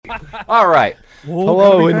All right.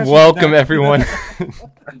 Hello and welcome, everyone.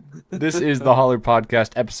 This is the Holler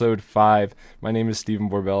Podcast, Episode 5. My name is Stephen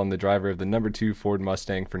Borbell. I'm the driver of the number 2 Ford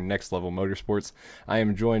Mustang for Next Level Motorsports. I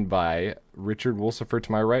am joined by Richard Wolsifer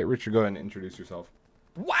to my right. Richard, go ahead and introduce yourself.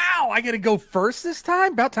 Wow, I get to go first this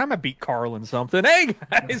time? About time I beat Carl in something. Hey,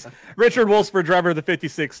 guys. Richard Wolsifer, driver of the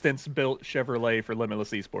 56 Stints-built Chevrolet for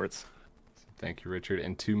Limitless Esports. Thank you, Richard.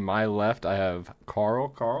 And to my left, I have Carl.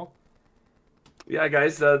 Carl? Yeah,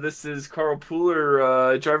 guys, this is Carl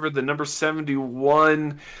Pooler, driver of the number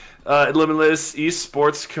 71 Limitless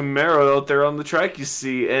Esports Camaro out there on the track, you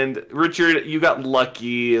see. And, Richard, you got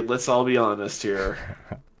lucky. Let's all be honest here.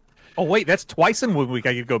 Oh, wait, that's twice in 1 week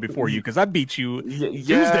I could go before you, because I beat you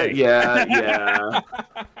Tuesday. Yeah.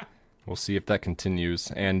 We'll see if that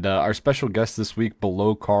continues. And our special guest this week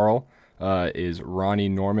below Carl is Ronnie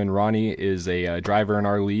Norman. Ronnie is a driver in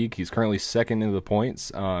our league. He's currently second in the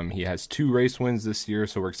points. He has 2 race wins this year,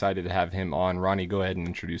 so we're excited to have him on. Ronnie, go ahead and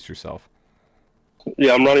introduce yourself.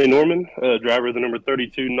 Yeah, I'm Ronnie Norman, driver of the number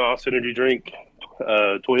 32 NOS Energy Drink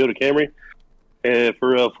Toyota Camry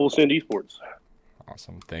for Full Send Esports.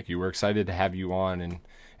 Awesome. Thank you. We're excited to have you on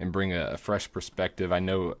and bring a fresh perspective. I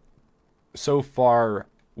know so far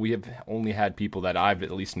we have only had people that I've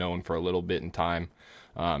at least known for a little bit in time.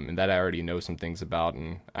 And that I already know some things about,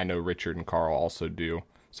 and I know Richard and Carl also do.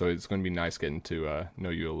 So it's going to be nice getting to know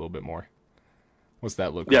you a little bit more. What's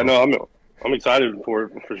that look like? Yeah, no, I'm excited for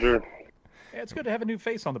it, for sure. Yeah, it's good to have a new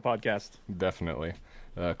face on the podcast. Definitely.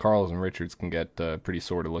 Carl's and Richard's can get pretty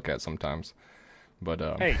sore to look at sometimes. But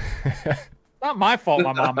hey, not my fault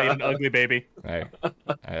my mom made an ugly baby. Hey,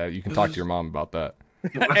 you can talk to your mom about that.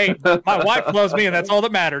 Hey, my wife loves me, and that's all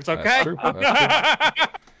that matters, okay? That's true. That's true.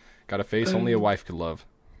 Got a face only a wife could love.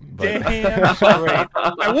 But... Damn straight.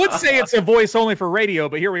 I would say it's a voice only for radio,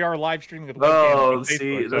 but here we are live streaming the podcast. Oh,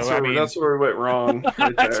 see, that's where we went wrong.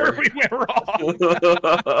 Right that's there. where we went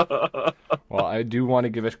wrong. Well, I do want to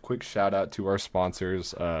give a quick shout out to our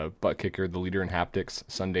sponsors, ButtKicker, the leader in haptics,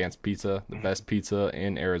 Sundance Pizza, the best pizza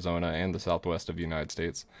in Arizona and the Southwest of the United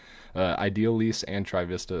States, Ideal Lease and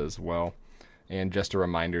Trivista as well. And just a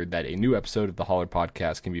reminder that a new episode of the Holler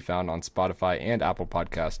Podcast can be found on Spotify and Apple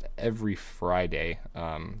Podcast every Friday.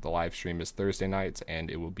 The live stream is Thursday nights, and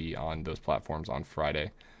it will be on those platforms on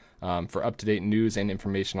Friday. For up-to-date news and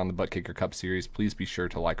information on the ButtKicker Cup Series, please be sure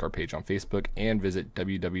to like our page on Facebook and visit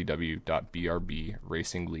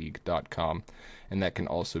www.brbracingleague.com. And that can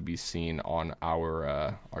also be seen on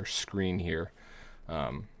our screen here.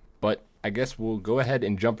 But I guess we'll go ahead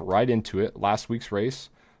and jump right into it. Last week's race.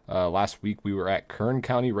 Last week we were at Kern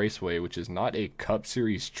County Raceway, which is not a Cup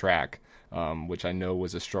Series track, which I know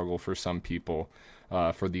was a struggle for some people.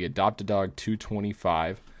 For the Adopt-A-Dog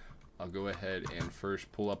 225, I'll go ahead and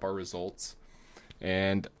first pull up our results.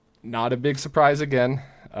 And not a big surprise again.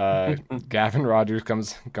 Gavin Rogers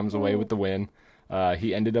comes away with the win.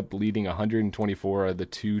 He ended up leading 124 of the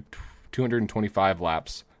 225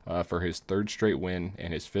 laps for his 3rd straight win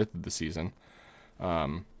and his 5th of the season.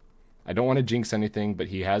 I don't want to jinx anything, but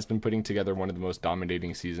he has been putting together one of the most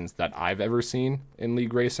dominating seasons that I've ever seen in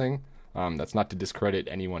league racing. That's not to discredit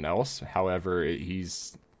anyone else. However,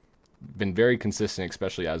 he's been very consistent,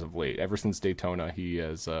 especially as of late. Ever since Daytona, he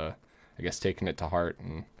has, I guess, taken it to heart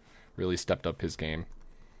and really stepped up his game.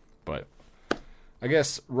 But I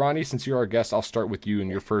guess, Ronnie, since you're our guest, I'll start with you and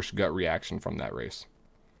your first gut reaction from that race.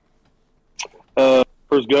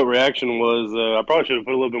 First gut reaction was I probably should have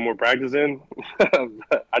put a little bit more practice in.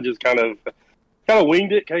 I just kind of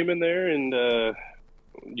winged it, came in there, and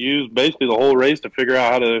used basically the whole race to figure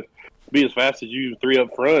out how to be as fast as you 3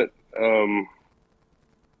 up front.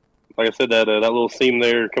 Like I said, that little seam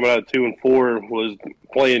there coming out of 2 and 4 was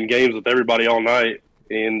playing games with everybody all night,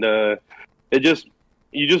 and you just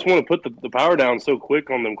want to put the power down so quick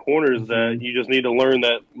on them corners that you just need to learn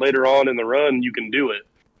that later on in the run you can do it.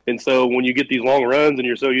 And so when you get these long runs and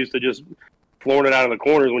you're so used to just flooring it out of the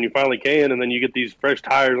corners when you finally can, and then you get these fresh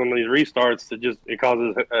tires on these restarts, it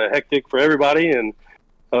causes a hectic for everybody. And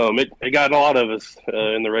it got a lot of us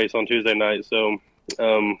in the race on Tuesday night. So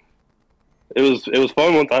it was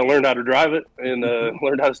fun once I learned how to drive it and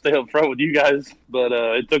learned how to stay up front with you guys. But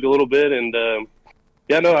it took a little bit. And,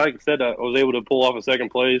 like I said, I was able to pull off a 2nd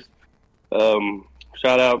place.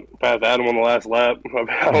 Shout out past Adam on the last lap.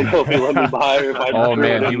 I don't know if he let me by or if I Oh,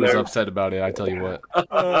 man, he was upset about it, I tell you what.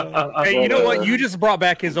 Hey, you know what? You just brought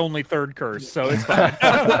back his only 3rd curse, so it's fine.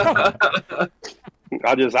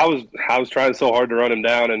 I was trying so hard to run him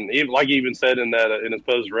down, and like he even said in his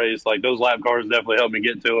post race, like those lap cars definitely helped me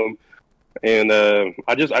get to him. And I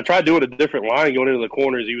tried doing a different line going into the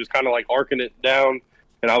corners. He was kind of like arcing it down,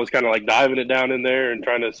 and I was kind of like diving it down in there and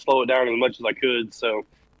trying to slow it down as much as I could. So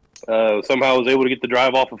Somehow I was able to get the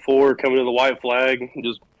drive off of 4, coming to the white flag,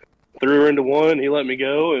 just threw her into 1. He let me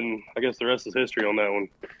go, and I guess the rest is history on that one.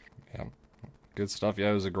 Yeah, good stuff.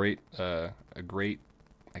 Yeah, it was a great.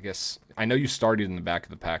 I guess I know you started in the back of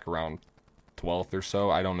the pack around 12th or so.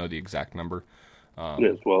 I don't know the exact number.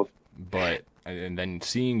 Yeah, 12. But and then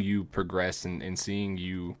seeing you progress and seeing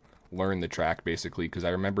you learn the track basically, because I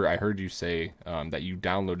remember I heard you say that you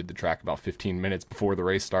downloaded the track about 15 minutes before the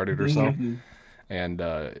race started or so.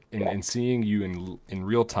 And seeing you in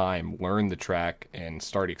real time learn the track and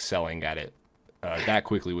start excelling at it that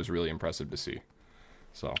quickly was really impressive to see.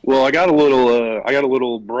 So well, I got a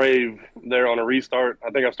little brave there on a restart.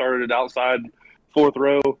 I think I started it outside 4th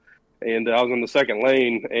row, and I was in the 2nd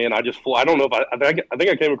lane, and I just I don't know if I think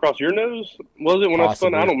I came across your nose. Was it when I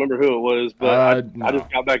spun? I don't remember who it was, but I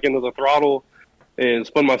just got back into the throttle and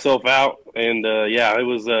spun myself out. And yeah, it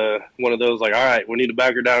was one of those like, all right, we need to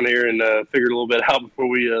back her down here and figure it a little bit out before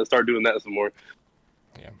we start doing that some more.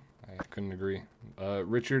 Yeah, I couldn't agree.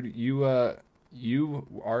 Richard, you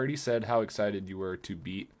already said how excited you were to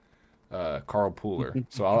beat Carl Pooler,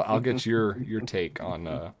 so I'll get your take on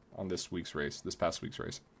this past week's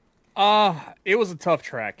race. It was a tough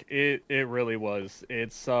track. It really was.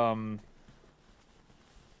 It's I'm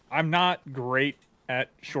not great at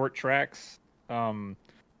short tracks.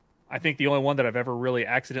 I think the only one that I've ever really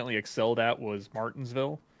accidentally excelled at was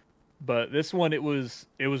Martinsville. But this one, it was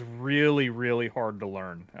really, really hard to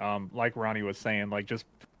learn. Like Ronnie was saying, like just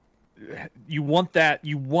you want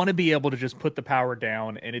to be able to just put the power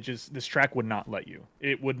down, and this track would not let you.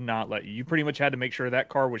 It would not let you. You pretty much had to make sure that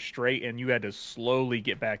car was straight, and you had to slowly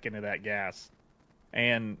get back into that gas.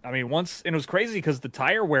 And I mean, it was crazy because the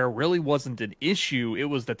tire wear really wasn't an issue. It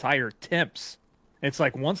was the tire temps. It's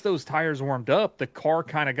like once those tires warmed up, the car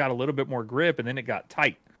kind of got a little bit more grip, and then it got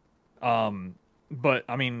tight. But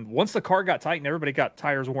I mean, once the car got tight and everybody got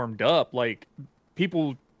tires warmed up, like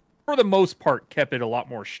people, for the most part, kept it a lot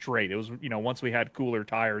more straight. It was, once we had cooler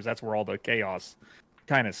tires, that's where all the chaos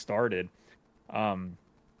kind of started. And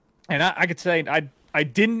I could say I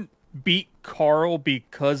didn't beat Carl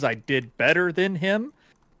because I did better than him.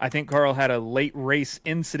 I think Carl had a late race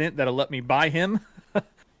incident that'll let me buy him.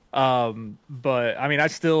 But I mean,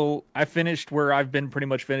 I finished where I've been pretty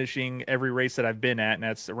much finishing every race that I've been at, and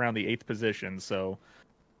that's around the 8th position. So,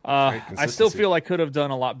 I still feel I could have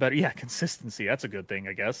done a lot better. Yeah. Consistency. That's a good thing,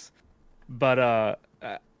 I guess. But,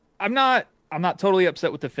 I'm not totally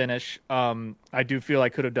upset with the finish. I do feel I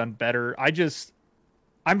could have done better.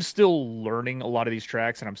 I'm still learning a lot of these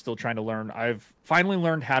tracks, and I'm still trying to learn. I've finally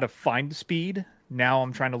learned how to find speed. Now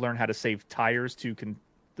I'm trying to learn how to save tires to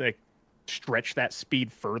stretch that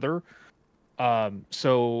speed further.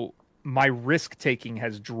 So my risk taking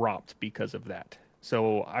has dropped because of that.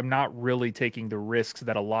 So I'm not really taking the risks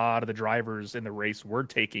that a lot of the drivers in the race were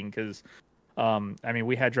taking because, I mean,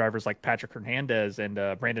 we had drivers like Patrick Hernandez and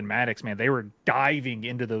Brandon Maddox, man, they were diving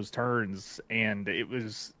into those turns, and it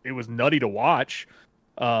was nutty to watch.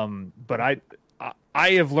 But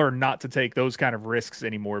I have learned not to take those kind of risks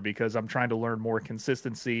anymore because I'm trying to learn more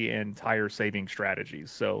consistency and tire saving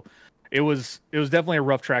strategies. So it was definitely a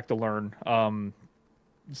rough track to learn.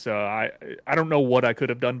 So I don't know what I could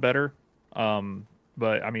have done better.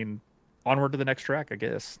 But I mean, onward to the next track, I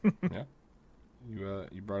guess. Yeah.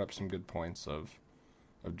 You brought up some good points of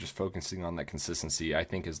just focusing on that consistency. I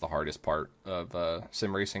think is the hardest part of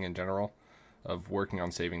sim racing in general, of working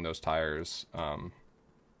on saving those tires.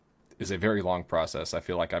 Is a very long process. I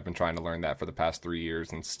feel like I've been trying to learn that for the past 3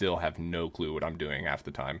 years and still have no clue what I'm doing half the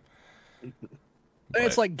time.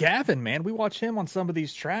 It's like Gavin, man. We watch him on some of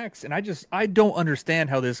these tracks, and I don't understand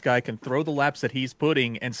how this guy can throw the laps that he's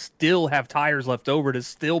putting and still have tires left over to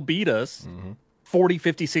still beat us 40,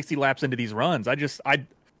 50, 60 laps into these runs. I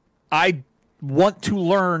want to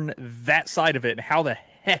learn that side of it and how the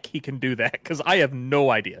heck he can do that, because I have no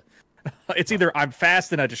idea. It's either I'm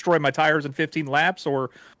fast and I destroy my tires in 15 laps,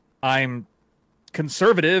 or I'm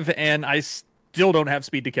conservative and I still don't have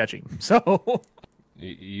speed to catch him. So...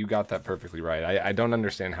 You got that perfectly right. I don't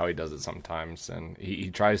understand how he does it sometimes, and he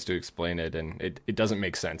tries to explain it, and it doesn't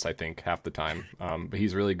make sense, I think, half the time. But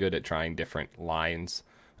he's really good at trying different lines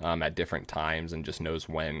at different times and just knows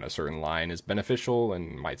when a certain line is beneficial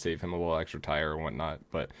and might save him a little extra tire or whatnot.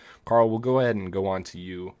 But, Carl, we'll go ahead and go on to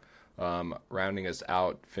you, rounding us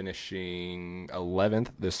out, finishing 11th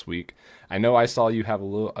this week. I know I saw you have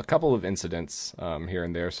a couple of incidents here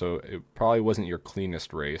and there, so it probably wasn't your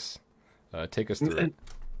cleanest race. Take us through it.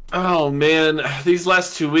 Oh man, these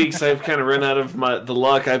last 2 weeks I've kind of run out of the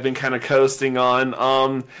luck I've been kind of coasting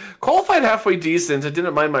on. Qualified halfway decent. I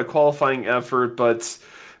didn't mind my qualifying effort, but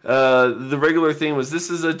the regular thing was this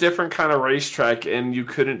is a different kind of racetrack, and you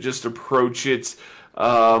couldn't just approach it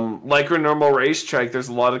like a normal racetrack. There's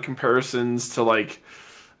a lot of comparisons to like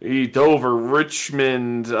Dover,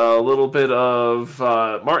 Richmond, a little bit of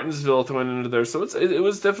Martinsville thrown into there, so it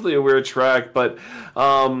was definitely a weird track. But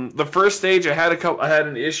the first stage, I had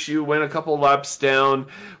an issue, went a couple laps down,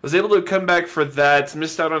 was able to come back for that.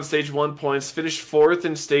 Missed out on stage 1 points, finished fourth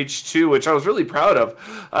in stage 2, which I was really proud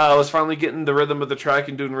of. I was finally getting the rhythm of the track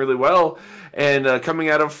and doing really well. And coming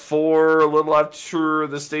out of 4 a little after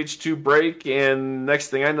the stage 2 break, and next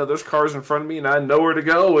thing I know, there's cars in front of me, and I had nowhere to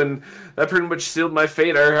go, and that pretty much sealed my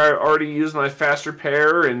fate. I already used my fast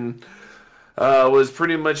repair, and was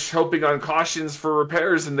pretty much hoping on cautions for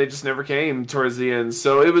repairs, and they just never came towards the end.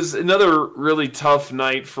 So it was another really tough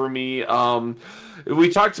night for me. We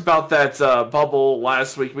talked about that bubble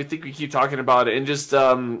last week. We think we keep talking about it, and just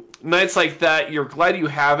nights like that, you're glad you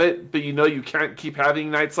have it, but you know you can't keep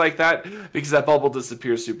having nights like that because that bubble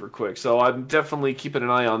disappears super quick. So I'm definitely keeping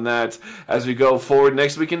an eye on that as we go forward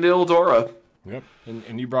next week into Eldora. Yep,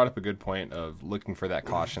 and you brought up a good point of looking for that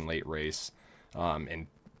caution late race, and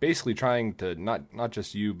basically trying to not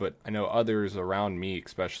just you, but I know others around me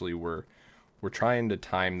especially were trying to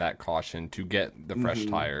time that caution to get the fresh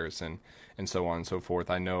tires and so on and so forth.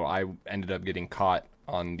 I know I ended up getting caught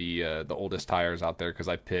on the oldest tires out there because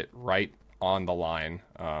I pit right on the line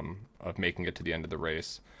of making it to the end of the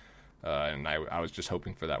race, and I was just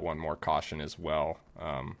hoping for that one more caution as well.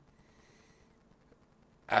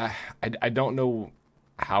 I don't know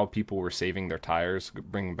how people were saving their tires,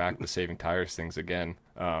 bringing back the saving tires things again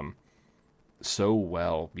so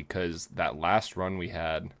well, because that last run we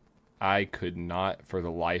had, I could not for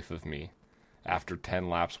the life of me, after 10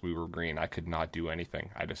 laps we were green, I could not do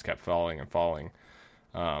anything. I just kept falling and falling.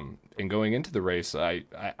 And going into the race,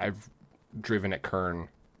 I've driven at Kern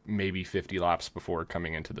maybe 50 laps before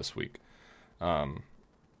coming into this week.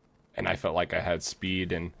 And I felt like I had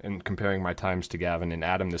speed, and comparing my times to Gavin and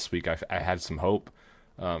Adam this week, I had some hope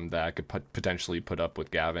that I could potentially put up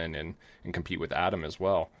with Gavin and compete with Adam as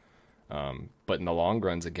well. But in the long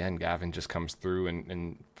runs, again, Gavin just comes through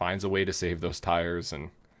and finds a way to save those tires.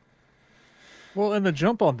 And the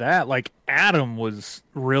jump on that, like Adam was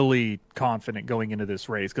really confident going into this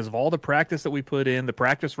race because of all the practice that we put in. The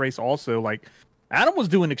practice race also, like Adam was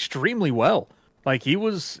doing extremely well. Like he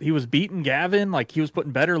was beating Gavin, like he was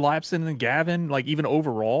putting better laps in than Gavin, like even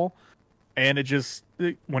overall. And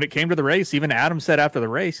when it came to the race, even Adam said after the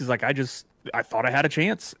race, he's like, I thought I had a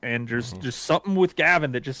chance. And there's just something with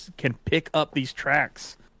Gavin that just can pick up these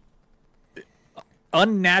tracks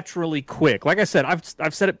unnaturally quick. Like I said,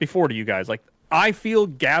 I've said it before to you guys. Like I feel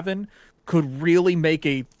Gavin could really make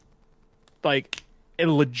a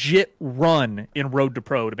legit run in Road to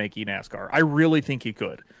Pro to make eNASCAR. I really think he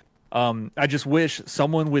could. I just wish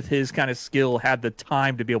someone with his kind of skill had the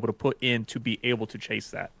time to be able to put in to be able to chase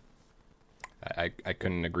that. I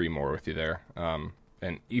couldn't agree more with you there.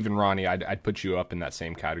 And even Ronnie, I'd put you up in that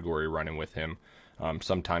same category running with him.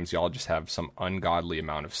 Sometimes y'all just have some ungodly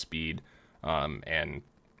amount of speed, and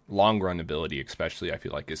long run ability especially, I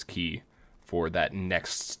feel like, is key for that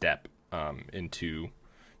next step into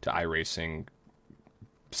iRacing,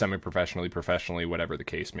 semi-professionally, professionally, whatever the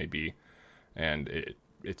case may be. And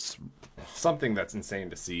it's something that's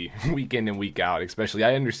insane to see week in and week out, especially.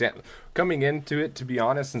 I understand coming into it, to be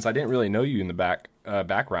honest, since I didn't really know you in the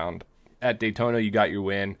background. At Daytona, you got your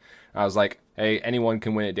win. I was like, hey, anyone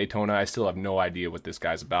can win at Daytona. I still have no idea what this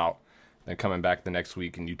guy's about. Then coming back the next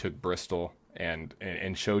week, and you took Bristol and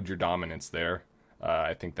showed your dominance there.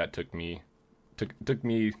 I think that took me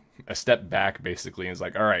a step back, basically, and it's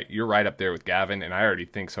like, all right, you're right up there with Gavin, and I already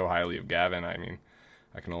think so highly of Gavin. I mean,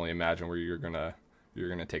 I can only imagine where you're gonna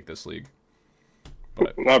take this league.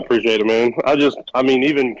 But I appreciate it, man.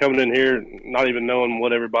 Even coming in here, not even knowing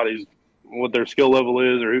what their skill level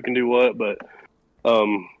is or who can do what, but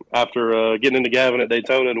after getting into Gavin at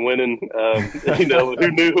Daytona and winning,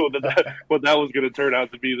 who knew what that was going to turn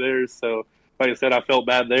out to be there. So, like I said, I felt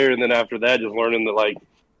bad there, and then after that, just learning that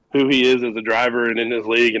who he is as a driver and in his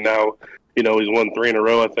league, and now he's won 3 in a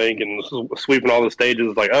row, I think, and sweeping all the stages.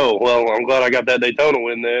 It's like, oh, well, I'm glad I got that Daytona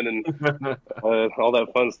win then, and all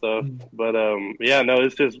that fun stuff. But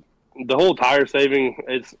it's just the whole tire saving.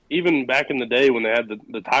 It's even back in the day when they had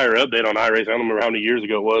the tire update on iRacing. I don't remember how many years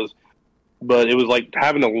ago it was, but it was like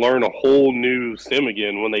having to learn a whole new sim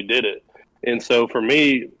again when they did it. And so for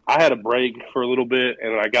me, I had a break for a little bit,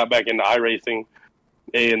 and I got back into iRacing,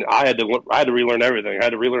 and I had to relearn everything. I had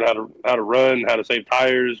to relearn how to run, how to save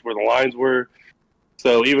tires, where the lines were.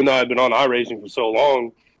 So even though I'd been on iRacing for so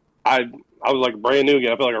long, I was like brand new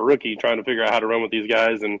again. I felt like a rookie trying to figure out how to run with these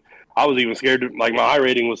guys, and I was even scared. Like my I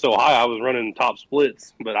rating was so high, I was running top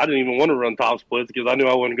splits, but I didn't even want to run top splits because I knew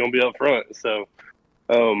I wasn't going to be up front. So,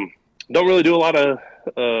 don't really do a lot of,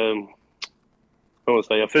 I want to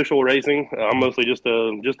say official racing. I'm mostly just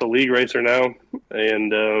a league racer now,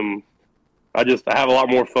 and I have a lot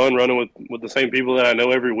more fun running with the same people that I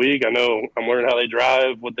know every week. I know I'm learning how they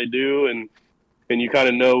drive, what they do, and you kind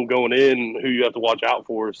of know going in who you have to watch out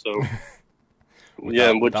for. So.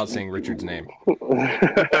 Without saying Richard's name.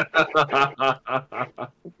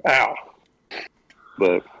 Ow.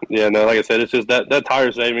 But yeah, no, like I said, it's just that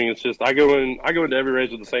tire saving. It's just I go into every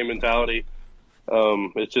race with the same mentality.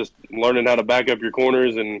 It's just learning how to back up your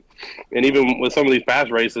corners, and even with some of these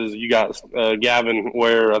past races, you got Gavin,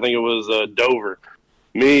 where I think it was Dover.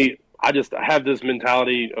 Me, I have this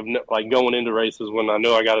mentality of like going into races when I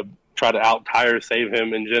know I got to try to out tire save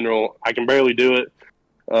him. In general, I can barely do it.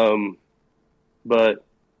 But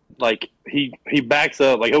like he backs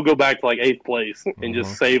up, like he'll go back to like 8th place and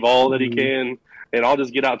just save all that he can, and I'll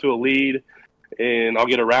just get out to a lead and I'll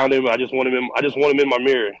get around him. I just want him in my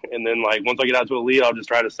mirror, and then like once I get out to a lead, I'll just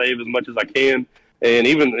try to save as much as I can, and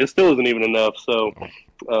even it still isn't even enough. So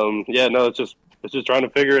it's just trying to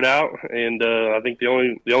figure it out, and I think the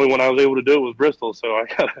only one I was able to do it was Bristol, so I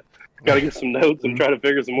gotta get some notes and try to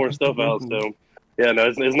figure some more stuff out. So yeah, no,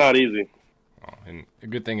 it's not easy. And the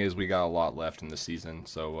good thing is we got a lot left in the season,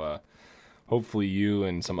 so hopefully you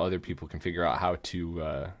and some other people can figure out how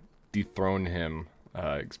to dethrone him,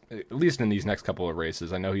 at least in these next couple of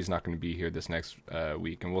races. I know he's not going to be here this next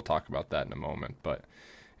week, and we'll talk about that in a moment, but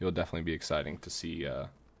it'll definitely be exciting to see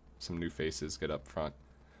some new faces get up front.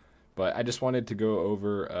 But I just wanted to go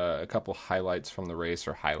over a couple highlights from the race,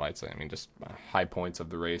 or highlights, I mean just high points of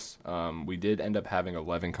the race. We did end up having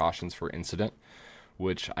 11 cautions for incident,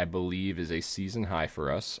 which I believe is a season high for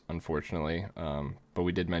us, unfortunately. But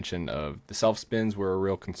we did mention the self-spins were a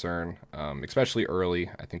real concern, especially early.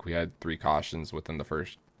 I think we had 3 cautions within the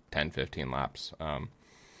first 10, 15 laps. And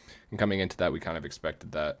coming into that, we kind of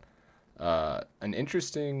expected that. An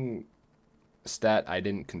interesting stat I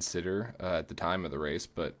didn't consider at the time of the race,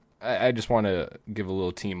 but I just want to give a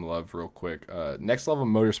little team love real quick. Next Level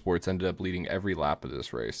Motorsports ended up leading every lap of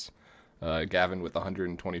this race. Gavin with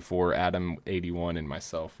 124, Adam 81, and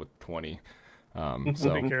myself with 20.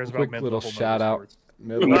 So cares quick about little shout out.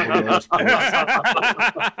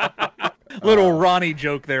 Little Ronnie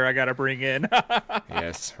joke there I got to bring in.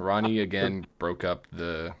 Yes, Ronnie again broke up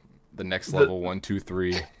the next level 1, 2,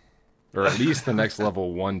 3, or at least the next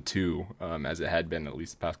level 1, 2, as it had been at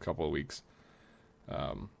least the past couple of weeks.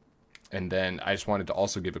 And then I just wanted to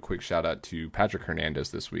also give a quick shout out to Patrick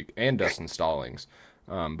Hernandez this week and Dustin Stallings.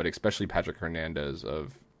 But especially Patrick Hernandez,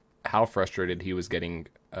 of how frustrated he was getting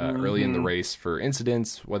early in the race for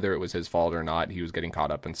incidents, whether it was his fault or not. He was getting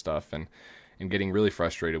caught up in stuff and getting really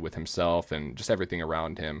frustrated with himself and just everything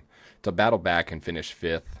around him. To battle back and finish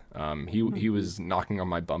 5th, he was knocking on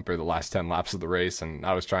my bumper the last 10 laps of the race, and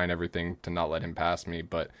I was trying everything to not let him pass me.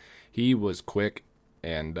 But he was quick,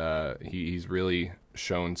 and he's really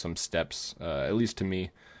shown some steps, at least to me,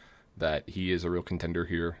 that he is a real contender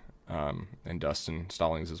here. And Dustin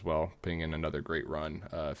Stallings as well, putting in another great run,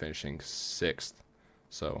 finishing 6th.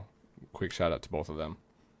 So, quick shout out to both of them.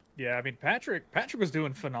 Yeah, I mean, Patrick was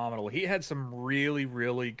doing phenomenal. He had some really,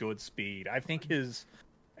 really good speed. I think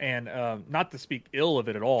not to speak ill of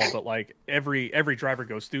it at all, but like every driver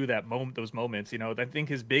goes through those moments. You know, I think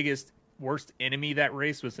his worst enemy that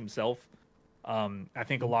race was himself. I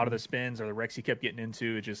think a lot of the spins or the wrecks he kept getting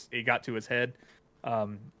into, it got to his head.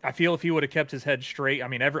 I feel if he would have kept his head straight, I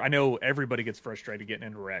mean, I know everybody gets frustrated getting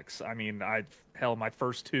into wrecks. I mean, my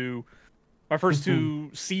first two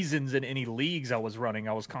seasons in any leagues I was running,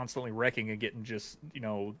 I was constantly wrecking and getting just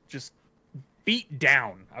beat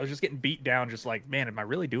down. I was just getting beat down, just like, man, am I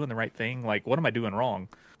really doing the right thing? Like, what am I doing wrong?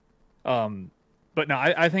 But no,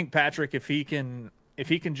 I think Patrick, if he can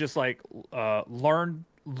just like learn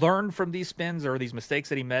from these spins or these mistakes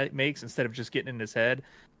that he makes instead of just getting in his head,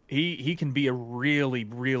 he can be a really,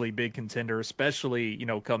 really big contender, especially,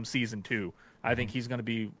 come season 2. I think he's going to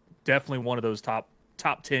be definitely one of those top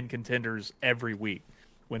 10 contenders every week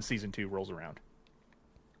when season 2 rolls around.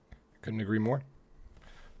 Couldn't agree more.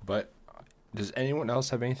 But does anyone else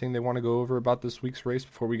have anything they want to go over about this week's race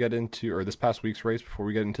before we get into, or this past week's race before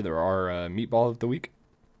we get into our meatball of the week?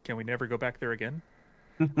 Can we never go back there again?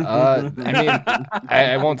 I mean,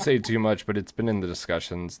 I won't say too much, but it's been in the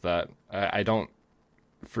discussions that I don't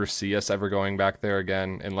foresee us ever going back there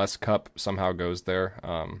again unless Cup somehow goes there.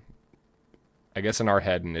 I guess in our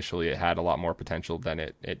head initially it had a lot more potential than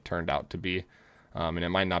it turned out to be, and it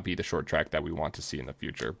might not be the short track that we want to see in the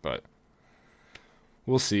future, but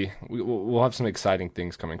we'll see. We'll have some exciting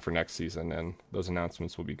things coming for next season, and those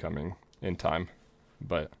announcements will be coming in time.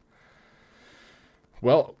 But,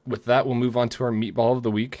 well, with that, we'll move on to our meatball of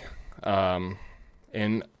the week.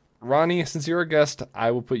 And Ronnie, since you're a guest,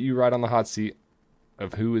 I will put you right on the hot seat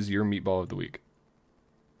of who is your meatball of the week.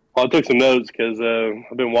 Well, I took some notes because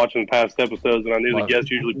I've been watching past episodes, and I knew the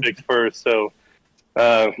guest usually picks first. So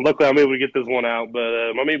luckily I'm able to get this one out.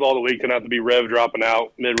 But my meatball of the week turned out to be Rev dropping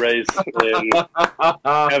out mid-race and not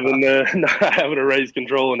having a race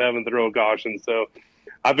control and having to throw a caution. So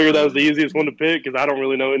I figured that was the easiest one to pick because I don't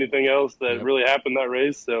really know anything else that really happened that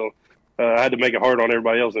race. So I had to make it hard on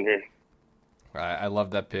everybody else in here. I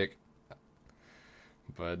love that pick.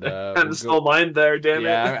 But kind of stole mine there, damn it.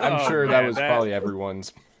 Yeah, I'm sure that was probably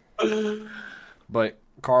everyone's. But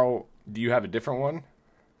Carl, do you have a different one?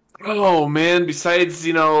 Oh man! Besides,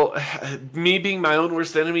 me being my own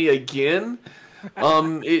worst enemy again,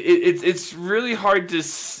 it's really hard to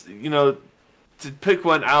to pick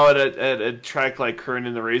one out at a track like Kern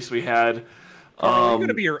in the race we had. Carl, are you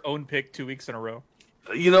gonna be your own pick 2 weeks in a row?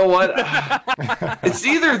 You know what? It's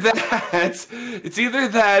either that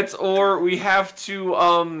or we have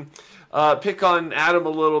to pick on Adam a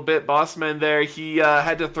little bit. Bossman there, he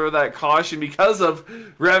had to throw that caution because of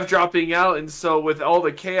Rev dropping out, and so with all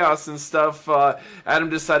the chaos and stuff, Adam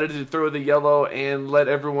decided to throw the yellow and let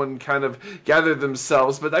everyone kind of gather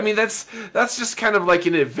themselves. But I mean, that's just kind of like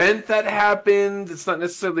an event that happened. It's not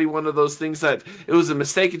necessarily one of those things that it was a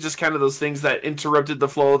mistake. It's just kind of those things that interrupted the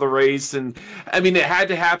flow of the race. And I mean, it had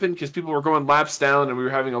to happen because people were going laps down, and we were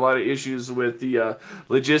having a lot of issues with the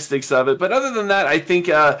logistics of it. But other than that, I think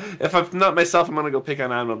if I'm not myself, I'm going to go pick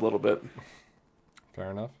on Adam a little bit.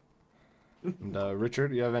 Fair enough. And Richard,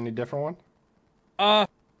 do you have any different one?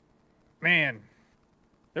 Man,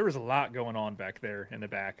 there was a lot going on back there in the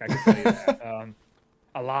back. I can tell you that.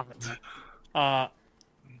 A lot. I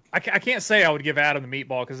can't say I would give Adam the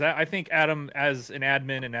meatball because I think Adam, as an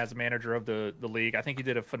admin and as a manager of the league, I think he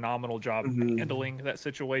did a phenomenal job handling that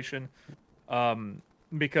situation.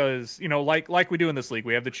 Because like we do in this league,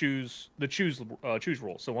 we have the choose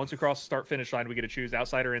rule. So once we cross the start-finish line, we get to choose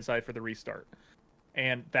outside or inside for the restart,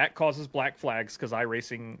 and that causes black flags because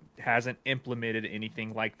iRacing hasn't implemented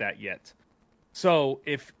anything like that yet. So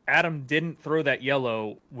if Adam didn't throw that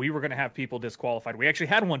yellow, we were going to have people disqualified. We actually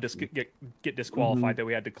had one get disqualified that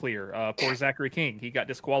we had to clear. Poor Zachary King, he got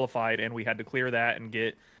disqualified, and we had to clear that and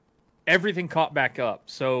get everything caught back up.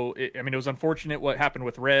 So, it was unfortunate what happened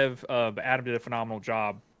with Rev, but Adam did a phenomenal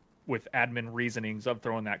job with admin reasonings of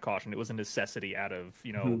throwing that caution. It was a necessity out of,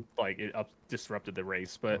 like it disrupted the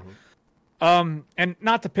race. But, and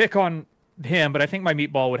not to pick on him, but I think my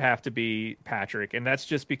meatball would have to be Patrick. And that's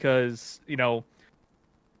just because,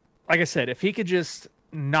 like I said, if he could just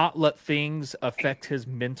not let things affect his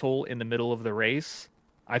mental in the middle of the race,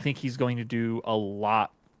 I think he's going to do a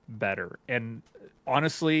lot better. And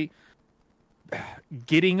honestly,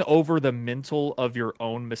 getting over the mental of your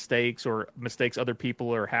own mistakes or mistakes other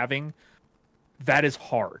people are having, that is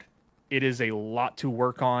hard. It is a lot to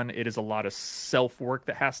work on. It is a lot of self-work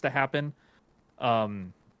that has to happen.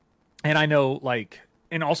 And I know,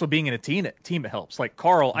 and also being in a team, it helps. Like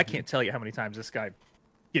Carl, I can't tell you how many times this guy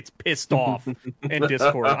gets pissed off in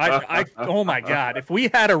Discord. Oh my God. If we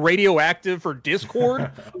had a radioactive for Discord,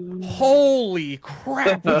 holy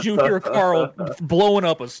crap, would you hear Carl blowing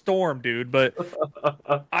up a storm, dude? But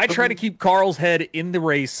I try to keep Carl's head in the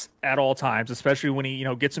race at all times, especially when he,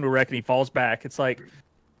 gets into a wreck and he falls back. It's like,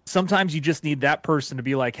 sometimes you just need that person to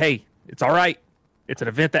be like, hey, it's all right. It's an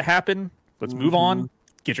event that happened. Let's move on.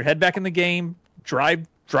 Get your head back in the game. Drive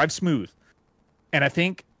smooth.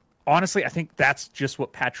 And honestly, I think that's just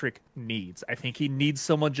what Patrick needs. I think he needs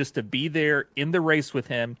someone just to be there in the race with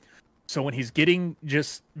him. So when he's getting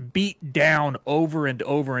just beat down over and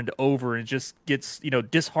over and over and just gets,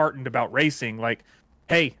 disheartened about racing, like,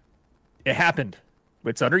 hey, it happened.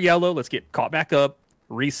 It's under yellow. Let's get caught back up,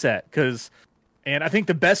 reset. And I think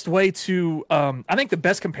the best way to, the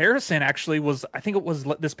best comparison actually was, it was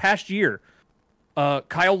this past year,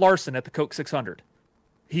 Kyle Larson at the Coke 600.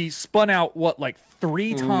 He spun out,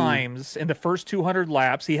 3 times in the first 200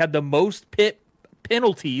 laps. He had the most pit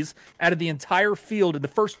penalties out of the entire field in the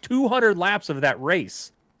first 200 laps of that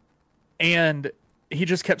race. And he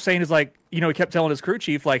just kept saying, he kept telling his crew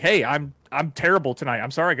chief, hey, I'm terrible tonight.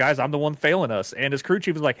 I'm sorry, guys. I'm the one failing us. And his crew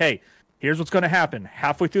chief was like, hey, here's what's going to happen.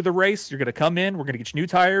 Halfway through the race, you're going to come in. We're going to get you new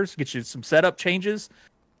tires, get you some setup changes,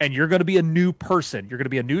 and you're going to be a new person. You're going to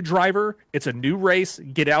be a new driver. It's a new race.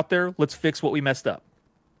 Get out there. Let's fix what we messed up.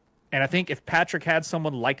 And I think if Patrick had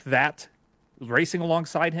someone like that racing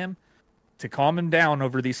alongside him, to calm him down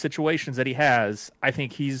over these situations that he has, I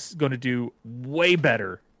think he's going to do way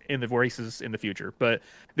better in the races in the future. But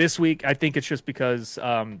this week, I think it's just because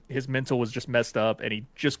his mental was just messed up and he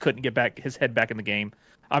just couldn't get his head back in the game.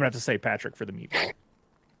 I'm going to have to say Patrick for the meatball.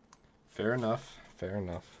 Fair enough.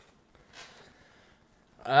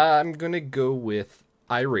 I'm going to go with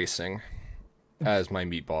iRacing as my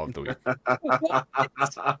meatball of the week.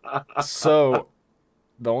 So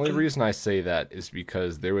the only reason I say that is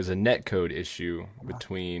because there was a netcode issue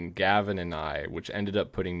between Gavin and I, which ended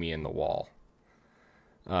up putting me in the wall.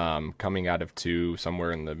 Coming out of 2,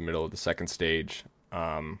 somewhere in the middle of the second stage,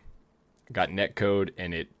 got netcode,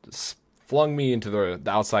 and it flung me into the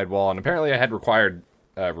outside wall. And apparently I had required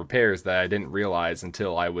repairs that I didn't realize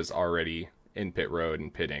until I was already in pit road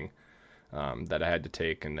and pitting, that I had to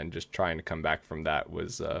take. And then just trying to come back from that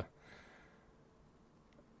was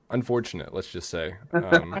unfortunate, let's just say.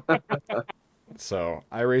 So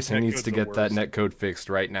iRacing needs to get that netcode fixed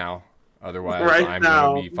right now. Otherwise, I'm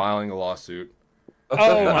going to be filing a lawsuit.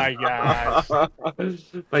 Oh my gosh!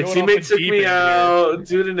 My teammate took me out.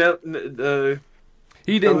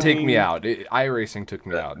 He didn't take me out. iRacing took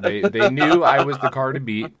me out. They knew I was the car to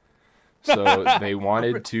beat, so they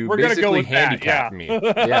wanted to basically handicap me.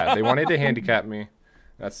 Yeah, they wanted to handicap me.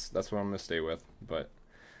 That's what I'm going to stay with. But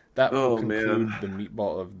that will conclude the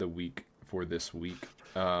meatball of the week for this week.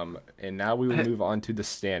 And now we will move on to the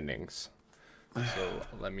standings. So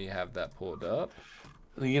let me have that pulled up.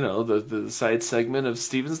 You know, the side segment of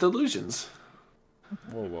Steven's Delusions.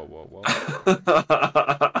 Whoa.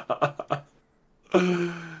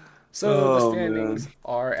 So the standings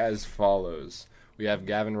are as follows. We have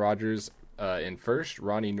Gavin Rogers in first,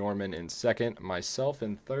 Ronnie Norman in second, myself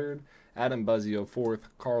in third, Adam Buzzio fourth,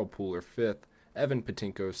 Carl Pooler fifth, Evan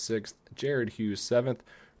Patinko sixth, Jared Hughes seventh,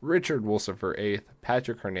 Richard Wolsifer eighth,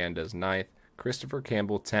 Patrick Hernandez ninth, Christopher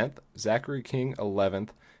Campbell 10th, Zachary King 11th,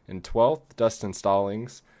 in 12th, Dustin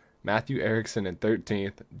Stallings, Matthew Erickson in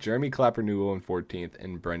 13th, Jeremy Clapper Newell in 14th,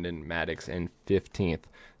 and Brendan Maddox in 15th.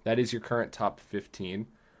 That is your current top 15.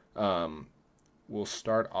 We'll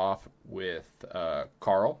start off with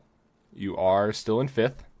Carl. You are still in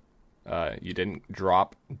 5th. You didn't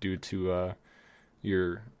drop due to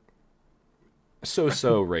your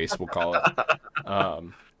so-so race, we'll call it.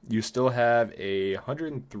 You still have a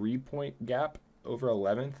 103-point gap over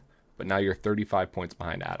 11th, but now you're 35 points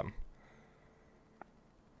behind Adam.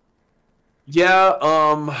 Yeah,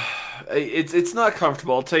 it's not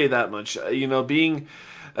comfortable. I'll tell you that much. You know,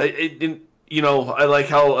 I like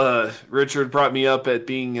how Richard brought me up at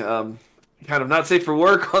being kind of not safe for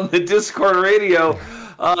work on the Discord radio.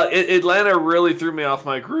 Atlanta really threw me off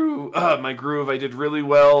my groove. I did really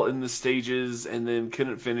well in the stages and then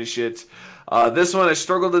couldn't finish it. This one I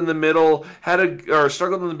struggled in the middle,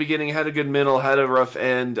 struggled in the beginning, had a good middle, had a rough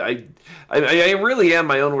end. I really am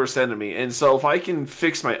my own worst enemy, and so if I can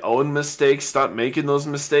fix my own mistakes, stop making those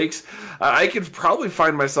mistakes, I could probably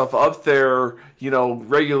find myself up there,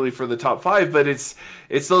 regularly for the top 5. But it's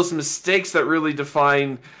those mistakes that really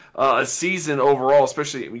define a season overall,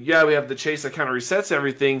 especially, we have the chase that kind of resets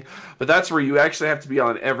everything, but that's where you actually have to be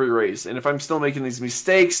on every race. And if I'm still making these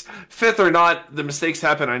mistakes, 5th or not, the mistakes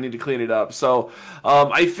happen, I need to clean it up. So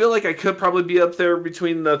I feel like I could probably be up there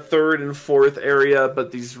between the 3rd and 4th area,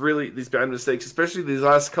 but these bad mistakes, especially these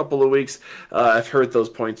last couple of weeks, I've hurt those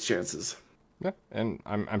points chances. Yeah, and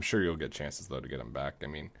I'm sure you'll get chances, though, to get them back. I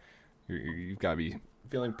mean, you've got to be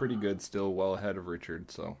feeling pretty good still, well ahead of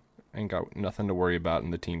Richard, so ain't got nothing to worry about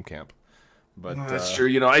in the team camp. But that's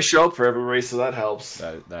true. I show up for every race, so that helps.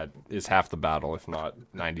 That is half the battle, if not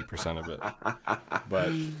 90% of it.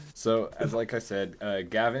 But so, like I said,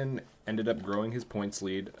 Gavin ended up growing his points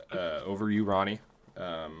lead over you, Ronnie.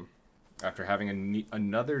 After having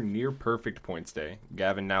another near perfect points day,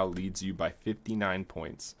 Gavin now leads you by 59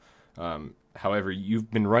 points. However, you've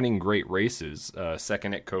been running great races.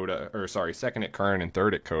 Second at Kern and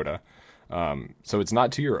third at Coda. So it's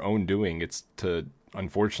not to your own doing. It's to,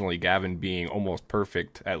 unfortunately, Gavin being almost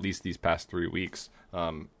perfect, at least these past 3 weeks.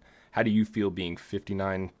 How do you feel being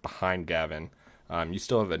 59 behind Gavin? You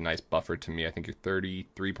still have a nice buffer to me. I think you're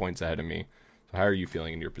 33 points ahead of me. So how are you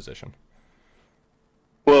feeling in your position?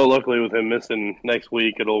 Well, luckily with him missing next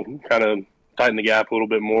week, it'll kind of tighten the gap a little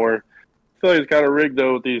bit more. I feel like it's kind of rigged,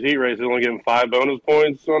 though, with these heat races. Only getting 5 bonus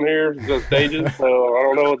points on here, the stages. So I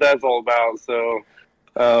don't know what that's all about. So...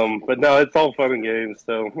 but no, it's all fun and games.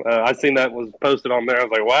 So I seen that was posted on there. I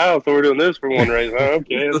was like, wow, so we're doing this for one race. Huh?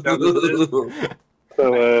 Okay, that sounds good.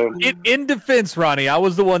 So, in defense, Ronnie, I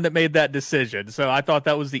was the one that made that decision, so I thought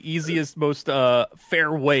that was the easiest, most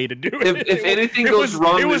fair way to do it. If anything goes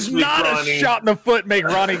wrong it was this week, not Ronnie, a shot in the foot, make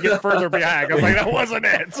Ronnie get further behind. I was like, that wasn't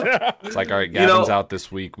it. It's like, all right, Gavin's out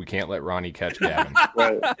this week. We can't let Ronnie catch Gavin.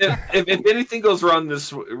 right. if anything goes wrong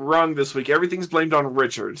this week, everything's blamed on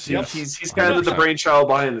Richard. Yes. He's kind of the 100%. brainchild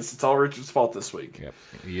behind this. It's all Richard's fault this week. Yep,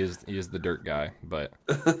 he is the dirt guy, but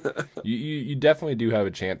you definitely do have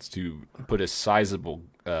a chance to put a sizable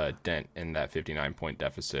dent in that 59-point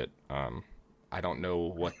deficit. I don't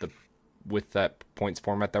know with that points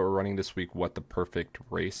format that we're running this week, what the perfect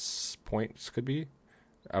race points could be.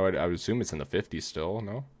 I would assume it's in the 50s still.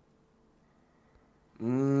 No.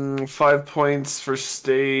 5 points for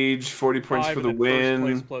stage, 40 points for the win.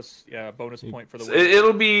 First place plus bonus point for the win.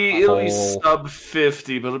 It'll be sub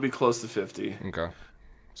 50, but it'll be close to 50. Okay.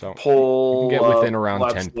 So Pole, you can get within around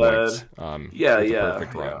lap 10 sled. points. Yeah, with a yeah,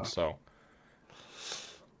 perfect run. yeah. So,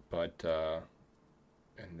 but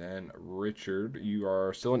and then Richard, you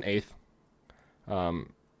are still in 8th.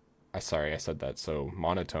 I said that so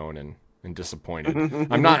monotone and disappointed.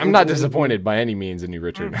 I'm not disappointed by any means in you,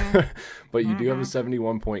 Richard. But you do have a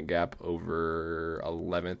 71-point gap over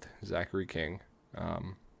 11th Zachary King.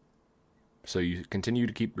 So you continue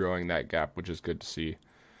to keep growing that gap, which is good to see.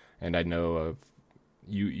 And I know of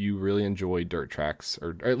you really enjoy dirt tracks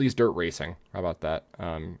or at least dirt racing. How about that?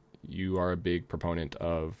 You are a big proponent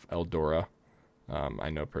of Eldora.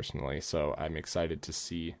 I know personally, so I'm excited to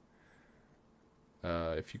see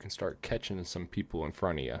if you can start catching some people in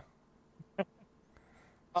front of you.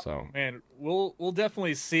 So man, we'll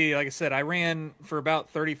definitely see. Like I said, I ran for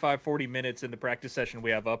about 35-40 minutes in the practice session we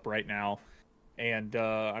have up right now, and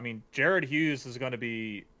Jared Hughes is going to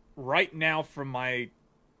be right now from my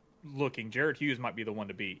looking. Jared Hughes might be the one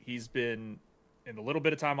to beat. He's been in the little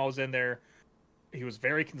bit of time I was in there. He was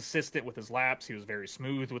very consistent with his laps. He was very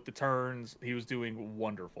smooth with the turns. He was doing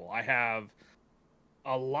wonderful. I have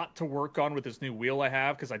a lot to work on with this new wheel I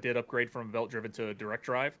have because I did upgrade from belt driven to direct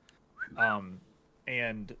drive.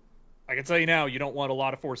 And I can tell you now, you don't want a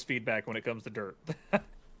lot of force feedback when it comes to dirt.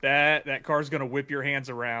 that car's going to whip your hands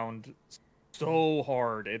around so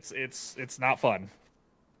hard. It's not fun.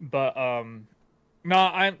 But no,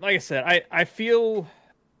 like I said, I feel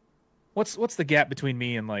what's the gap between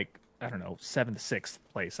me and like I don't know 7th to 6th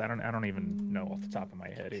place. I don't even know off the top of my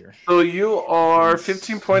head here. So you are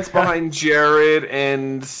 15 points behind Jared,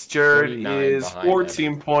 and Jared is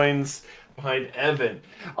 14 points behind Evan.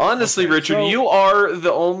 Honestly, okay, Richard, you are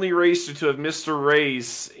the only racer to have missed a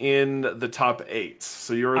race in the top 8.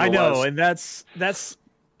 So you're the last. And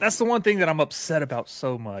that's the one thing that I'm upset about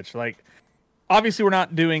so much. Like, obviously, we're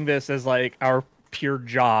not doing this as like our pure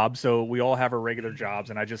job, so we all have our regular jobs,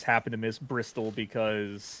 and I just happen to miss Bristol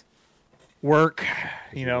because work.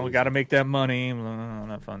 We got to make that money,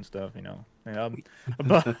 that fun stuff,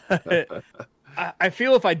 But I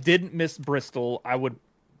feel if I didn't miss Bristol, I would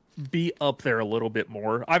be up there a little bit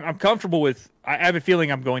more. I'm comfortable with. I have a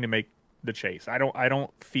feeling I'm going to make the chase. I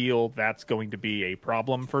don't feel that's going to be a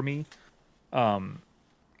problem for me.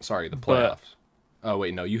 Sorry, the playoffs. Oh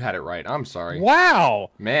wait, no, you had it right. I'm sorry.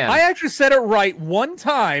 Wow, man, I actually said it right one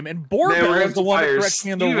time, and Borbear is the one that corrected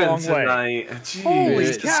me in the wrong way. Jeez,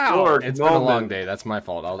 holy cow! It's been a long day. That's my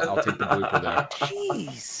fault. I'll take the blooper there.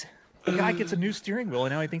 Jeez. The guy gets a new steering wheel,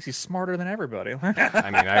 and now he thinks he's smarter than everybody.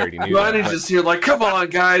 I mean, I already knew Ronnie's just here like, come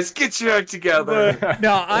on, guys, get your act together.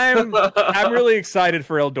 No, I'm really excited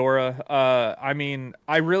for Eldora.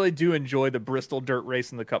 I really do enjoy the Bristol dirt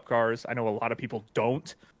race and the Cup cars. I know a lot of people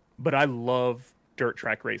don't, but I love dirt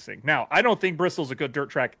track racing. Now, I don't think Bristol's a good dirt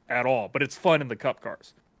track at all, but it's fun in the Cup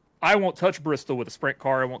cars. I won't touch Bristol with a sprint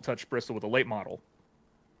car. I won't touch Bristol with a late model.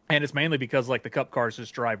 And it's mainly because, like, the Cup cars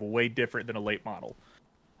just drive way different than a late model.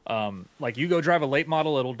 Like you go drive a late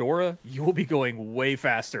model at Eldora, you will be going way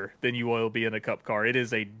faster than you will be in a Cup car. It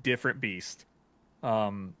is a different beast.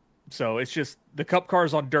 So it's just the Cup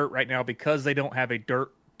cars on dirt right now, because they don't have a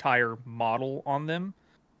dirt tire model on them,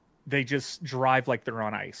 they just drive like they're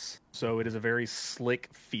on ice. So it is a very slick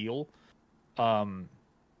feel.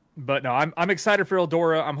 But no, I'm excited for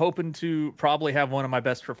Eldora. I'm hoping to probably have one of my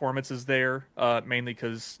best performances there, mainly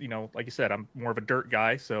because, like you said, I'm more of a dirt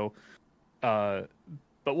guy. So,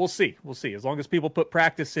 but we'll see. We'll see. As long as people put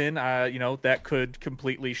practice in, that could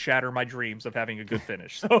completely shatter my dreams of having a good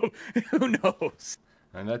finish. So who knows?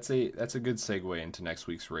 And that's a good segue into next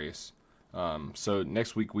week's race. So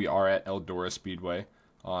next week we are at Eldora Speedway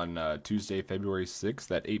on Tuesday, February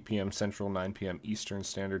 6th at 8 p.m. Central, 9 p.m. Eastern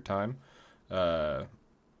Standard Time.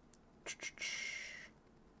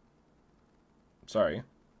 Sorry,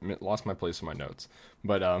 lost my place in my notes.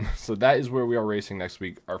 But so that is where we are racing next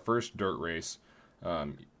week. Our first dirt race.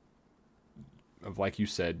 like you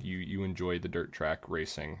said, you enjoy the dirt track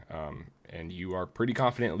racing, and you are pretty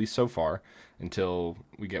confident, at least so far, until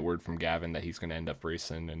we get word from Gavin that he's going to end up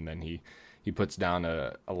racing, and then he puts down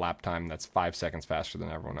a lap time that's 5 seconds faster than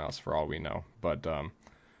everyone else, for all we know. But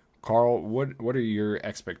Carl, what are your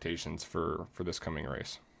expectations for this coming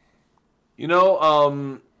race?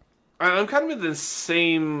 I'm kind of in the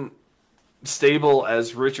same stable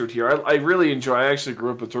as Richard here. I really enjoy. I actually grew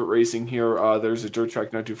up with dirt racing here. There's a dirt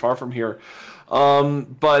track not too far from here.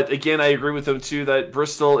 But again, I agree with him too that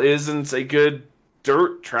Bristol isn't a good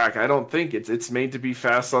dirt track. I don't think it's made to be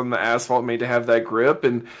fast on the asphalt, made to have that grip.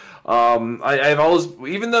 And I've always,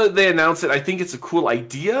 even though they announced it, I think it's a cool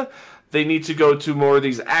idea. They need to go to more of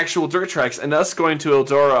these actual dirt tracks, and us going to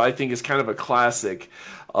Eldora, I think, is kind of a classic.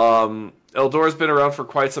 Eldora's been around for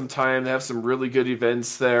quite some time. They have some really good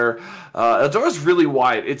events there. Eldora's really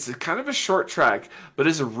wide. It's kind of a short track, but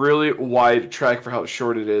it's a really wide track for how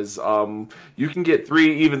short it is. You can get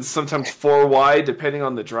 3, even sometimes 4 wide, depending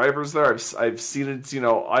on the drivers there. I've seen it,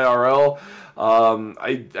 IRL.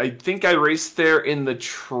 I think I raced there in the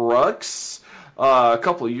trucks a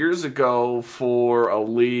couple of years ago for a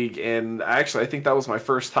league, and actually I think that was my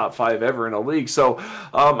first top 5 ever in a league. So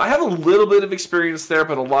I have a little bit of experience there,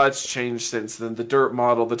 but a lot's changed since then. The dirt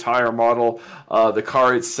model, the tire model, the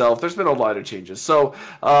car itself, there's been a lot of changes. So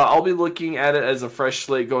I'll be looking at it as a fresh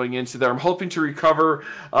slate going into there. I'm hoping to recover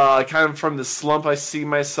kind of from the slump I see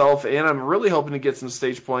myself, and I'm really hoping to get some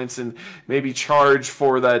stage points and maybe charge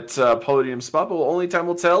for that podium spot, but only time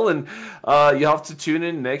will tell. And you'll have to tune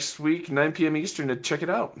in next week, 9 p.m. Eastern, to check it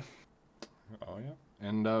out. Oh yeah.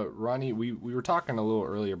 And Ronnie, we were talking a little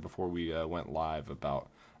earlier before we went live about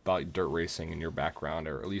dirt racing and your background,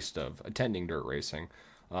 or at least of attending dirt racing.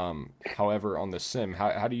 However, on the sim,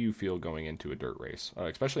 how do you feel going into a dirt race,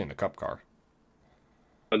 especially in the Cup car?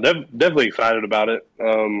 I'm definitely excited about it.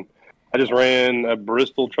 I just ran a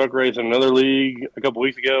Bristol truck race in another league a couple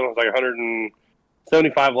weeks ago. It was like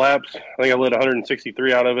 175 laps. I think I led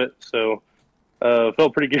 163 out of it, so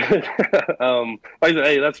felt pretty good. Like I said,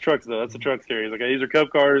 hey, that's trucks though. That's a truck series. Okay, these are Cup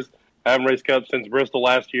cars. I haven't raced Cup since Bristol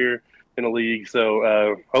last year in a league,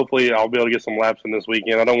 so hopefully I'll be able to get some laps in this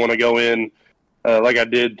weekend. I don't want to go in like I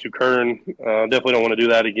did to Kern. Definitely don't want to do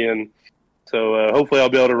that again. So hopefully I'll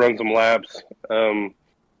be able to run some laps.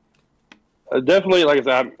 Definitely, like I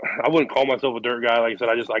said, I wouldn't call myself a dirt guy. Like I said,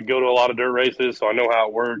 I go to a lot of dirt races, so I know how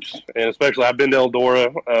it works. And especially, I've been to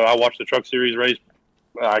Eldora. I watched the Truck Series race.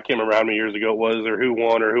 I can't remember how many years ago it was, or who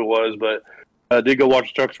won, or who it was, but I did go watch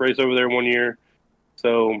the Trucks race over there one year.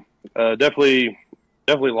 So definitely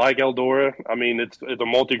like Eldora. I mean, it's a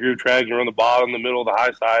multi-groove track. You're on the bottom, the middle, the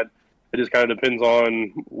high side. It just kind of depends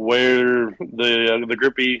on where the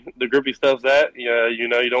grippy stuff's at. You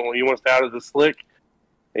want to stay out of the slick.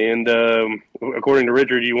 And according to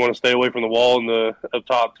Richard, you want to stay away from the wall and the up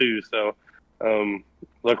top too. So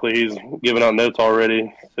luckily, he's given out notes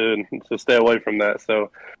already to stay away from that. So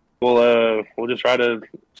we'll just try to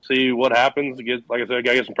see what happens. Like I said,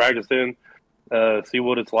 gotta get some practice in, see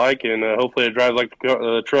what it's like, and hopefully it drives like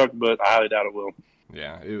the truck. But I highly doubt it will.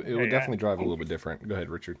 Yeah, it will definitely drive a little bit different. Go ahead,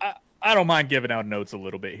 Richard. I don't mind giving out notes a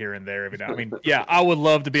little bit here and there every now. I mean, yeah, I would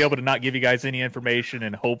love to be able to not give you guys any information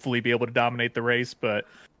and hopefully be able to dominate the race. But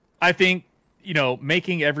I think,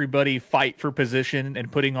 making everybody fight for position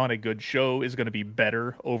and putting on a good show is going to be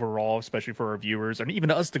better overall, especially for our viewers and even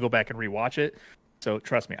us to go back and rewatch it. So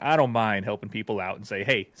trust me, I don't mind helping people out and say,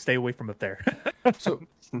 hey, stay away from up there. So,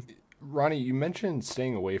 Ronnie, you mentioned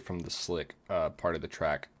staying away from the slick part of the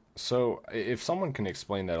track. So if someone can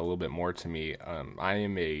explain that a little bit more to me, I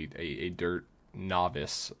am a dirt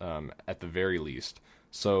novice at the very least.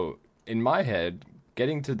 So in my head,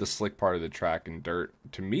 getting to the slick part of the track in dirt,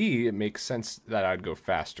 to me, it makes sense that I'd go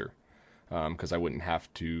faster because I wouldn't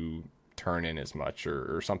have to turn in as much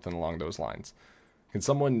or something along those lines. Can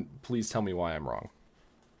someone please tell me why I'm wrong?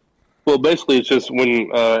 Well, basically, it's just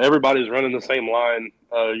when everybody's running the same line,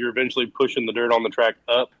 you're eventually pushing the dirt on the track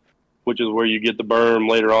up, which is where you get the berm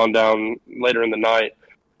later in the night.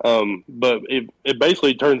 But it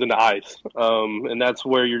basically turns into ice, and that's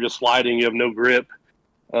where you're just sliding. You have no grip.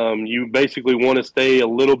 You basically want to stay a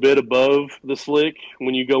little bit above the slick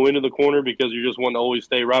when you go into the corner because you just want to always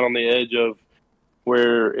stay right on the edge of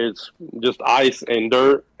where it's just ice and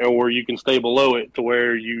dirt, or you can stay below it to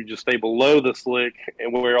where you just stay below the slick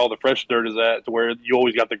and where all the fresh dirt is at, to where you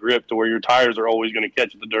always got the grip, to where your tires are always going to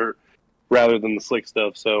catch the dirt rather than the slick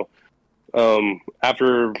stuff. So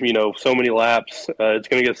after so many laps, it's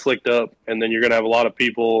going to get slicked up, and then you're going to have a lot of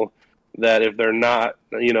people that if they're not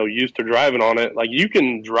used to driving on it, like, you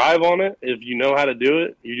can drive on it if you know how to do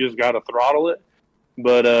it, you just got to throttle it.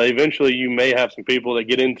 but eventually you may have some people that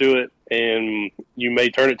get into it, and you may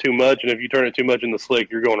turn it too much. And if you turn it too much in the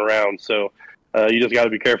slick, you're going around. So you just got to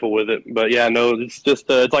be careful with it. But yeah, no, it's just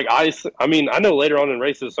it's like ice. I mean, I know later on in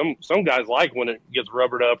races, some guys like when it gets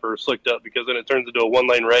rubbered up or slicked up because then it turns into a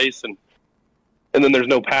 1-lane race and then there's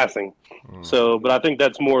no passing. So, but I think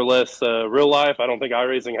that's more or less real life. I don't think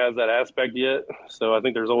iRacing has that aspect yet. So I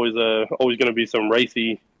think there's always going to be some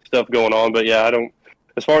racy stuff going on. But yeah,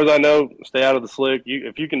 as far as I know, stay out of the slick.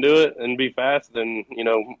 If you can do it and be fast, then,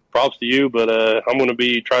 props to you. But I'm going to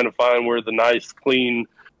be trying to find where the nice, clean,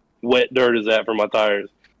 wet dirt is at for my tires.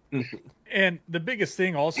 And the biggest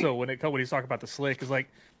thing also when he's talking about the slick is like,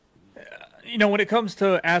 when it comes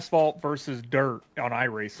to asphalt versus dirt on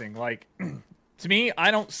iRacing, like to me, I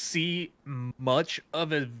don't see much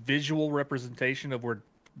of a visual representation of where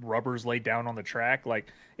rubber's laid down on the track.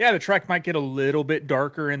 Like, yeah, the track might get a little bit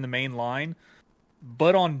darker in the main line,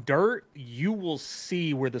 but on dirt, you will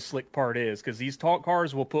see where the slick part is because these tall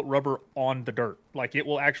cars will put rubber on the dirt. Like, it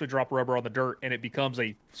will actually drop rubber on the dirt, and it becomes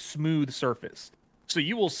a smooth surface. So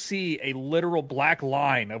you will see a literal black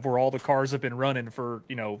line of where all the cars have been running for,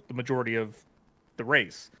 the majority of the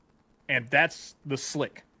race. And that's the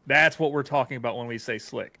slick. That's what we're talking about when we say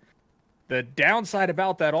slick. The downside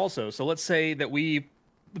about that also, so let's say that the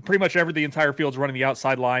entire field's running the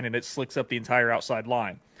outside line and it slicks up the entire outside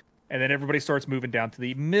line. And then everybody starts moving down to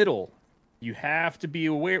the middle. You have to be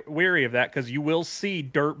wary of that because you will see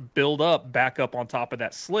dirt build up back up on top of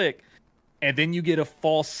that slick. And then you get a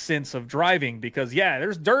false sense of driving because, yeah,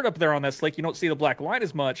 there's dirt up there on that slick. You don't see the black line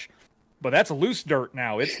as much, but that's a loose dirt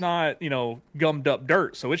now. It's not, gummed up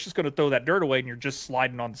dirt. So it's just going to throw that dirt away and you're just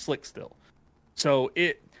sliding on the slick still. So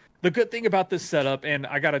the good thing about this setup, and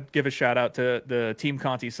I got to give a shout out to the Team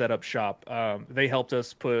Conti setup shop. They helped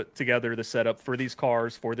us put together the setup for these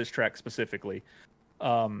cars, for this track specifically.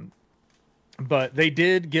 But they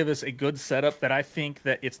did give us a good setup that I think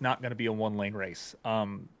that it's not going to be a 1-lane race.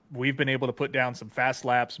 We've been able to put down some fast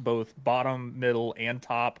laps, both bottom, middle, and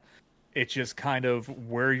top. It's just kind of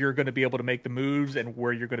where you're going to be able to make the moves and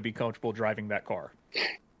where you're going to be comfortable driving that car.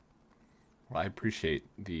 Well, I appreciate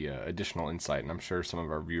the additional insight, and I'm sure some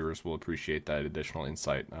of our viewers will appreciate that additional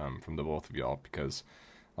insight from the both of y'all because,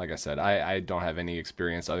 like I said, I don't have any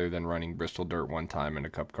experience other than running Bristol dirt one time in a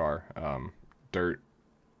cup car. Dirt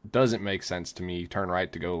doesn't make sense to me. Turn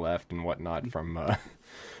right to go left and whatnot from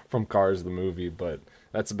Cars the movie, but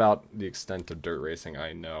that's about the extent of dirt racing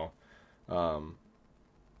I know. No,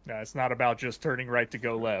 it's not about just turning right to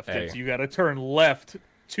go left. Hey. You got to turn left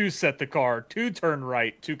to set the car, to turn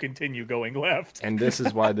right, to continue going left. And this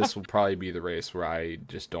is why this will probably be the race where I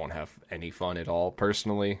just don't have any fun at all,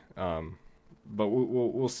 personally. But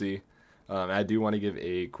we'll see. I do want to give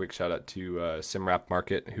a quick shout out to SimWrap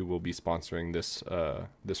Market, who will be sponsoring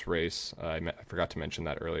this race. I forgot to mention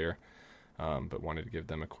that earlier, but wanted to give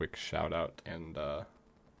them a quick shout out and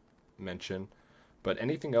mention. But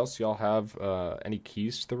anything else y'all have? Any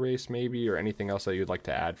keys to the race, maybe, or anything else that you'd like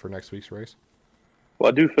to add for next week's race? Well,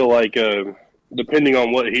 I do feel like depending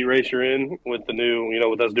on what heat race you're in with the new,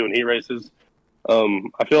 with us doing heat races,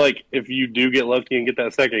 I feel like if you do get lucky and get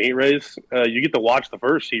that second heat race, you get to watch the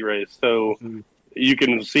first heat race. So you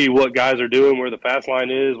can see what guys are doing, where the fast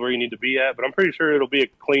line is, where you need to be at. But I'm pretty sure it'll be a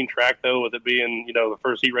clean track, though, with it being, the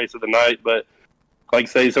first heat race of the night. But like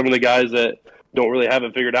say some of the guys that don't really have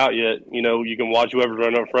it figured out yet, you can watch whoever's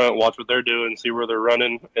running up front, watch what they're doing, see where they're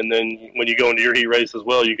running. And then when you go into your heat race as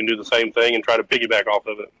well, you can do the same thing and try to piggyback off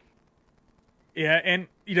of it. Yeah, and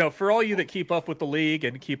for all you that keep up with the league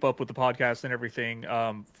and keep up with the podcast and everything,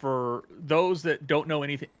 for those that don't know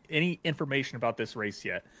any information about this race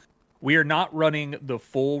yet, we are not running the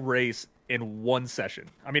full race in one session.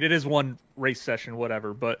 I mean, it is one race session,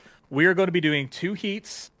 whatever, but we are going to be doing 2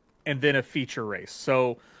 heats and then a feature race.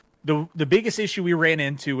 So the biggest issue we ran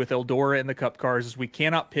into with Eldora and the Cup cars is we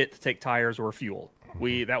cannot pit to take tires or fuel.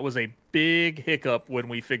 That was a big hiccup when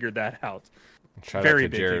we figured that out. Shout out to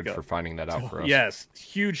Jared for finding that out for us. Yes,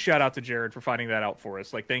 huge shout out to Jared for finding that out for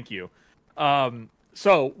us. Thank you.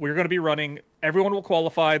 So we're going to be running. Everyone will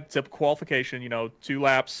qualify. Typical qualification. 2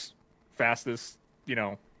 laps, fastest.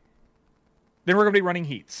 Then we're going to be running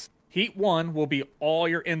heats. Heat 1 will be all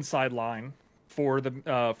your inside line for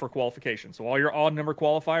qualification. So all your odd number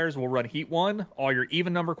qualifiers will run heat 1. All your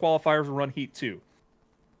even number qualifiers will run heat 2.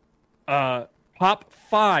 Top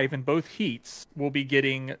 5 in both heats will be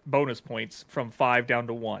getting bonus points from 5 down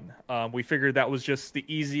to 1. We figured that was just the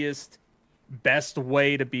easiest, best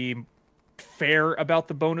way to be fair about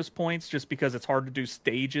the bonus points, just because it's hard to do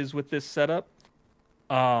stages with this setup.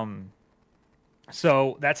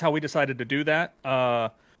 So that's how we decided to do that.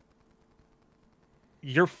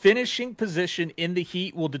 your finishing position in the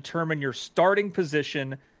heat will determine your starting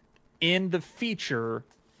position in the feature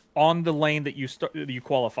on the lane that you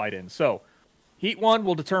qualified in. So heat 1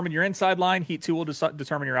 will determine your inside line. Heat 2 will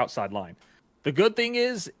determine your outside line. The good thing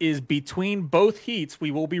is between both heats,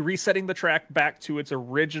 we will be resetting the track back to its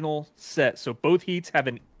original set. So both heats have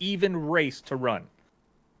an even race to run.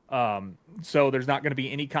 So there's not going to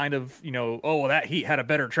be any kind of, that heat had a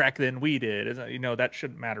better track than we did. That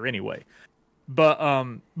shouldn't matter anyway. But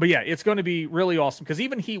yeah, it's going to be really awesome because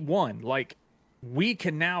even Heat 1, like, we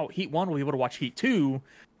can now, Heat 1 will be able to watch Heat 2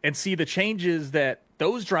 and see the changes that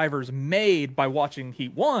those drivers made by watching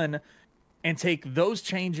Heat 1 and take those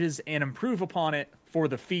changes and improve upon it for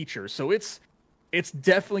the feature. So it's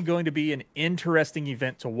definitely going to be an interesting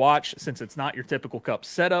event to watch since it's not your typical Cup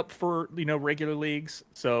setup for, regular leagues.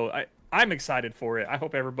 So I'm excited for it. I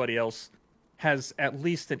hope everybody else has at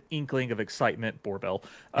least an inkling of excitement, Borbell,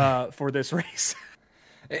 for this race.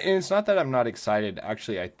 And it's not that I'm not excited.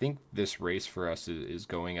 Actually, I think this race for us is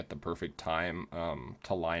going at the perfect time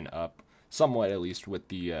to line up, somewhat at least, with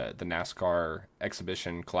the NASCAR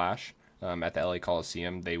exhibition clash at the LA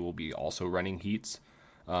Coliseum. They will be also running heats.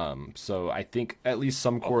 So I think at least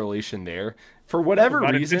some correlation there. For whatever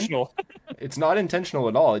reason, it's not intentional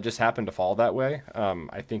at all. It just happened to fall that way.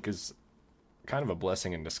 I think is kind of a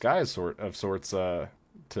blessing in disguise, sorts.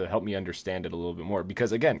 To help me understand it a little bit more,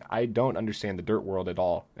 because again, I don't understand the dirt world at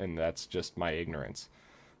all, and that's just my ignorance.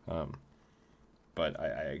 But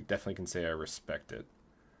I definitely can say I respect it.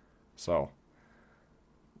 So,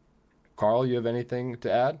 Carl, you have anything to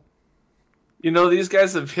add? These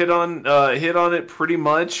guys have hit on it pretty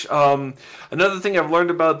much. Another thing I've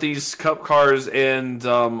learned about these Cup cars and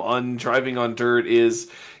on driving on dirt is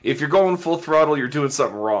if you're going full throttle, you're doing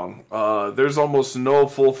something wrong. There's almost no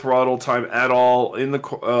full throttle time at all in the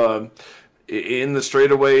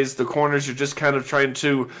straightaways. The corners, you're just kind of trying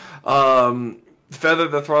to feather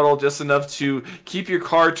the throttle just enough to keep your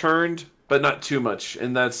car turned, but not too much.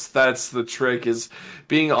 And that's the trick, is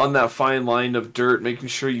being on that fine line of dirt, making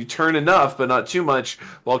sure you turn enough but not too much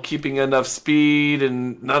while keeping enough speed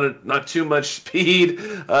and not too much speed.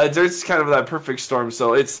 Dirt's kind of that perfect storm.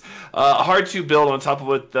 So it's hard to build on top of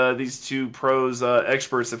what these two pros,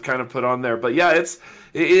 experts, have kind of put on there. But yeah,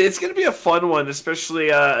 it's going to be a fun one,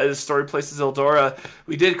 especially as Story places Eldora.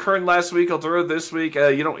 We did Kern last week, Eldora this week.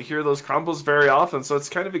 You don't hear those combos very often, so it's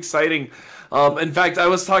kind of exciting. In fact, I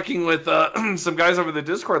was talking with some guys over the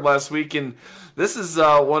Discord last week, and this is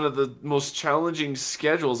one of the most challenging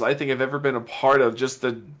schedules I think I've ever been a part of. Just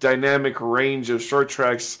the dynamic range of short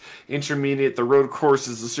tracks, intermediate, the road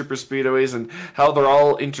courses, the super speedways, and how they're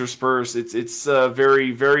all interspersed. It's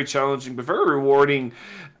very, very challenging, but very rewarding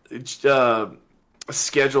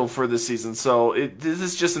schedule for this season. So this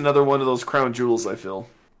is just another one of those crown jewels, I feel.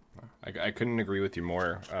 I couldn't agree with you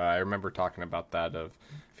more. I remember talking about that. I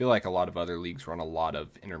feel like a lot of other leagues run a lot of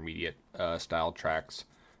intermediate style tracks,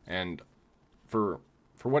 and for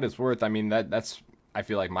what it's worth, I mean that's I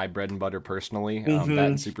feel like my bread and butter personally. That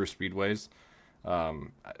and super speedways,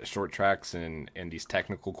 short tracks and these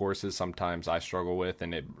technical courses. Sometimes I struggle with,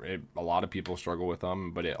 and a lot of people struggle with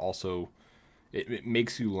them. But it also it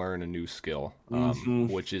makes you learn a new skill,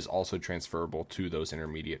 which is also transferable to those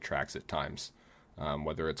intermediate tracks at times.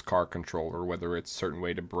 Whether it's car control or whether it's a certain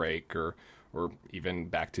way to brake or even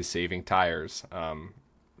back to saving tires.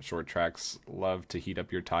 Short tracks love to heat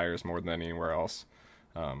up your tires more than anywhere else.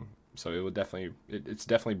 So it's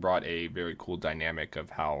definitely brought a very cool dynamic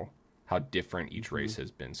of how different each race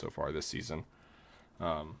has been so far this season.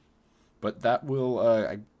 But that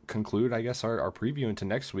will conclude, I guess, our preview into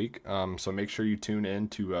next week. So make sure you tune in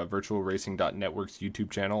to virtualracing.network's YouTube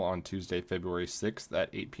channel on Tuesday, February 6th at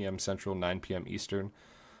 8 p.m. Central, 9 p.m. Eastern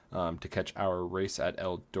to catch our race at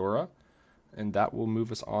Eldora. And that will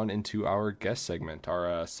move us on into our guest segment,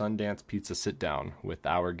 our Sundance Pizza Sit-Down with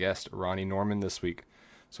our guest, Ronnie Norman, this week.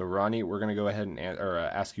 So, Ronnie, we're going to go ahead and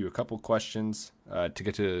ask you a couple questions to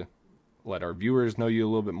get to let our viewers know you a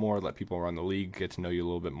little bit more, let people around the league get to know you a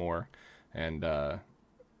little bit more, and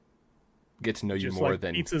get to know you more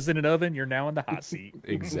than pizzas in an oven. You're now in the hot seat.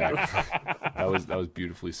 Exactly. That was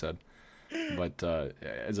beautifully said. But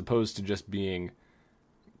as opposed to just being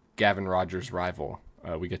Gavin Rogers' rival,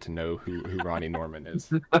 we get to know who Ronnie Norman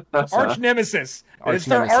is. Arch nemesis. It's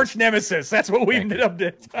their arch nemesis. That's what we ended up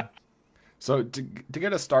doing. So to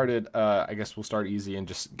get us started, I guess we'll start easy and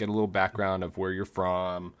just get a little background of where you're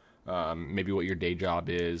from, maybe what your day job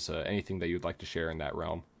is, anything that you'd like to share in that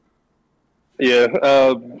realm. Yeah,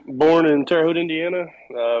 born in Terre Haute, Indiana.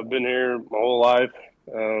 Been here my whole life.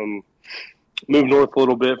 moved north a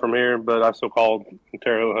little bit from here, but I still call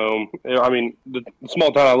Terre Haute home. I mean, the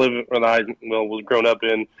small town I live in, was grown up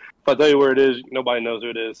in. If I tell you where it is, nobody knows who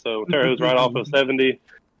it is. So Terre Haute's right off of 70.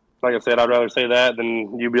 Like I said, I'd rather say that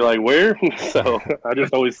than you be like, where? So I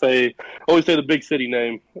just always say the big city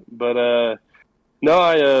name. But no,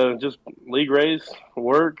 I just league race,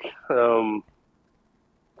 work.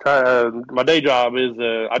 My day job is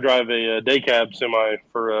I drive a day cab semi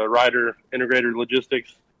for Ryder Integrated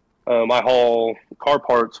Logistics. I haul car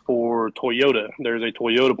parts for Toyota. There's a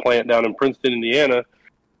Toyota plant down in Princeton, Indiana,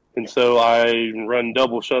 and so I run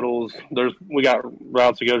double shuttles. We got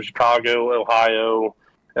routes to go to Chicago, Ohio,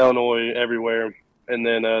 Illinois, everywhere, and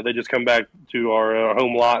then they just come back to our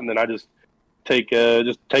home lot, and then I just take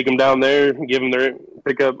them down there, give them their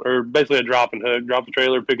pickup, or basically a drop and hook, drop the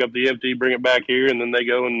trailer, pick up the empty, bring it back here, and then they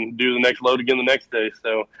go and do the next load again the next day.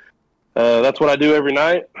 So that's what I do every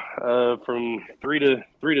night from 3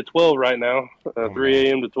 to 12 right now, 3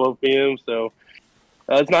 a.m. to 12 p.m. So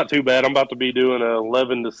it's not too bad. I'm about to be doing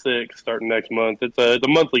 11 to 6 starting next month. It's a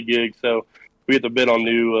monthly gig, so we get to bid on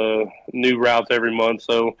new routes every month.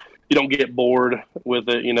 So you don't get bored with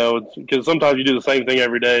it, because sometimes you do the same thing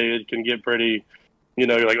every day. It can get pretty,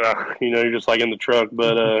 you're like, you're just like in the truck.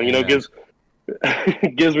 But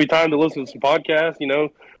it gives me time to listen to some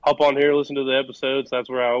podcasts. Hop on here, listen to the episodes. That's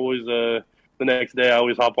where I always the next day I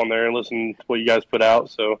always hop on there and listen to what you guys put out.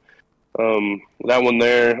 So that one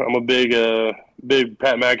there, I'm a big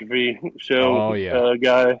Pat McAfee show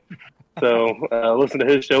guy. So listen to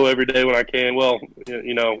his show every day when I can. Well,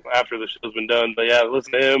 after the show's been done. But yeah,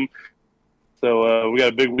 listen to him. So we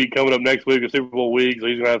got a big week coming up next week, a Super Bowl week. So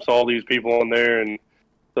he's gonna have all these people on there, and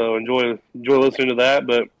so enjoy listening to that.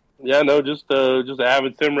 But yeah, no, just an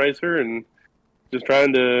avid sim racer and just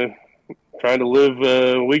trying to live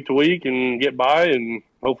week to week and get by and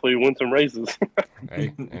hopefully win some races.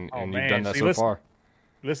 Hey, and you've done that so far.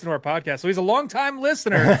 Listen to our podcast. So he's a long-time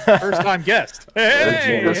listener, first-time guest.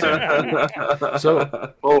 Hey!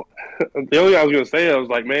 So, well, the only thing I was going to say, I was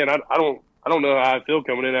like, man, I don't know how I feel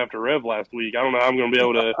coming in after Rev last week. I don't know how I'm going to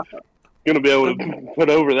be able to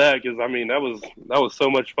put over that, because I mean that was so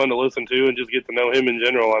much fun to listen to and just get to know him in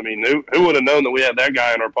general. I mean, who would have known that we had that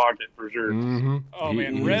guy in our pocket for sure? Mm-hmm. Oh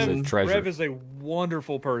man, Rev is a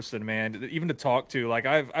wonderful person, man. Even to talk to, like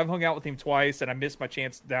I've hung out with him twice, and I missed my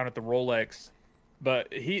chance down at the Rolex.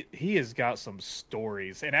 But he has got some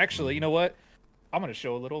stories. And actually, you know what? I'm going to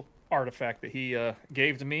show a little artifact that he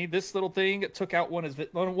gave to me. This little thing took out one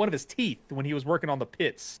of his teeth when he was working on the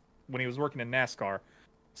pits, when he was working in NASCAR.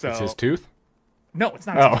 So it's his tooth? No, it's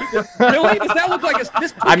not his tooth. Really? Does that look like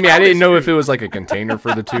this? I mean, I didn't know if it was like a container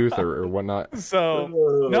for the tooth or whatnot. So,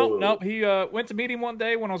 nope. He went to meet him one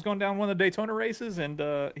day when I was going down one of the Daytona races, and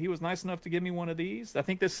he was nice enough to give me one of these. I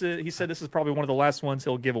think he said this is probably one of the last ones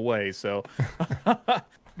he'll give away. So,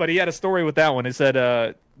 but he had a story with that one. He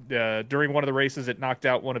said during one of the races, it knocked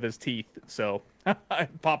out one of his teeth. So, I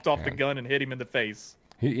popped off the gun and hit him in the face.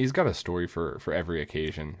 He's got a story for every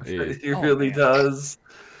occasion. He really does.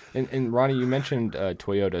 And Ronnie, you mentioned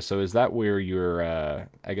Toyota. So is that where your,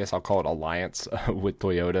 I guess I'll call it alliance with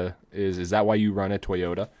Toyota? Is that why you run a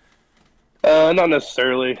Toyota? Not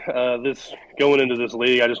necessarily. Going into this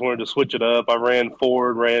league, I just wanted to switch it up. I ran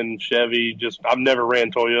Ford, ran Chevy. I've never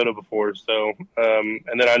ran Toyota before. So,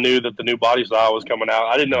 and then I knew that the new body style was coming out.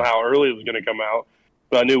 I didn't know how early it was going to come out,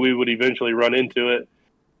 but I knew we would eventually run into it.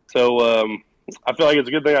 So, I feel like it's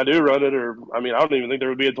a good thing I do run it, I don't even think there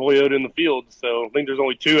would be a Toyota in the field. So I think there's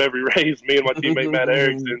only 2 every race, me and my teammate Matt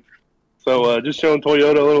Erickson. So just showing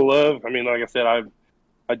Toyota a little love. I mean, like I said, I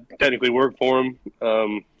technically work for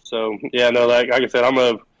them. So yeah, no, like I said, I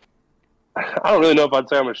don't really know if I'd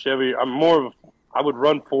say I'm a Chevy. I'm more of I would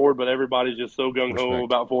run Ford, but everybody's just so gung ho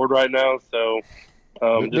about Ford right now. So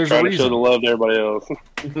just trying to show the love to everybody else.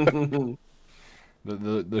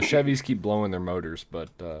 the Chevys keep blowing their motors, but.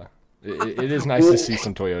 It is nice to see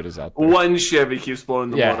some Toyotas out there. One Chevy keeps blowing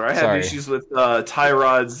the motor. I have issues with tie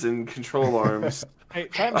rods and control arms. Hey,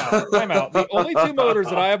 time out. The only 2 motors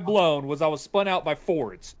that I have blown was I was spun out by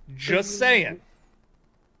Fords. Just saying.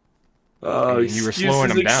 You were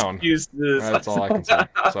slowing them down. That's all I can say.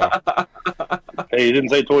 So. Hey, you didn't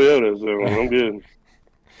say Toyota, so I'm good.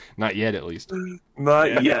 Not yet, at least.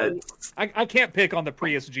 Not yet. I can't pick on the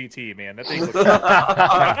Prius GT, man. That thing looks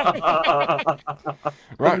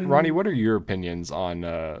Ronnie, what are your opinions on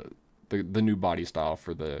the new body style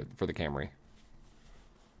for the Camry?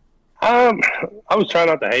 I was trying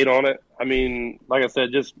not to hate on it. I mean, like I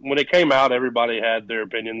said, just when it came out, everybody had their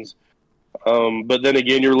opinions. But then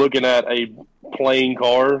again, you're looking at a plain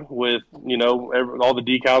car with all the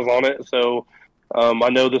decals on it, so. I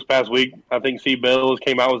know this past week, I think Steve Bells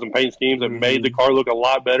came out with some paint schemes that made the car look a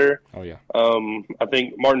lot better. Oh, yeah. I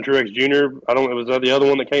think Martin Truex Jr., was that the other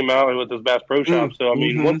one that came out with his Bass Pro Shop. So, I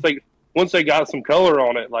mean, once they got some color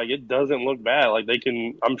on it, like, it doesn't look bad. Like,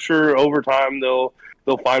 I'm sure over time they'll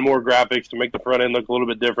find more graphics to make the front end look a little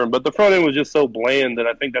bit different. But the front end was just so bland that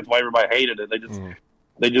I think that's why everybody hated it. They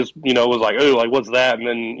just, was like, oh, like, what's that? And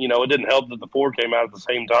then, it didn't help that the Ford came out at the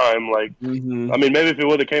same time. Like, I mean, maybe if it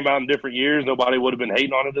would have came out in different years, nobody would have been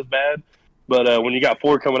hating on it as bad. But when you got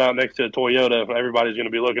Ford coming out next to a Toyota, everybody's going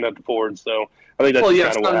to be looking at the Ford. So I think that's kind of what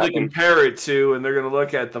happened. Well, something to compare it to, and they're going to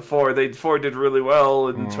look at the Ford. Ford did really well,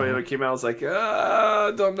 and Toyota came out and was like,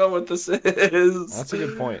 don't know what this is. That's a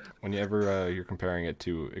good point. Whenever you're comparing it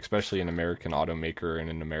to, especially an American automaker and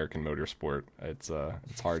an American motorsport, it's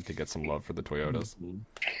hard to get some love for the Toyotas.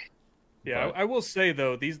 Yeah, but I will say,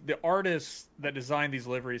 though, the artists that design these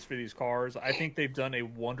liveries for these cars, I think they've done a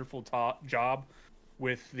wonderful job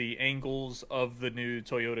with the angles of the new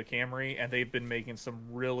Toyota Camry, and they've been making some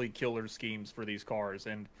really killer schemes for these cars.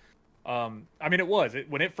 And I mean,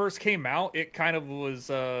 when it first came out, it kind of was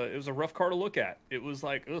it was a rough car to look at. It was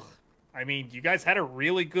like, ugh. I mean, you guys had a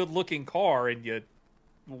really good looking car, and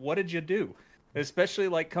what did you do? Especially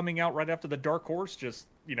like coming out right after the Dark Horse just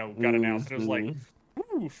got announced. And it was like,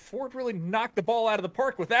 ooh, Ford really knocked the ball out of the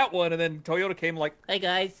park with that one. And then Toyota came like, hey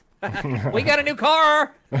guys, we got a new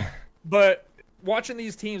car. But watching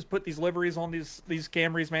these teams put these liveries on these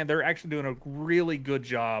Camrys, man, they're actually doing a really good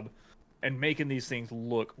job and making these things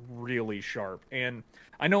look really sharp. And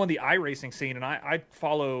I know in the iRacing scene, and I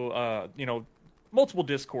follow multiple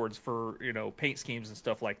discords for paint schemes and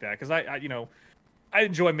stuff like that, because I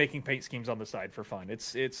enjoy making paint schemes on the side for fun.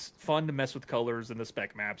 It's fun to mess with colors and the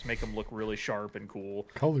spec maps, make them look really sharp and cool.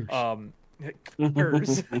 Colors.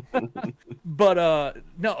 Colors. But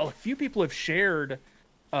no, a few people have shared.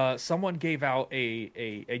 Someone gave out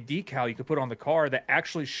a decal you could put on the car that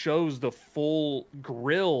actually shows the full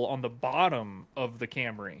grill on the bottom of the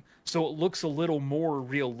Camry, so it looks a little more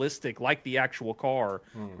realistic, like the actual car,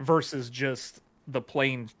 versus just the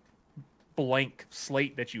plain blank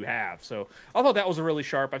slate that you have. So I thought that was really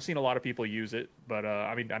sharp. I've seen a lot of people use it, but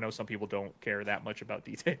I mean, I know some people don't care that much about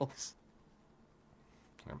details.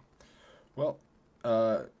 Yeah. Well,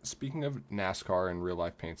 speaking of NASCAR and real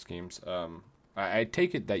life paint schemes, I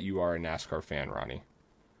take it that you are a NASCAR fan, Ronnie.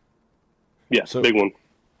 Yeah, so big one.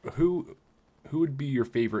 Who would be your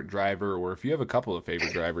favorite driver, or if you have a couple of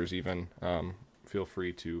favorite drivers even, feel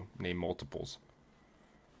free to name multiples.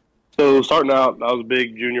 So starting out, I was a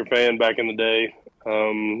big Junior fan back in the day.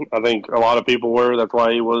 I think a lot of people were. That's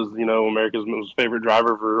why he was, America's most favorite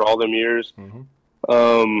driver for all them years.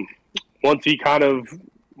 Once he kind of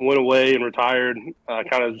went away and retired, I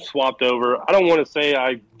kind of swapped over. I don't want to say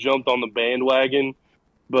I jumped on the bandwagon,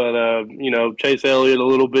 but, Chase Elliott a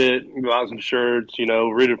little bit, got some shirts,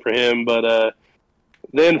 rooted for him. But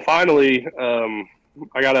then finally,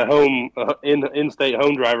 I got a in-state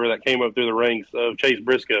home driver that came up through the ranks of Chase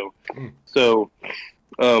Briscoe. So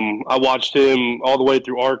I watched him all the way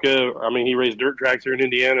through ARCA. I mean, he raced dirt tracks here in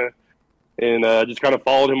Indiana, and just kind of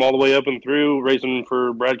followed him all the way up and through, racing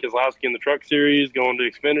for Brad Keselowski in the Truck Series, going to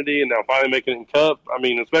Xfinity, and now finally making it in Cup. I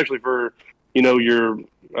mean, especially for, your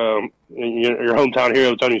hometown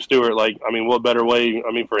hero, Tony Stewart. Like, I mean, what better way,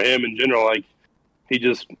 for him in general. Like,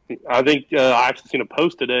 I think I actually seen a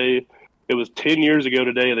post today. It was 10 years ago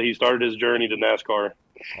today that he started his journey to NASCAR.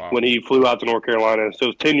 Wow. When he flew out to North Carolina. So it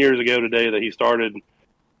was 10 years ago today that he started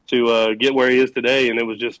to get where he is today, and it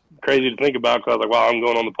was just crazy to think about, because I was like, wow, I'm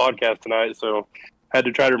going on the podcast tonight, so I had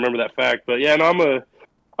to try to remember that fact. But yeah, and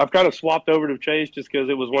I've kind of swapped over to Chase just because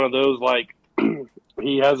it was one of those, like,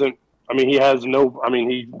 he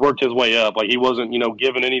worked his way up. Like, he wasn't,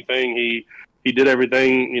 given anything. He did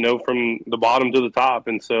everything, from the bottom to the top.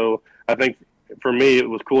 And so I think for me, it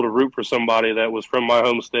was cool to root for somebody that was from my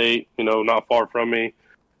home state, not far from me.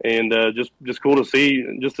 And just cool to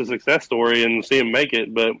see just a success story and see him make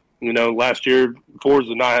it. But, last year, Fords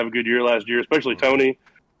did not have a good year last year, especially Tony.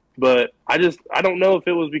 But I don't know if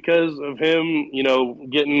it was because of him,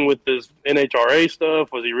 getting with this NHRA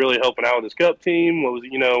stuff. Was he really helping out with his Cup team? What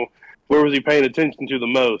was, where was he paying attention to the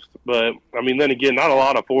most? But, I mean, then again, not a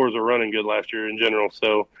lot of Fords were running good last year in general.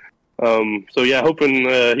 So yeah, hoping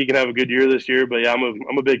he can have a good year this year. But, yeah,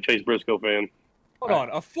 I'm a big Chase Briscoe fan. Hold on,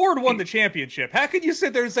 a Ford won the championship. How can you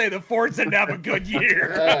sit there and say the Fords didn't have a good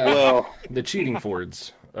year? Well, the cheating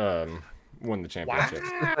Fords won the championship.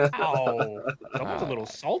 Wow, that was a little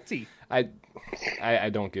salty. I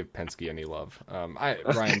don't give Penske any love.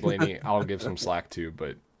 Ryan Blaney, I'll give some slack to,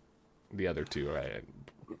 but the other two,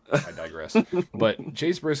 I digress. But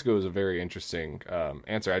Chase Briscoe is a very interesting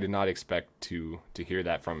answer. I did not expect to hear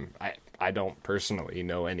that from. I don't personally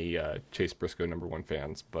know any Chase Briscoe #1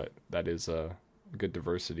 fans, but that is a good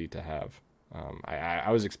diversity to have.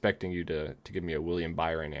 I was expecting you to give me a William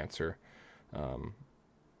Byron answer.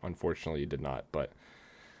 Unfortunately, you did not. But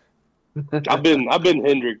I've been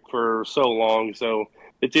Hendrick for so long, so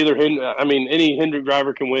it's either any Hendrick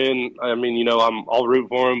driver can win. I mean, I'll root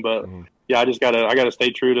for him, but yeah, I gotta stay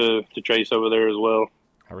true to Chase over there as well.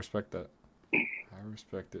 I respect that. I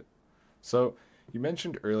respect it. So you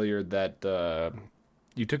mentioned earlier that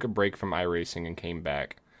you took a break from iRacing and came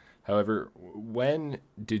back. However, when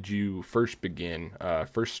did you first start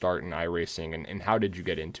in iRacing, and how did you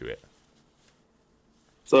get into it?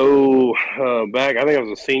 So back, I think I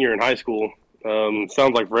was a senior in high school.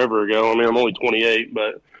 Sounds like forever ago. I mean, I'm only 28,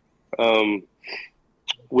 but me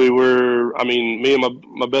and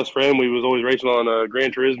my best friend, we was always racing on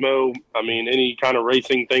Gran Turismo. I mean, any kind of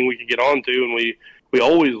racing thing we could get onto, and we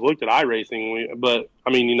always looked at iRacing. But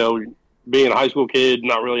I mean, being a high school kid,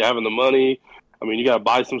 not really having the money. I mean, you got to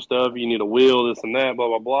buy some stuff. You need a wheel, this and that, blah,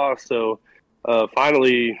 blah, blah. So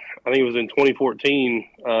finally, I think it was in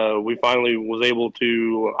 2014, we finally was able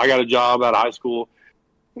to – I got a job out of high school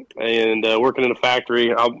and working in a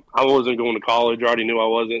factory. I wasn't going to college. I already knew I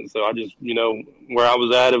wasn't. So I just, where I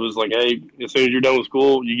was at, it was like, hey, as soon as you're done with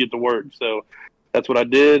school, you get to work. So that's what I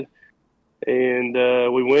did. And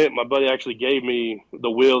we went. My buddy actually gave me the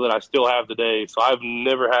wheel that I still have today. So I've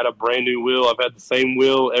never had a brand new wheel. I've had the same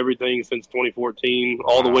wheel, everything since 2014,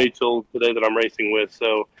 all the way till today that I'm racing with.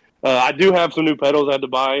 So I do have some new pedals I had to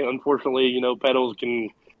buy. Unfortunately, pedals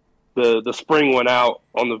the spring went out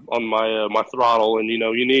on my throttle, and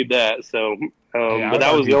you need that. So, but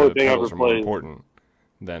that was the only thing I replaced. More important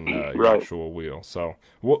than your actual wheel. So,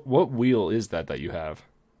 what wheel is that you have?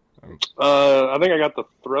 I think I got the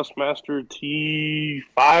Thrustmaster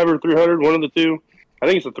T5 or 300, one of the two. I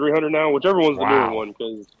think it's a 300 now, whichever one's the newer one.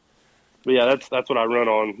 But yeah, that's what I run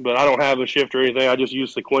on. But I don't have a shift or anything. I just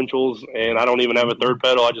use sequentials, and I don't even have a third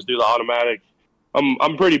pedal. I just do the automatic.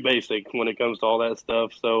 I'm pretty basic when it comes to all that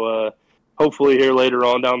stuff. So hopefully here later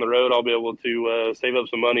on down the road, I'll be able to save up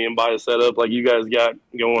some money and buy a setup like you guys got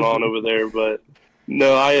going on over there. But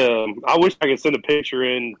no, I wish I could send a picture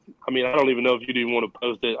in. I mean, I don't even know if you'd even want to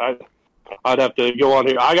post it. I'd have to go on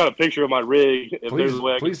here. I got a picture of my rig. If there's a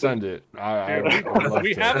way I please send it. We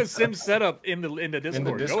have a sim setup in the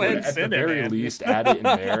Discord. Go ahead and send it. At the very least, add it in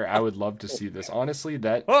there. I would love to see this. Honestly,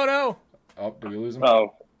 that. Oh no! Oh, did we lose him?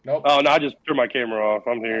 Oh. Nope. Oh, no, I just threw my camera off.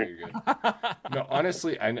 I'm here. No,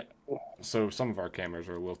 honestly, so some of our cameras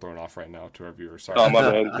are a little thrown off right now to our viewers. Sorry. Oh, my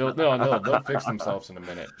bad. They'll fix themselves in a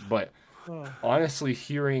minute. But honestly,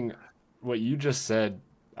 hearing what you just said,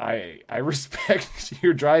 I respect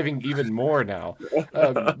your driving even more now.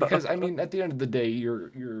 Because, I mean, at the end of the day,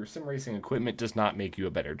 your sim racing equipment does not make you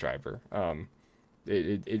a better driver.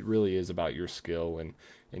 It really is about your skill and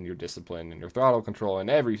your discipline and your throttle control and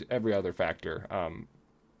every other factor.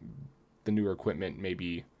 The newer equipment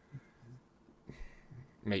maybe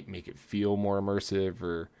make it feel more immersive,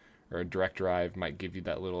 or a direct drive might give you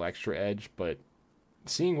that little extra edge. But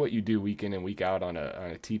seeing what you do week in and week out on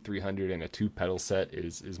a T300 and a 2-pedal set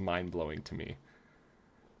is mind blowing to me.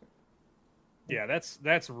 Yeah,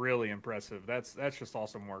 that's really impressive. That's just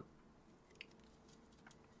awesome work.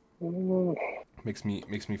 Makes me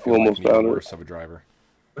feel like me worse of a driver.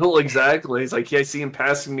 Well, exactly. It's like, I see him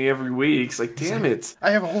passing me every week. It's like, damn it.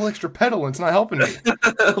 I have a whole extra pedal and it's not helping me.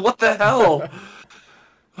 What the hell?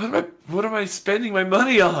 What am I spending my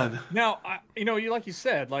money on? Now, like you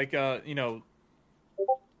said,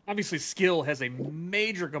 obviously skill has a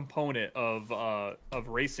major component of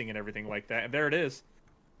racing and everything like that. And there it is.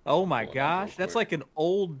 Oh my gosh, that's like an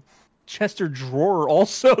old Chester drawer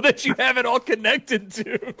also that you have it all connected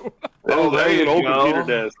to. Oh, there's an old computer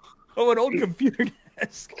desk. Oh, an old computer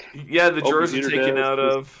desk. Yeah, the drawers are taken out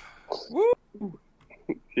of. Woo.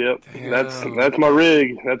 Yep, that's my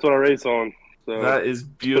rig. That's what I race on. So that is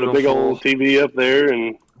beautiful. Put a big old TV up there,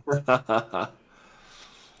 and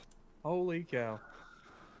holy cow!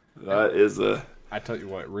 That is a. I tell you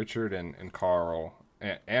what, Richard and Carl,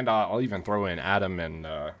 and I'll even throw in Adam and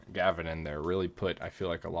Gavin in there. Really put, I feel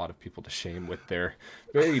like, a lot of people to shame with their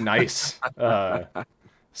very nice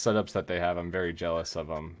setups that they have. I'm very jealous of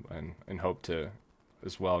them, and hope to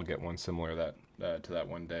as well get one similar to that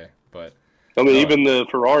one day. But I mean, even the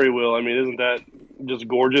Ferrari wheel. I mean, isn't that just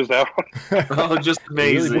gorgeous out? Oh, just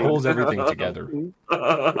amazing! It really pulls everything together,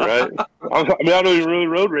 right? I mean, I don't even really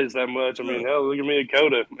road race that much. I mean, hell, look at me at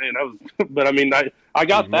Coda, man. But I mean, I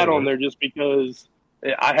got that on there just because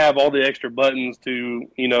I have all the extra buttons to,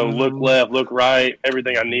 look left, look right,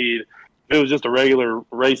 everything I need. If it was just a regular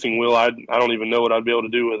racing wheel, I don't even know what I'd be able to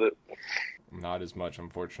do with it. Not as much,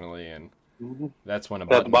 unfortunately, and that's when a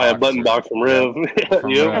button box from Rev.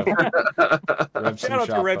 From Rev. Rev Shout out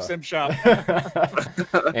to Rev Sim Shop.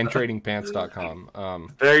 And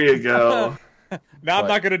TradingPants.com. There you go. No, I'm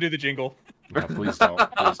not going to do the jingle. No, please don't.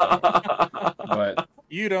 But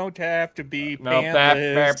you don't have to be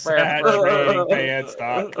pantless at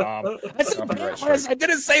TradingPants.com. I said pantless. I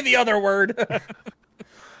didn't say the other word.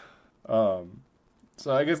 So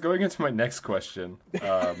I guess going into my next question,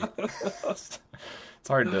 it's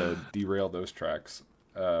hard to derail those tracks.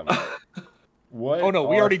 We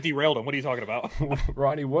already derailed them. What are you talking about?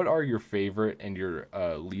 Ronnie, what are your favorite and your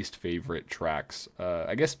least favorite tracks?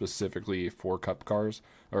 I guess specifically for Cup cars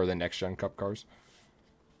or the next gen Cup cars.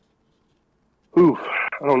 Ooh,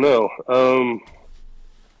 I don't know.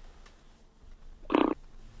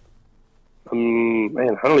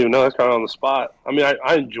 Man, I don't even know. That's kind of on the spot. I mean,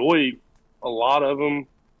 I enjoy a lot of them.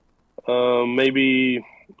 Maybe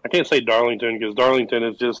I can't say Darlington because Darlington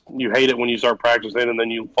is just you hate it when you start practicing and then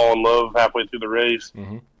you fall in love halfway through the race.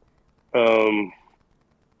 Mm-hmm.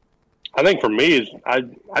 I think for me, I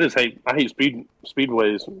hate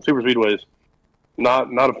speedways, super speedways. Not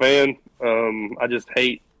a fan. I just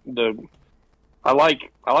hate I like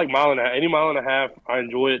mile and a half. Any mile and a half, I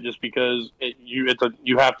enjoy it just because you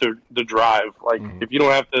have to drive. Like if you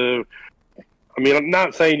don't have to. I mean, I'm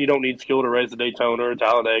not saying you don't need skill to race a Daytona or a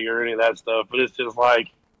Talladega or any of that stuff, but it's just like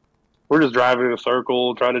we're just driving in a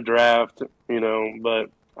circle, trying to draft, But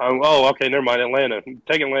okay, never mind. Atlanta,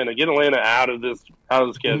 take Atlanta, get Atlanta out of the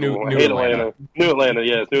schedule. I hate Atlanta. New Atlanta,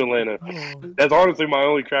 yes, New Atlanta. That's honestly my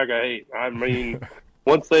only track I hate. I mean,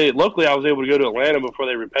 luckily I was able to go to Atlanta before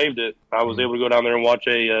they repaved it. I was able to go down there and watch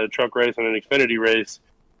a truck race and an Xfinity race.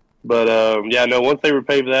 But, once they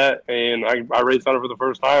repaved that and I raced on it for the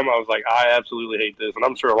first time, I was like, I absolutely hate this. And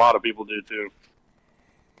I'm sure a lot of people do too.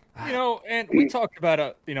 And we talked about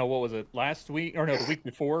it, what was it, last week? Or no, the week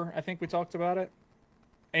before, I think we talked about it.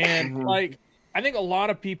 And, I think the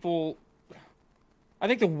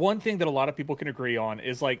one thing that a lot of people can agree on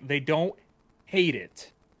is, they don't hate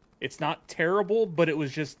it. It's not terrible, but it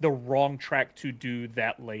was just the wrong track to do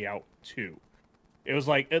that layout to. It was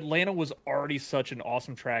like Atlanta was already such an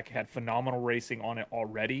awesome track, had phenomenal racing on it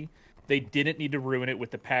already. They didn't need to ruin it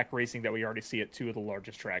with the pack racing that we already see at two of the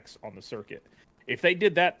largest tracks on the circuit. If they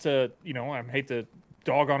did that to, I hate to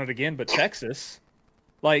dog on it again, but Texas,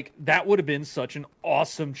 that would have been such an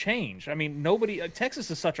awesome change. I mean,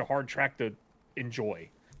 Texas is such a hard track to enjoy.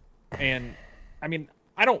 And, I mean,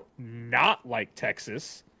 I don't not like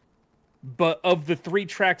Texas, but of the three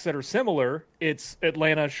tracks that are similar, it's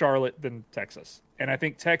Atlanta, Charlotte, then Texas. And I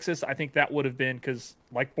think Texas, that would have been because,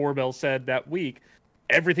 like Borbell said that week,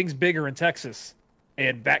 everything's bigger in Texas.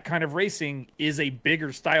 And that kind of racing is a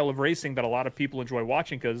bigger style of racing that a lot of people enjoy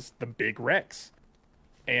watching because the big wrecks.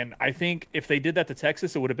 And I think if they did that to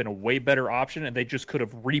Texas, it would have been a way better option, and they just could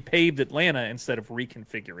have repaved Atlanta instead of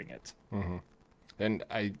reconfiguring it. Mm-hmm. And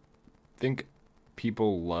I think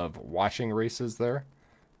people love watching races there.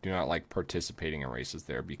 Do not like participating in races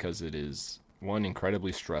there because it is, one,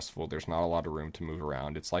 incredibly stressful. There's not a lot of room to move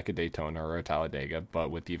around. It's like a Daytona or a Talladega,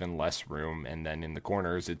 but with even less room. And then in the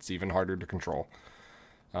corners, it's even harder to control.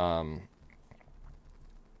 But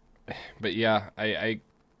yeah, I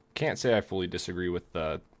can't say I fully disagree with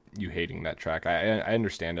you hating that track. I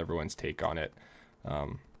understand everyone's take on it.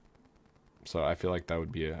 So I feel like that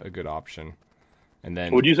would be a good option. And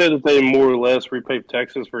then, would you say that they more or less repaved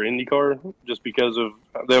Texas for IndyCar just because of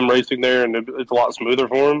them racing there and it's a lot smoother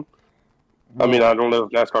for them? Well, I mean, I don't know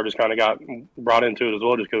if NASCAR just kind of got brought into it as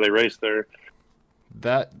well just because they raced there.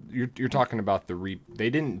 That you're talking about they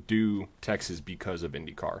didn't do Texas because of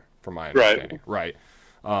IndyCar, from my understanding, right?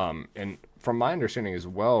 And from my understanding as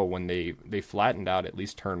well, when they flattened out at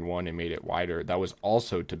least turn one and made it wider, that was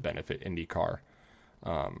also to benefit IndyCar.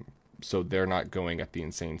 So they're not going at the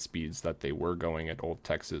insane speeds that they were going at Old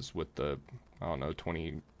Texas with the,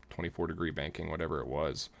 24 degree banking, whatever it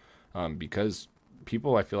was. Because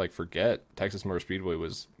people, I feel like, forget Texas Motor Speedway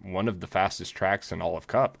was one of the fastest tracks in all of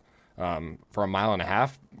Cup. For a mile and a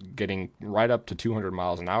half, getting right up to 200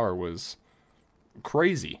 miles an hour was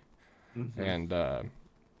crazy. Mm-hmm. And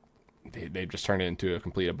they've just turned it into a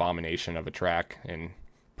complete abomination of a track and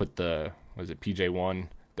put PJ1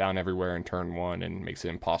 down everywhere in turn one and makes it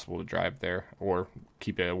impossible to drive there or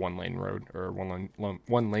keep it a one-lane road or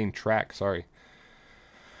one-lane track, sorry.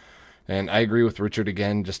 And I agree with Richard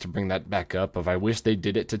again, just to bring that back up, I wish they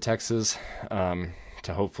did it to Texas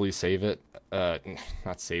to hopefully save it.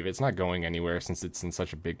 Not save it. It's not going anywhere since it's in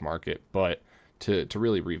such a big market, but to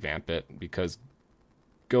really revamp it, because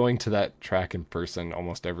going to that track in person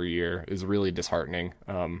almost every year is really disheartening.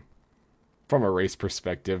 From a race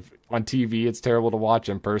perspective, on TV, it's terrible to watch.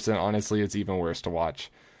 In person, honestly, it's even worse to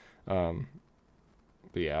watch. But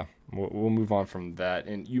yeah, we'll move on from that.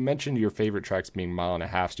 And you mentioned your favorite tracks being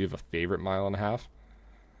 1.5 miles. Do you have a favorite 1.5 miles?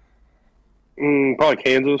 Probably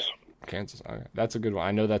Kansas. Kansas. Okay. That's a good one.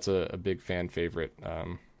 I know that's a big fan favorite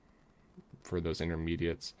for those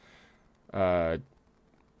intermediates.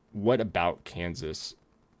 What about Kansas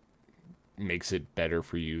makes it better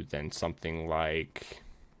for you than something like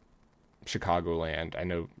Chicagoland? I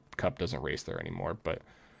know Cup doesn't race there anymore, but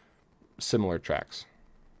similar tracks.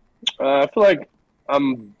 I feel like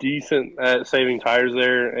I'm decent at saving tires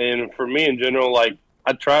there, and for me in general, like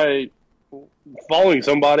I try following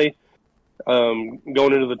somebody, going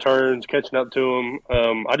into the turns, catching up to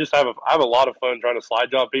them. I have a lot of fun trying to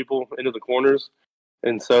slide job people into the corners,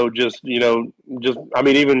 and so I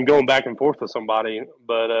mean, even going back and forth with somebody,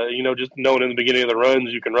 but just knowing in the beginning of the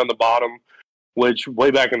runs you can run the bottom, which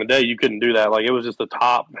way back in the day you couldn't do that. Like it was just the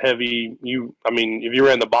top heavy. If you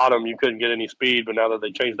ran the bottom, you couldn't get any speed. But now that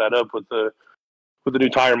they changed that up with the new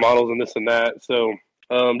tire models and this and that, so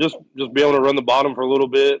just be able to run the bottom for a little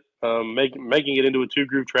bit, making it into a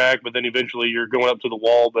 2-groove track, but then eventually you're going up to the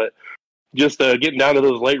wall. But just getting down to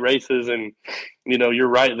those late races, and you're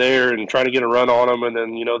right there and trying to get a run on them, and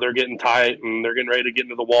then they're getting tight and they're getting ready to get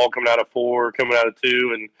into the wall, coming out of 4, coming out of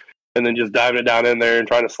 2, and then just diving it down in there and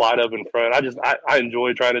trying to slide up in front. I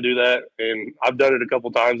enjoy trying to do that, and I've done it a couple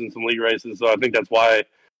times in some league races, so I think that's why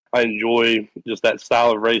I enjoy just that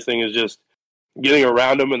style of racing, is just getting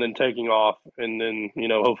around them and then taking off, and then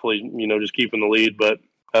hopefully just keeping the lead. But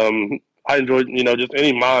I enjoy just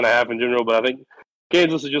any 1.5 miles in general, but I think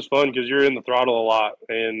Kansas is just fun because you're in the throttle a lot,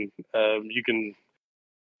 and there's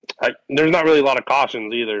not really a lot of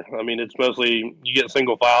cautions either. I mean, it's mostly you get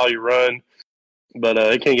single file, you run, but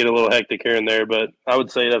it can get a little hectic here and there. But I would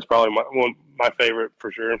say that's probably my favorite for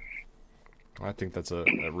sure. I think that's a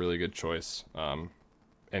really good choice.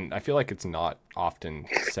 And I feel like it's not often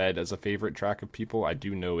said as a favorite track of people. I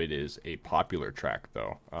do know it is a popular track,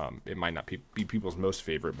 though. It might not be people's most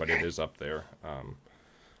favorite, but it is up there,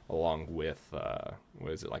 along with,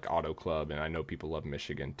 what is it, like Auto Club, and I know people love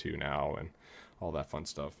Michigan, too, now, and all that fun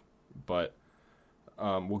stuff. But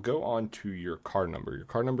we'll go on to your car number. Your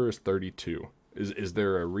car number is 32. Is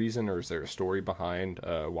there a reason, or is there a story behind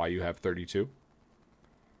why you have 32?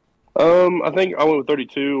 I think I went with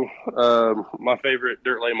 32. My favorite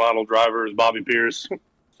dirt late model driver is Bobby Pierce,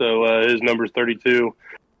 so his number is 32.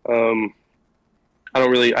 I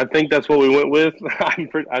think that's what we went with.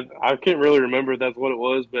 I can't really remember if that's what it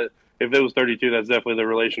was, but if it was 32, that's definitely the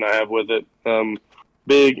relation I have with it.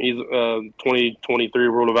 Big, he's 2023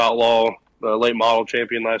 World of Outlaw late model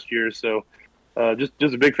champion last year, so just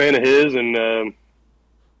a big fan of his, and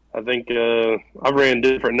I think I've ran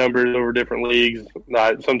different numbers over different leagues.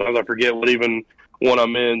 Sometimes I forget what even one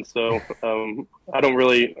I'm in, so I don't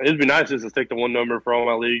really. It'd be nice just to stick to one number for all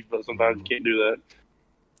my leagues, but sometimes you can't do that.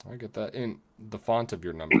 I get that. And the font of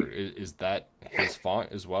your number, is that his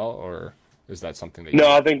font as well, or is that something that?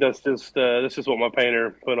 No, I think that's just what my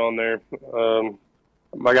painter put on there. I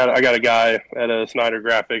got a guy at Snyder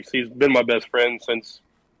Graphics. He's been my best friend since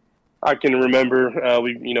I can remember.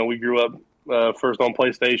 We grew up. First on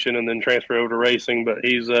PlayStation and then transfer over to racing, but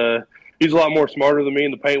he's a lot more smarter than me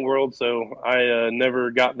in the paint world, so I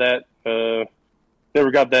never got that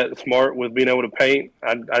smart with being able to paint.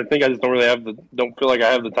 I think I just don't feel like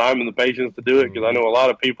I have the time and the patience to do it, because I know a lot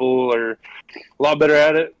of people are a lot better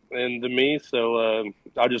at it than me, so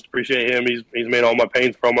I just appreciate him. He's made all my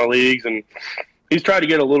paints for all my leagues, and he's tried to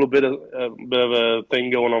get a little bit of a thing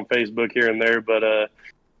going on Facebook here and there, but I'll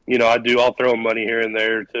throw him money here and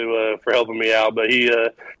there for helping me out. But he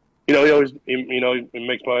always, he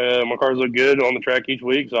makes my cars look good on the track each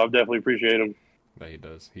week. So I definitely appreciate him. Yeah, he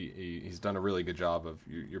does. He's done a really good job of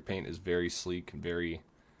your paint is very sleek and very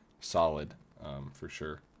solid, for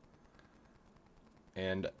sure.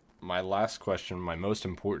 And my last question, my most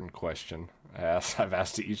important question, I've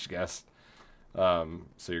asked to each guest. So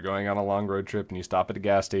you're going on a long road trip and you stop at a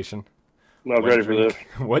gas station. I'm ready for this.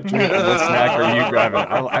 What drink and what snack are you grabbing?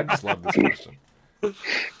 I just love this question.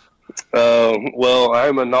 Well,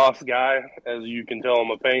 I'm a NOS guy, as you can tell on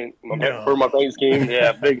my paint, for my paint scheme.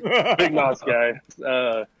 Yeah, big NOS guy.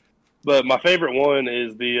 But my favorite one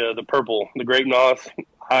is the purple, the grape NOS.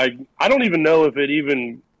 I don't even know if it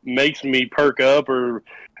even makes me perk up, or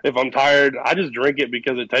if I'm tired, I just drink it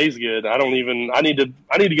because it tastes good. I need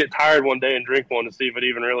to get tired one day and drink one to see if it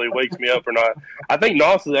even really wakes me up or not. I think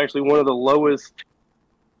NOS is actually one of the lowest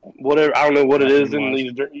whatever. I don't know what it is in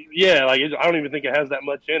these. Yeah, like I don't even think it has that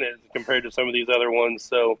much in it compared to some of these other ones.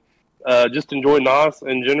 So, just enjoy NOS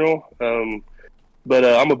in general. But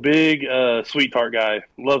I'm a big sweet tart guy.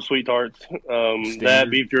 Love sweet tarts. That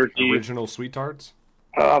beef jerky. Original sweet tarts?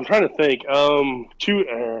 I'm trying to think.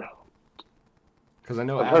 Because I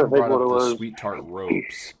know Adam brought up the sweet tart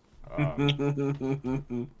ropes.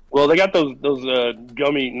 Well, they got those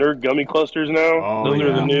nerd gummy clusters now. Those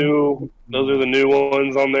are the new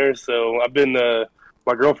ones on there. So I've been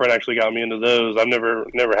my girlfriend actually got me into those. I've never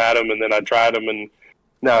had them, and then I tried them, and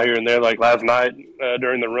now here and there, like last night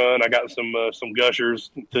during the run, I got some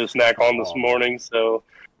Gushers to snack on this morning. So,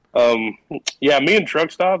 yeah, me and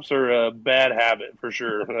truck stops are a bad habit for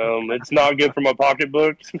sure. It's not good for my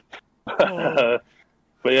pocketbooks.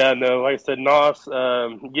 But yeah, no, like I said, NOS,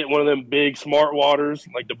 get one of them big smart waters,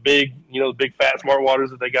 like the big fat smart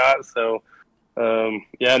waters that they got. So,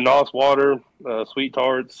 yeah, NOS water, sweet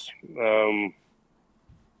tarts.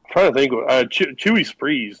 Trying to think, Chewy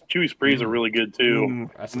Sprees. Chewy Sprees are really good too.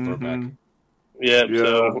 That's a throwback. Yeah,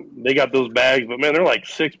 so they got those bags, but man, they're like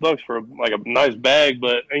 $6 for a nice bag.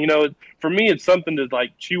 But for me, it's something to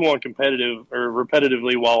like chew on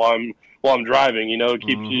repetitively while I'm driving. It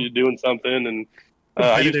keeps you doing something. And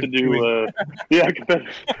I used to do,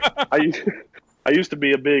 I used to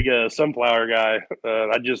be a big sunflower guy.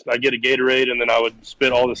 I get a Gatorade and then I would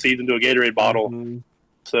spit all the seeds into a Gatorade bottle.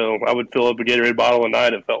 So I would fill up a Gatorade bottle a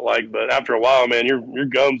night, it felt like. But after a while, man, your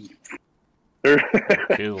gums, they're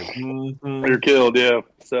killed. They're killed, yeah.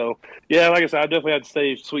 So, yeah, like I said, I definitely had to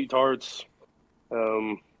say sweet tarts.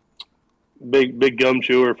 Big gum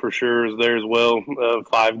chewer for sure is there as well.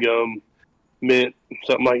 5 gum, mint,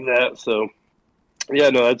 something like that. So,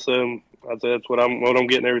 yeah, no, that's I'd say that's what I'm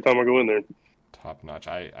getting every time I go in there. Top notch.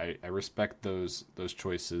 I respect those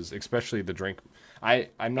choices, especially the drink. I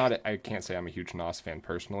can't say I'm a huge NOS fan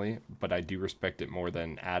personally, but I do respect it more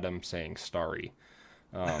than Adam saying Starry.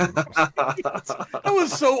 That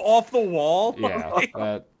was so off the wall.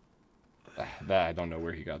 Yeah, that I don't know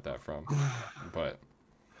where he got that from, but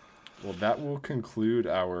well, that will conclude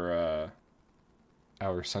our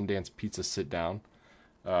Sundance Pizza sit down.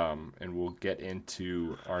 And we'll get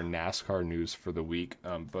into our NASCAR news for the week.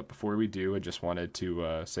 But before we do, I just wanted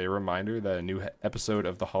to say a reminder that a new episode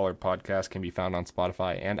of the Holler Podcast can be found on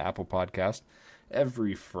Spotify and Apple Podcast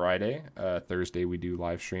every Friday. Thursday, we do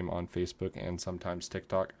live stream on Facebook and sometimes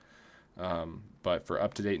TikTok. But for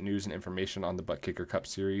up-to-date news and information on the ButtKicker Cup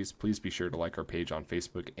Series, please be sure to like our page on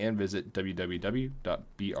Facebook and visit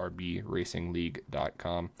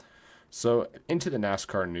www.brbRacingLeague.com. So into the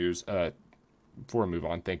NASCAR news. Before we move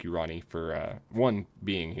on, thank you, Ronnie, for one,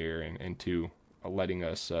 being here, and two, letting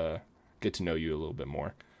us get to know you a little bit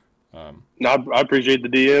more. No, I appreciate the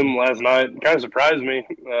DM last night. It kind of surprised me.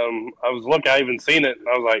 I was lucky I even seen it.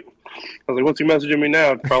 I was like, what's he messaging me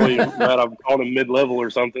now? Probably glad I've called him mid-level or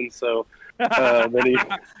something. So then he...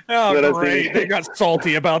 great. They got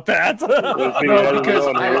salty about that. Because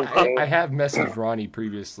I have messaged Ronnie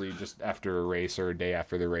previously just after a race or a day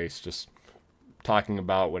after the race, just talking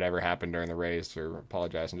about whatever happened during the race or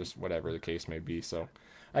apologizing, just whatever the case may be. So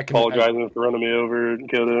I can apologizing for running me over,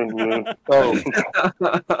 Dakota.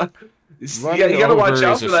 You got to watch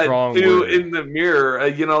out for that too in the mirror.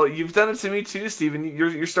 You've done it to me too, Steven.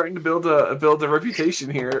 You're starting to build a reputation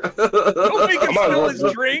here. Don't make him spill his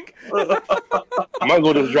drink. I might as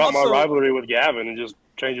well just drop my rivalry with Gavin and just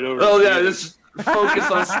change it over. Oh yeah, just focus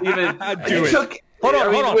on Steven. Do it. Hold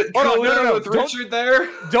on. No. With Richard there?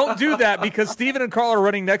 Don't do that, because Steven and Carl are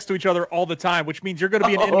running next to each other all the time, which means you're going to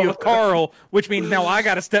be an enemy of Carl, which means now I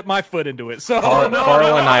got to step my foot into it. So Carl and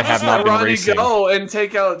I have not been racing. Go and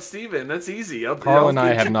take out Steven. That's easy. Carl and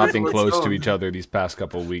I have not been close to each other these past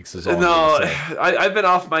couple of weeks. Is all I've been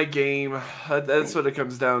off my game. That's what it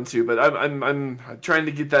comes down to. But I'm trying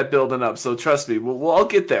to get that building up. So trust me. I'll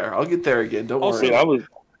get there. I'll get there again. Don't worry.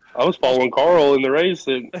 I was following Carl in the race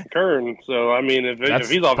at Kern, so I mean, if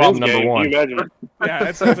he's off his game, can you imagine? Yeah,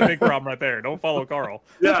 that's a big problem right there. Don't follow Carl.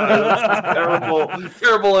 Yeah,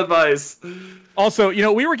 terrible advice. Also,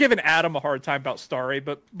 we were giving Adam a hard time about Starry,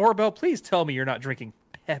 but Barbell, please tell me you're not drinking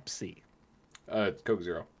Pepsi. Coke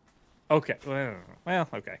Zero. Okay. Well,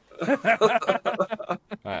 okay.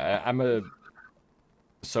 I'm a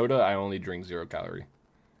soda. I only drink 0 calorie.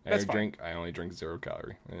 That's fine. Drink, I only drink 0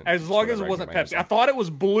 calorie. As long as it wasn't Pepsi. I thought it was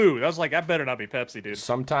blue. I was like, that better not be Pepsi, dude.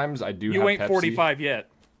 Sometimes I do have Pepsi. You ain't 45 yet.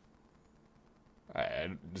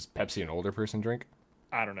 Does Pepsi an older person drink?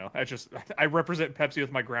 I don't know. I represent Pepsi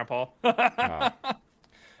with my grandpa.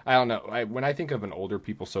 I don't know. When I think of an older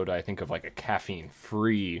people soda, I think of like a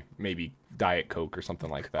caffeine-free, maybe Diet Coke or something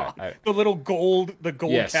like that. The gold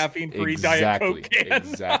yes, caffeine-free Diet Coke can.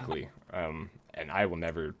 Exactly. And I will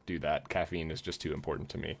never do that. Caffeine is just too important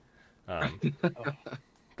to me.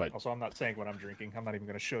 But also, I'm not saying what I'm drinking. I'm not even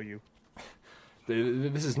going to show you.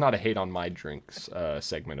 This is not a hate on my drinks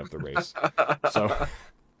segment of the race. So,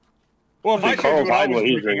 well, if I told you what I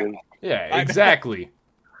was drinking, yeah, exactly.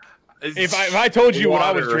 If I told you what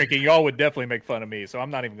I was drinking, y'all would definitely make fun of me. So I'm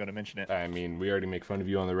not even going to mention it. I mean, we already make fun of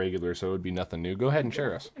you on the regular, so it would be nothing new. Go ahead and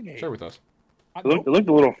share with us. It looked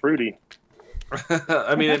a little fruity.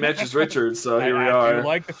 I mean, it matches Richard, so here we are. I do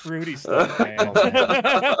like the fruity stuff, man.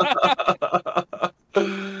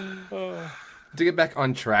 To get back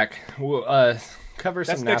on track, we'll cover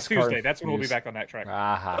some NASCAR. Next Tuesday. That's when we'll be back on that track.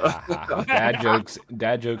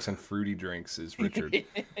 Dad jokes and fruity drinks is Richard.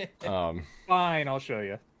 Fine, I'll show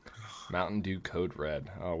you. Mountain Dew Code Red.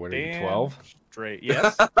 Oh, what are you, 12? Straight,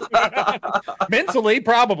 yes. Mentally,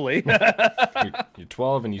 probably. You're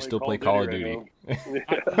 12 and you still play Call of Duty.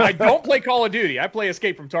 I don't play Call of Duty. I play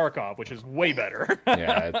Escape from Tarkov, which is way better.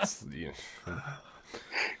 Yeah, it's...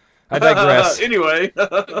 I digress. Anyway.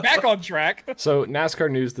 Back on track. So,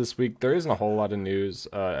 NASCAR news this week. There isn't a whole lot of news,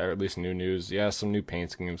 or at least new news. Yeah, some new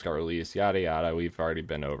paint schemes got released, yada, yada. We've already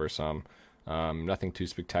been over some. Nothing too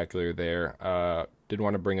spectacular there. Did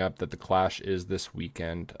want to bring up that the Clash is this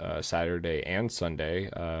weekend, Saturday and Sunday,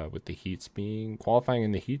 with the heats being qualifying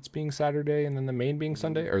and the heats being Saturday and then the main being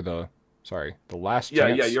Sunday, or the last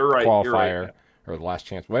chance you're right, qualifier or the last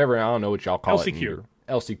chance, whatever. I don't know what y'all call LCQ. it.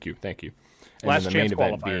 LCQ. Thank you. And last then the main chance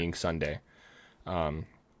event qualifier. being Sunday.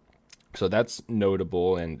 So that's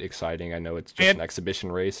notable and exciting. I know it's just an exhibition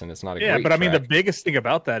race and it's not a great but I mean, the track. biggest thing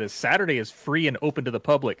about that is Saturday is free and open to the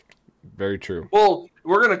public. Very true. Well,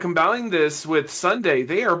 we're going to combine this with Sunday.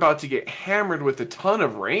 They are about to get hammered with a ton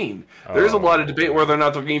of rain. There's a lot of debate whether or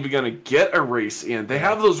not they're even going to get a race in. They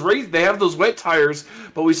have those wet tires,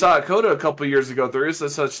 but we saw at COTA a couple years ago. There is a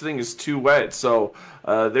such thing as too wet. So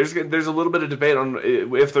there's a little bit of debate on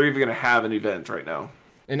if they're even going to have an event right now.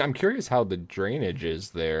 And I'm curious how the drainage is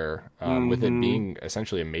there. With it being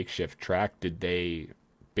essentially a makeshift track, did they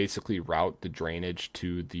basically route the drainage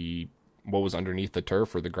to what was underneath the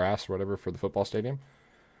turf or the grass or whatever for the football stadium?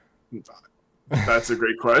 That's a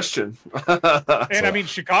great question. And I mean,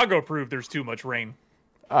 Chicago proved there's too much rain.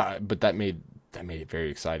 But that made it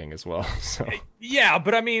very exciting as well. So yeah,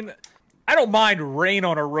 but I mean, I don't mind rain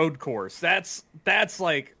on a road course. That's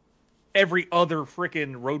like every other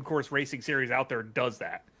freaking road course racing series out there does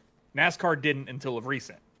that. NASCAR didn't until of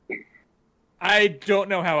recent. I don't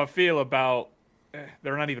know how I feel about.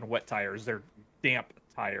 They're not even wet tires; they're damp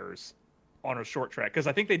tires on a short track, because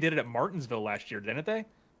I think they did it at Martinsville last year, didn't they?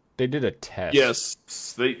 They did a test. Yes.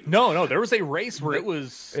 No, there was a race where it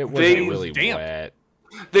wasn't really damp. wet.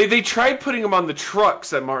 They tried putting them on the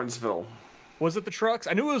trucks at Martinsville. Was it the trucks?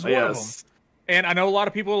 I knew it was one of them. And I know a lot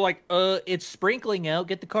of people are like, it's sprinkling out,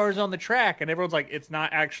 get the cars on the track. And everyone's like, it's not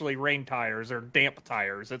actually rain tires or damp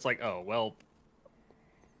tires. It's like, oh, well.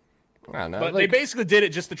 But they basically did it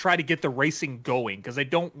just to try to get the racing going, because they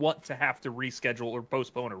don't want to have to reschedule or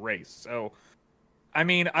postpone a race. So, I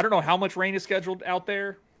mean, I don't know how much rain is scheduled out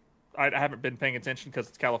there. I haven't been paying attention because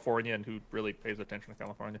it's California, and who really pays attention to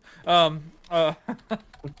California? Yeah.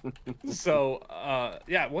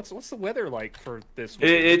 What's the weather like for this week?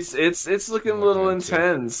 It's looking a little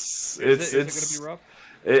intense. Is it going to be rough?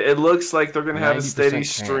 It looks like they're going to have a steady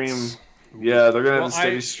stream. Yeah, they're going to have a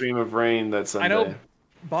steady stream of rain that Sunday. I know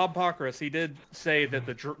Bob Pockris, he did say that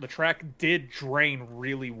the track did drain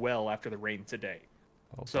really well after the rain today.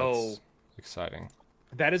 Oh, so that's exciting.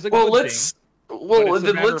 That is a good thing. Well, it's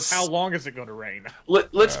a matter of how long is it going to rain?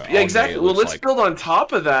 Exactly. Well, let's build on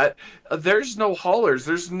top of that. There's no haulers.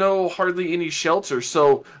 There's hardly any shelter.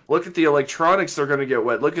 So look at the electronics; they're going to get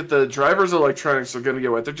wet. Look at the drivers' electronics; they're going to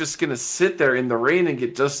get wet. They're just going to sit there in the rain and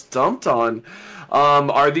get just dumped on.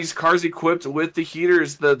 Are these cars equipped with the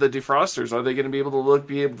heaters, the defrosters? Are they going to be able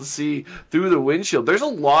to see through the windshield? There's a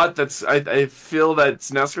lot I feel that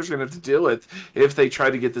NASCAR's going to have to deal with if they try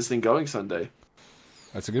to get this thing going Sunday.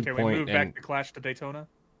 That's a good point. Can we move back the Clash to Daytona?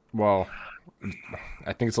 Well,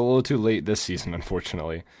 I think it's a little too late this season,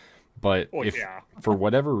 unfortunately. But for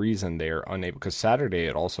whatever reason they are unable, because Saturday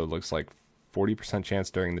it also looks like 40%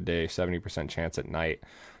 chance during the day, 70% chance at night.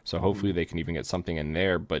 So hopefully they can even get something in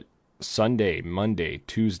there. But Sunday, Monday,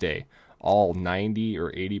 Tuesday, all 90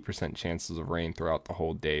 or 80% chances of rain throughout the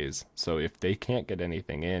whole days. So if they can't get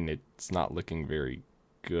anything in, it's not looking very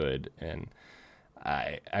good. And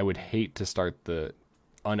I would hate to start the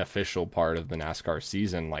unofficial part of the NASCAR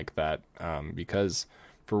season like that, because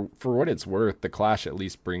for what it's worth, the Clash at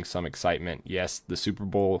least brings some excitement. Yes, the Super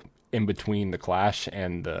Bowl in between the Clash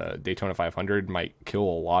and the Daytona 500 might kill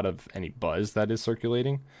a lot of any buzz that is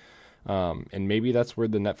circulating. And maybe that's where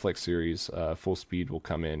the Netflix series Full Speed will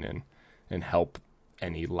come in and help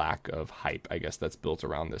any lack of hype, I guess, that's built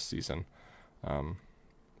around this season. Have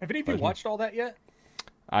any of you watched all that yet?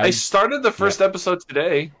 I started the first episode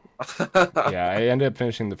today. Yeah, I ended up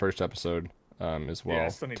finishing the first episode as well. Yeah, I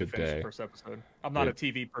still need today. to finish the first episode. I'm not a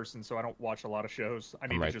TV person, so I don't watch a lot of shows. I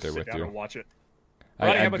need to just sit down and watch it.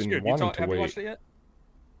 Ronnie, how much good? Have you watched it yet?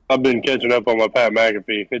 I've been catching up on my Pat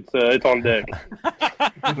McAfee. It's on deck.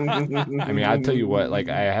 I mean, I'll tell you what. Like,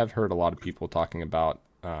 I have heard a lot of people talking about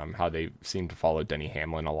how they seem to follow Denny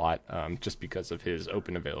Hamlin a lot, just because of his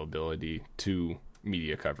open availability to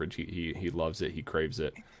media coverage. He loves it. He craves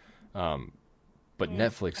it. But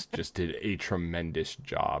Netflix just did a tremendous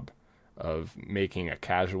job of making a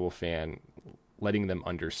casual fan, letting them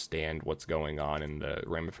understand what's going on and the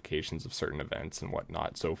ramifications of certain events and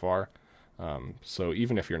whatnot so far. So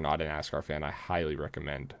even if you're not an NASCAR fan, I highly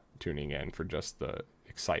recommend tuning in for just the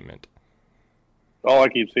excitement. All I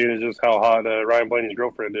keep seeing is just how hot Ryan Blaney's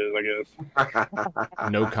girlfriend is, I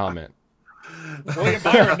guess. No comment. William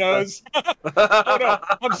Byron knows. Oh, no.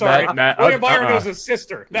 I'm sorry. William Byron knows his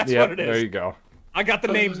sister. That's what it is. There you go. I got the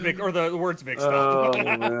names mixed, or the words mixed up. Oh,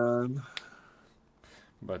 man.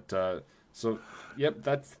 But, so, yep,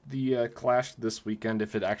 that's the Clash this weekend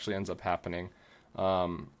if it actually ends up happening.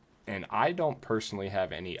 And I don't personally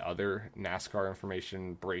have any other NASCAR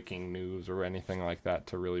information, breaking news, or anything like that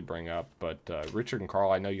to really bring up. But Richard and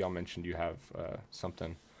Carl, I know y'all mentioned you have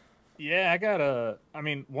something. Yeah,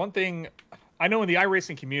 one thing, I know in the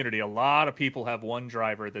iRacing community, a lot of people have one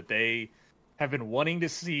driver that they have been wanting to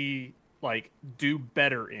see, do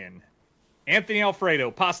better in. Anthony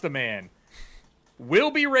Alfredo, Pasta Man, will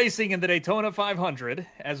be racing in the Daytona 500,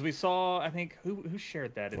 as we saw, I think, who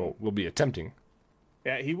shared that? Well, we'll be attempting.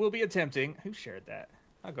 Yeah, he will be attempting. Who shared that?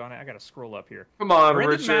 I got to scroll up here. Come on,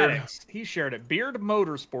 Brendan Richard. Maddox, he shared it. Beard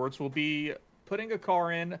Motorsports will be putting a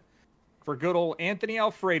car in for good old Anthony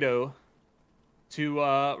Alfredo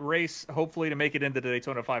to race, hopefully to make it into the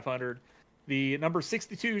Daytona 500. The number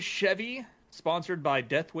 62 Chevy, sponsored by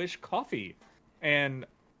Death Wish Coffee. And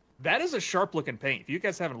that is a sharp-looking paint. If you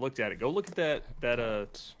guys haven't looked at it, go look at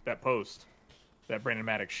that post that Brandon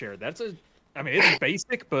Maddox shared. It's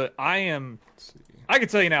basic, but I can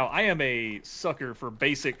tell you now, I am a sucker for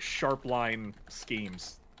basic sharp line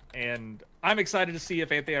schemes. And I'm excited to see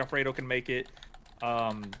if Anthony Alfredo can make it.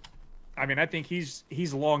 I think he's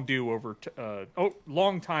long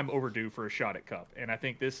time overdue for a shot at Cup. And I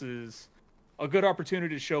think this is a good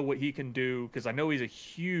opportunity to show what he can do, because I know he's a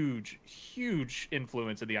huge, huge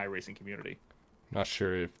influence in the iRacing community. Not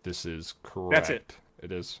sure if this is correct. That's it.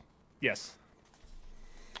 It is. Yes.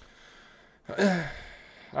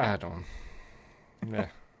 I don't. Yeah.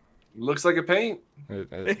 Looks like a paint.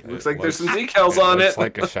 It Looks like there's some decals on it. It's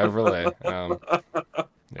like a Chevrolet.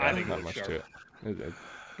 I think not much to it.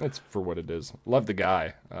 It's for what it is. Love the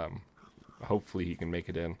guy. Hopefully he can make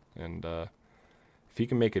it in, and if he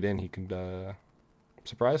can make it in, he can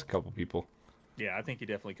surprise a couple people. Yeah, I think he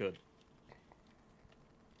definitely could.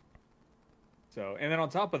 So, and then on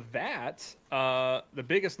top of that, the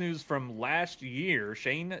biggest news from last year,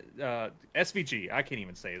 Shane SVG, I can't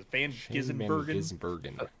even say it, Van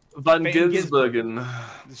Gisbergen.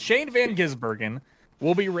 Shane Van Gisbergen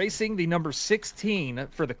will be racing the number 16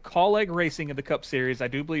 for the Kaulig Racing of the Cup Series, I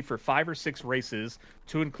do believe for 5 or 6 races,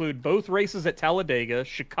 to include both races at Talladega,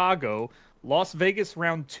 Chicago, Las Vegas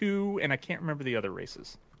round 2, and I can't remember the other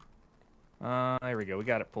races. There we go. We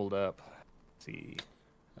got it pulled up. Let's see.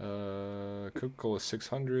 Coca-Cola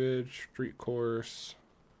 600, Street Course,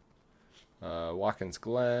 Watkins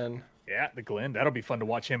Glen. Yeah, the Glen. That'll be fun to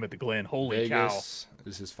watch him at the Glen. Holy Vegas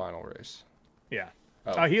is his final race. Yeah.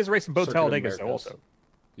 He is racing both Talladegas also.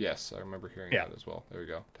 Yes, I remember hearing that as well. There we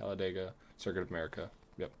go. Talladega, Circuit of America.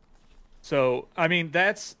 Yep. So,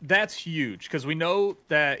 that's huge, because we know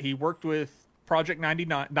that he worked with Project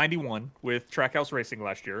 91 with Trackhouse Racing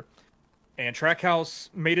last year. And Trackhouse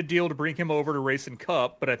made a deal to bring him over to race in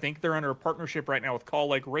Cup, but I think they're under a partnership right now with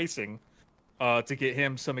Kaulig Racing to get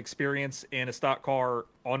him some experience in a stock car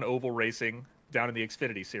on oval racing down in the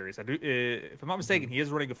Xfinity Series. If I'm not mistaken, he is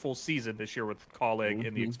running a full season this year with Kaulig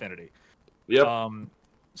in the Xfinity. Yep.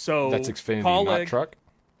 So that's Xfinity, Kaulig, not truck?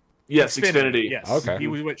 Yes, Xfinity. Yes. Okay. He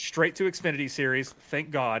went straight to Xfinity Series. Thank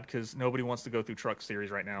God, because nobody wants to go through Truck Series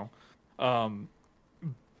right now.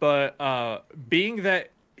 But being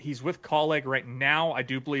that he's with Kaulig right now, I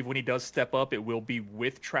do believe when he does step up, it will be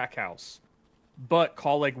with Trackhouse. but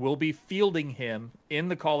Kaulig will be fielding him in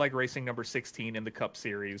the Kaulig Racing number 16 in the Cup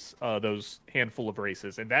Series, those handful of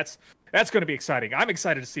races. And that's going to be exciting. I'm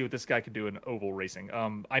excited to see what this guy can do in oval racing.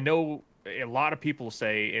 I know a lot of people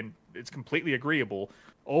say, and it's completely agreeable,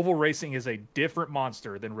 oval racing is a different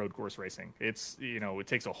monster than road course racing. It's, it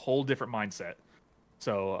takes a whole different mindset.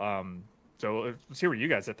 So let's hear what you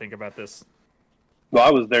guys think about this. Well,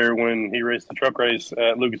 I was there when he raced the truck race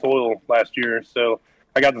at Lucas Oil last year, so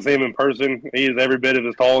I got to see him in person. He is every bit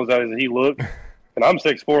as tall as he looked, and I'm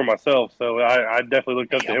 6'4" myself, so I definitely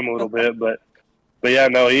looked up to him a little bit. But yeah,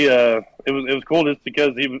 no, it was cool just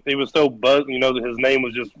because he was so buzzed. His name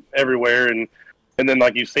was just everywhere, and then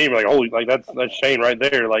like you see him, like holy, like that's Shane right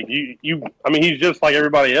there. Like I mean, he's just like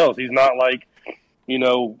everybody else. He's not like,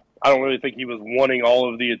 I don't really think he was wanting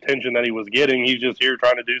all of the attention that he was getting. He's just here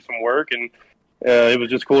trying to do some work, and it was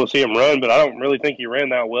just cool to see him run. But I don't really think he ran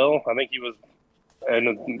that well. I think he was in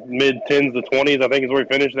the mid-10s to 20s, I think is where he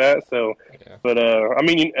finished that. So, yeah. But I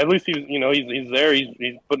mean, at least he's he's there.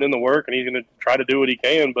 He's putting in the work, and he's going to try to do what he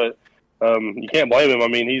can. But you can't blame him. I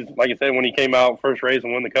mean, he's like I said, when he came out first race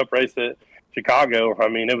and won the Cup race at Chicago. I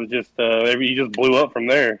mean, it was just he just blew up from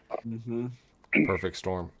there. Mm-hmm. Perfect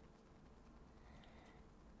storm.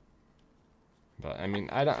 But I mean,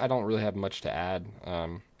 I don't really have much to add.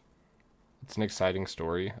 It's an exciting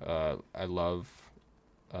story. I love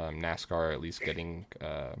NASCAR at least getting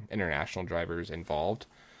international drivers involved.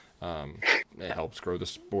 It helps grow the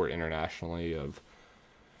sport internationally.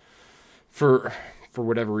 For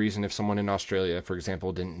whatever reason, if someone in Australia, for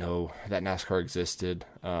example, didn't know that NASCAR existed,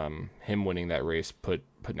 him winning that race put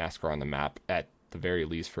NASCAR on the map at the very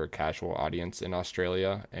least for a casual audience in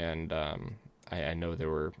Australia. And I know there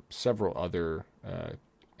were several other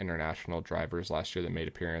international drivers last year that made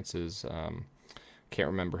appearances. Can't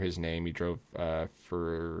remember his name. He drove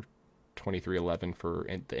for 2311 for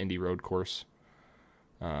the Indy Road Course.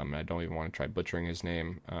 I don't even want to try butchering his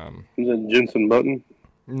name. Is it Jenson Button?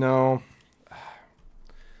 No.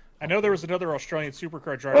 I know there was another Australian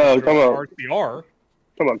supercar driver who drove RCR. RCR.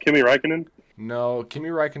 Talking about Kimi Räikkönen? No, Kimi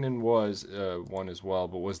Räikkönen was one as well,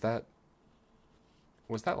 but was that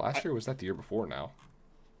last year or was that the year before now?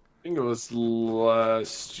 I think it was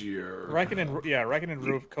last year. Räikkönen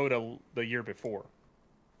drove Coda the year before.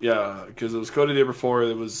 Yeah, because it was Coda the year before.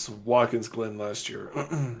 It was Watkins Glen last year.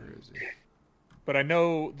 Where is he? But I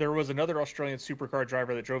know there was another Australian supercar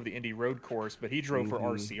driver that drove the Indy Road Course, but he drove for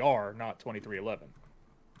RCR, not 2311.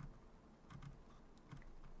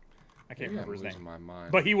 I can't remember his name. My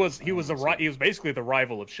mind. But he was basically the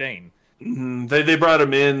rival of Shane. Mm-hmm. They brought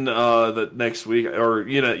him in the next week, or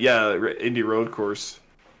Indy Road Course.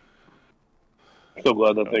 So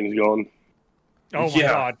glad that thing's gone. Oh my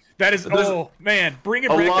God, that is man, bring it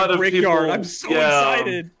back to the Brickyard. I'm so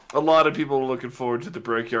excited. A lot of people are looking forward to the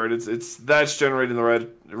Brickyard. That's generating the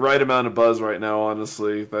right amount of buzz right now.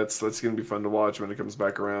 Honestly, that's going to be fun to watch when it comes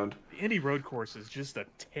back around. The Indy Road Course is just a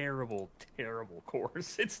terrible, terrible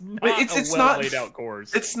course. It's not a laid out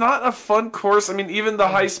course. It's not a fun course. I mean, even the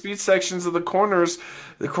high speed sections of the corners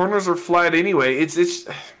are flat anyway. It's.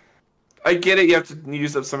 I get it. You have to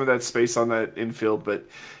use up some of that space on that infield, but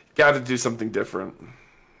you got to do something different.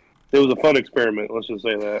 It was a fun experiment. Let's just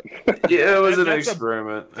say that. Yeah, it was an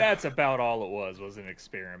experiment. That's about all it was an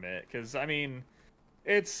experiment. Because I mean,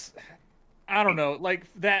 I don't know, like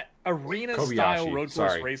that arena style road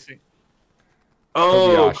course racing.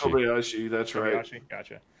 Oh, Kobayashi, that's right. Kobayashi,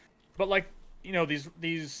 gotcha. But like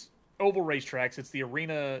these oval racetracks, it's the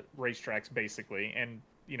arena racetracks basically, and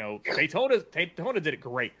Daytona did it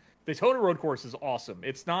great. Daytona road course is awesome.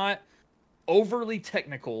 It's not overly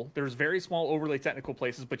technical. There's very small overly technical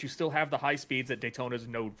places, but you still have the high speeds that Daytona is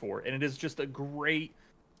known for, and it is just a great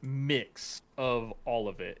mix of all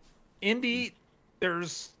of it. Indy,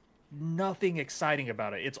 there's nothing exciting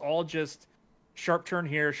about it. It's all just sharp turn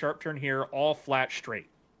here, all flat straight.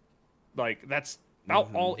 Like that's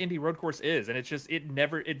about all Indy road course is, and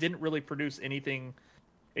it didn't really produce anything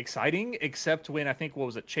exciting except when I think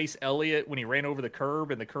Chase Elliott when he ran over the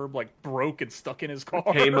curb and the curb like broke and stuck in his car.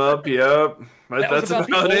 Came up, yep. That's about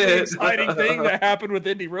the only exciting thing that happened with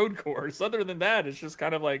Indy Road Course. Other than that, it's just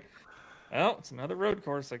kind of like, oh, it's another road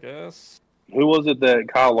course, I guess. Who was it that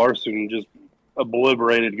Kyle Larson just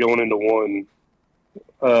obliterated going into one?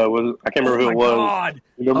 I can't remember who it was. God.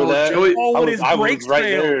 Remember that? Joey, I was right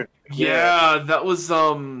there. Yeah, that was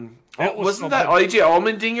wasn't that AJ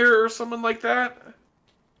Allmendinger or someone like that?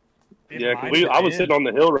 Yeah, I was sitting on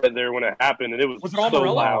the hill right there when it happened, and it was so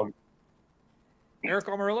loud. Eric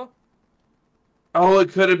Almirola? Oh,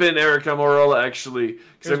 it could have been Eric Almirola, actually.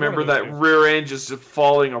 Because I remember that rear end just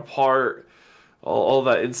falling apart. All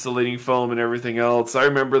that insulating foam and everything else. I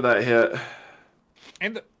remember that hit.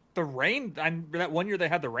 And the rain, that one year they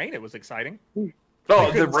had the rain, it was exciting.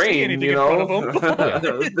 Oh, the rain, you know.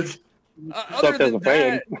 Other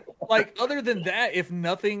than that, if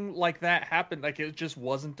nothing like that happened, like it just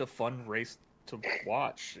wasn't a fun race to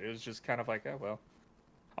watch. It was just kind of like, oh well,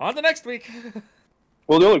 on to next week.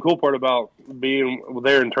 Well, the only cool part about being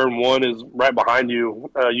there in turn one is right behind you.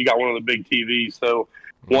 You got one of the big TVs, so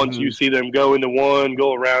once you see them go into one,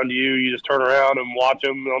 go around you, you just turn around and watch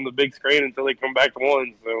them on the big screen until they come back to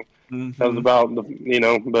one. So that was about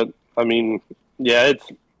But I mean, yeah, it's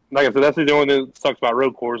like I said, that's the only thing that sucks about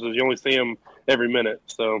road courses. You only see them every minute.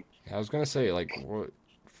 So I was gonna say, like,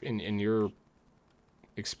 in your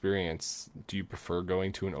experience, do you prefer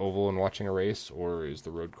going to an oval and watching a race, or is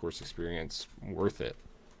the road course experience worth it?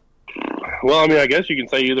 Well, I mean, I guess you can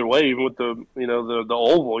say either way. Even with the the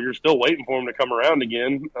oval, you're still waiting for them to come around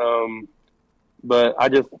again. But I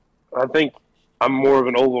think I'm more of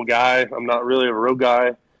an oval guy. I'm not really a road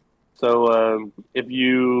guy. So if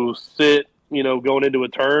you sit, going into a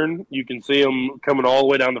turn, you can see them coming all the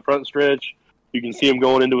way down the front stretch. You can see them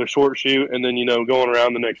going into a short shoot, and then going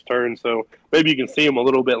around the next turn. So maybe you can see them a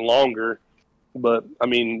little bit longer. But I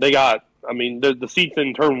mean, the seats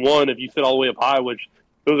in turn one, if you sit all the way up high, which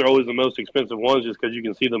those are always the most expensive ones, just because you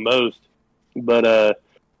can see the most. But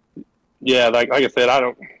yeah, like I said,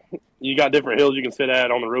 you got different hills you can sit at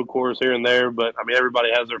on the road course here and there. But I mean,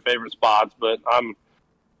 everybody has their favorite spots. But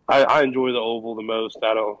I enjoy the oval the most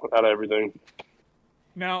out of everything.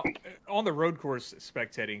 Now, on the road course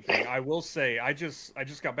spectating thing, I will say I just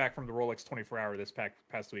got back from the Rolex 24-hour this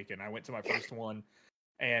past weekend. I went to my first one,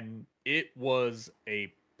 and it was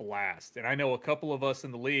a blast. And I know a couple of us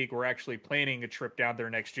in the league were actually planning a trip down there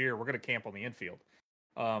next year. We're going to camp on the infield.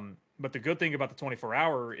 But the good thing about the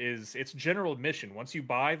 24-hour is it's general admission. Once you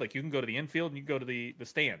buy, like, you can go to the infield and you can go to the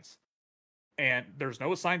stands. And there's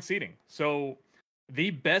no assigned seating. So the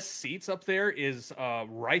best seats up there is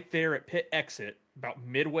right there at pit exit, about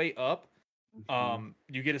midway up.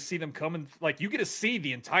 You get to see them coming, like, you get to see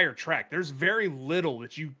the entire track. There's very little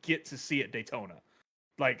that you get to see at Daytona.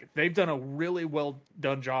 Like, they've done a really well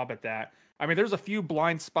done job at that. I mean, there's a few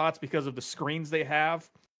blind spots because of the screens they have,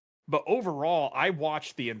 but overall, I got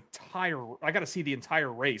to see the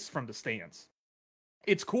entire race from the stands.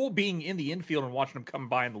 It's cool being in the infield and watching them come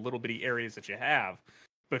by in the little bitty areas that you have.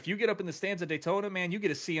 But if you get up in the stands at Daytona, man, you get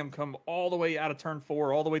to see them come all the way out of turn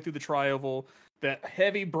 4, all the way through the tri-oval, that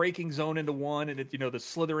heavy braking zone into 1, and the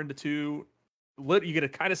slither into 2. You get to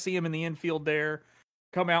kind of see them in the infield there,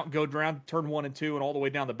 come out and go around turn 1 and 2 and all the way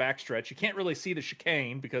down the backstretch. You can't really see the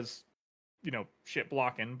chicane because, shit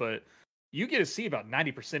blocking, but you get to see about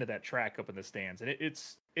 90% of that track up in the stands, and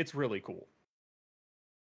it's really cool.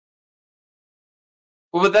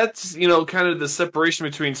 Well, but that's, kind of the separation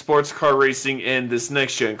between sports car racing and this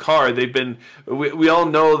next-gen car. We all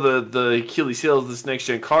know the Achilles heel of this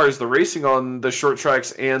next-gen car is the racing on the short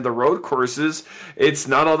tracks and the road courses. It's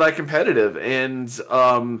not all that competitive. And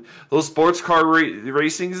those sports car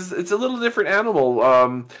racing, it's a little different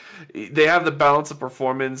animal. They have the balance of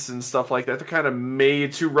performance and stuff like that. They're kind of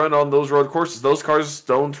made to run on those road courses. Those cars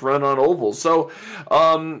don't run on ovals. So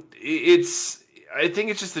I think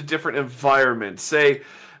it's just a different environment. Say,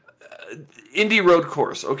 Indy road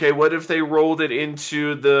course. Okay, what if they rolled it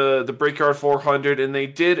into the Brickyard 400 and they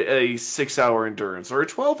did a 6-hour endurance or a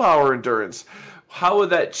 12-hour endurance? How would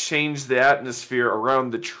that change the atmosphere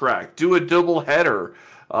around the track? Do a double header.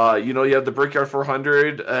 You have the Brickyard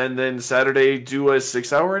 400 and then Saturday do a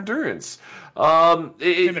 6-hour endurance.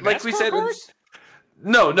 Like we said,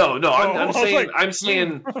 no. I'm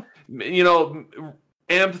saying,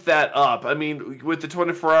 amp that up. I mean, with the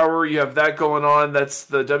 24-hour, you have that going on. That's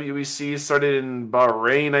the WEC started in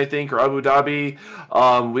Bahrain, I think, or Abu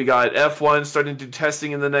Dhabi. We got F1 starting to do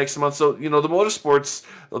testing in the next month. So, the motorsports,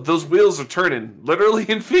 those wheels are turning, literally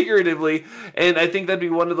and figuratively. And I think that'd be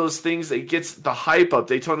one of those things that gets the hype up.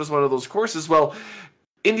 Daytona's one of those courses. Well,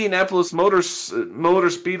 Indianapolis Motor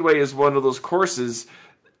Speedway is one of those courses.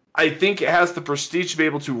 I think it has the prestige to be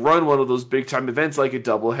able to run one of those big-time events like a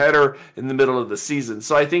doubleheader in the middle of the season.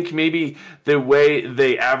 So I think maybe the way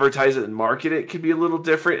they advertise it and market it could be a little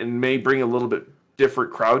different and may bring a little bit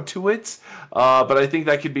different crowd to it. But I think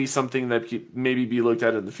that could be something that could maybe be looked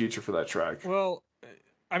at in the future for that track. Well,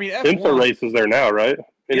 I mean, IMSA races there now, right?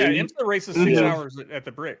 Yeah, IMSA races 6 hours at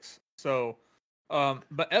the bricks. So,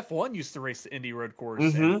 but F1 used to race the Indy road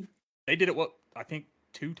course. And they did it, I think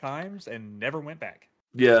 2 times and never went back.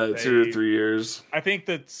 Yeah, 2 or 3 years. I think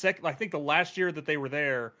the last year that they were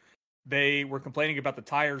there, they were complaining about the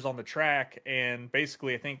tires on the track, and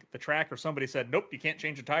basically I think the track or somebody said, nope, you can't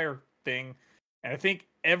change the tire thing. And I think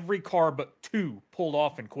every car but 2 pulled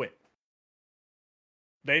off and quit.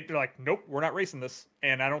 They're like, nope, we're not racing this.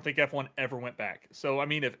 And I don't think F1 ever went back. So, I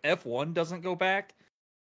mean, if F1 doesn't go back,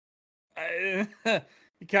 you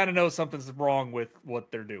kind of know something's wrong with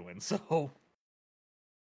what they're doing. So,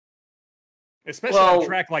 especially on a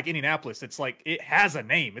track like Indianapolis, it's like it has a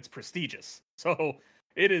name. It's prestigious. So,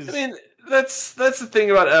 it is. I mean, that's the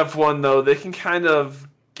thing about F1, though. They can kind of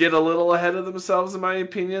get a little ahead of themselves, in my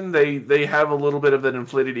opinion. They have a little bit of an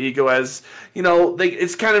inflated ego, as you know.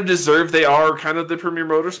 It's kind of deserved. They are kind of the premier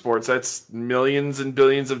motorsports. That's millions and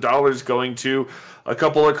billions of dollars going to a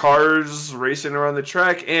couple of cars racing around the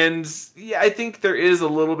track, and yeah, I think there is a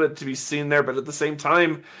little bit to be seen there. But at the same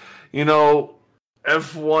time, you know,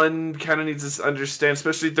 F1 kind of needs to understand,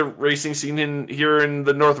 especially the racing scene here in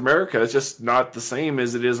the North America. It's just not the same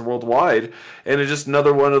as it is worldwide, and it's just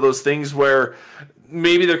another one of those things where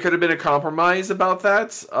maybe there could have been a compromise about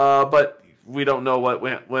that, but we don't know what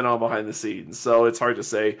went on behind the scenes. So it's hard to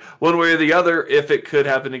say one way or the other if it could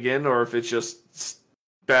happen again or if it's just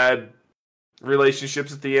bad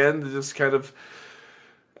relationships at the end. It just kind of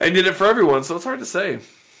ended it for everyone. So it's hard to say.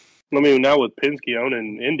 I mean, now with Penske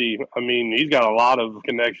owning Indy, I mean, he's got a lot of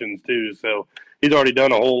connections too. So he's already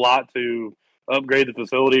done a whole lot to upgrade the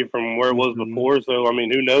facility from where it was before. So, I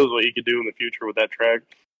mean, who knows what he could do in the future with that track.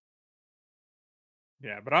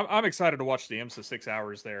 Yeah, but I'm excited to watch the IMSA 6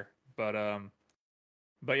 hours there. But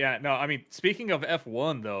yeah, no, I mean, speaking of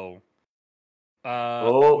F1 though,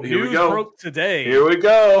 here we news go. Broke today. Here we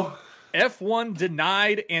go. F1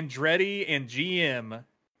 denied Andretti and GM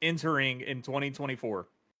entering in 2024.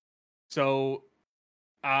 So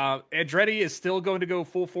Andretti is still going to go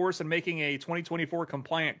full force in making a 2024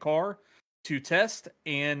 compliant car to test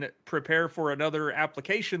and prepare for another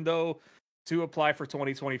application though to apply for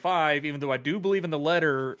 2025, even though I do believe in the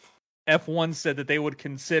letter, F1 said that they would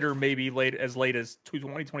consider maybe late as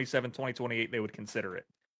 2027, 2028, they would consider it.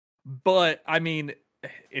 But, I mean,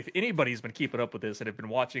 if anybody's been keeping up with this and have been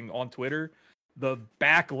watching on Twitter, the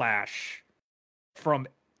backlash from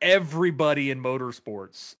everybody in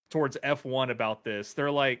motorsports towards F1 about this, they're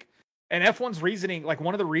like, and F1's reasoning, like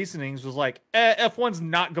one of the reasonings was like, F1's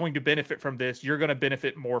not going to benefit from this. You're going to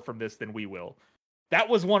benefit more from this than we will. That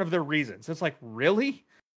was one of their reasons. It's like, really?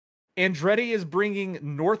 Andretti is bringing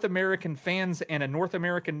North American fans and a North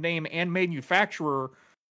American name and manufacturer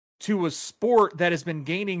to a sport that has been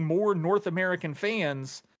gaining more North American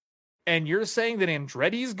fans, and you're saying that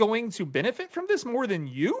Andretti is going to benefit from this more than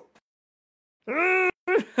you?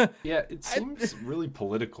 Yeah, it seems really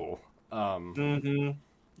political.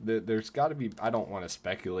 There's got to be. I don't want to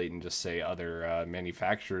speculate and just say other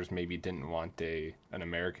manufacturers maybe didn't want an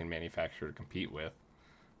American manufacturer to compete with.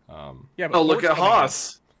 Yeah, but look at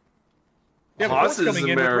Haas. Yeah, Haas is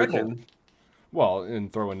coming American. Well,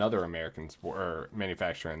 and throw another American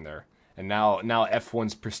manufacturer in there, and now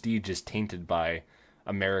F1's prestige is tainted by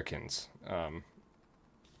Americans.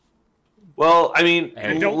 Well, I mean,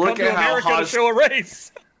 don't look come at to how America Haas to show a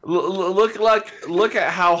race. Look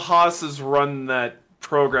at how Haas has run that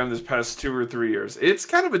program this past 2 or 3 years. It's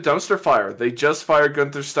kind of a dumpster fire. They just fired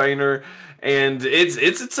Gunther Steiner, and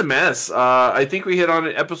it's a mess. I think we hit on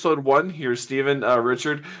it episode 1 here, Steven,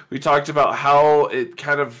 Richard. We talked about how it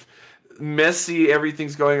kind of messy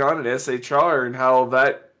everything's going on at SHR and how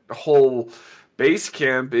that whole base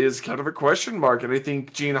camp is kind of a question mark, and I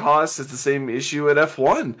think Gene Haas has the same issue at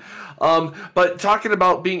F1. But talking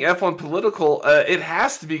about being F1 political, it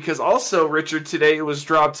has to be, because also, Richard, today it was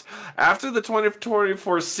dropped after the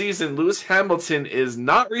 2024 season, Lewis Hamilton is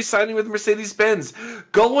not re-signing with Mercedes-Benz,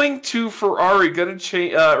 going to Ferrari, going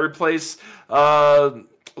to replace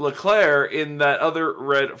Leclerc in that other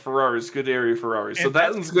red Ferrari, Scuderia Ferrari. So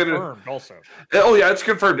that's going to also. Oh yeah, it's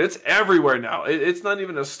confirmed. It's everywhere now. It's not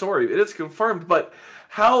even a story. It is confirmed. But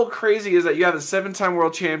how crazy is that? You have a 7-time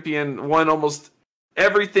world champion, won almost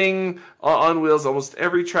everything on wheels, almost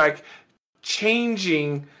every track,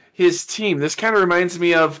 changing his team. This kind of reminds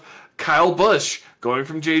me of Kyle Busch going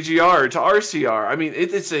from JGR to RCR. I mean,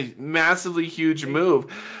 it's a massively huge move.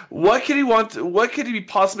 What could he want? What could he be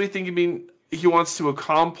possibly thinking he wants to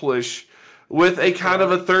accomplish with a kind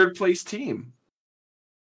of a third place team?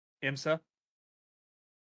 IMSA?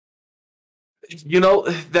 You know,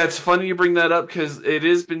 that's funny you bring that up, because it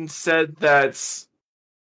has been said that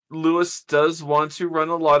Lewis does want to run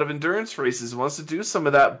a lot of endurance races, wants to do some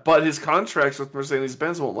of that, but his contracts with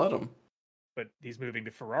Mercedes-Benz won't let him. But he's moving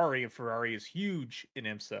to Ferrari, and Ferrari is huge in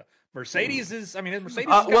IMSA. Mercedes has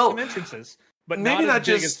got some entrances, but maybe not not as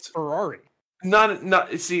big just as Ferrari. Not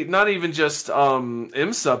even just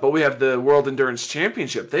IMSA, but we have the World Endurance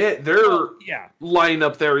Championship. Their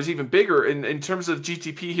lineup there is even bigger in terms of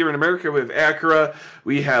GTP here in America. We have Acura,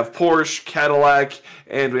 we have Porsche, Cadillac,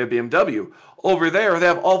 and we have BMW. Over there, they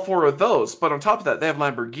have all 4 of those. But on top of that, they have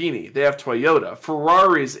Lamborghini, they have Toyota,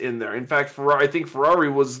 Ferrari's in there. In fact, I think Ferrari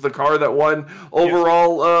was the car that won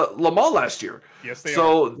overall Le Mans last year. Yes, they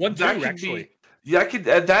so are. 1-2, actually.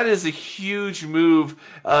 That is a huge move.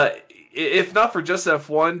 If not for just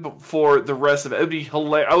F1, but for the rest of it, it would be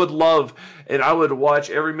hilarious. I would love, and I would watch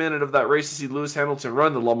every minute of that race to see Lewis Hamilton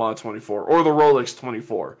run the Le Mans 24 or the Rolex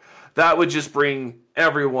 24. That would just bring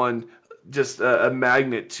everyone just a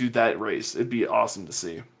magnet to that race. It'd be awesome to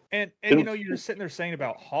see. And you're sitting there saying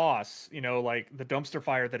about Haas, like the dumpster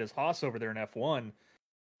fire that is Haas over there in F1.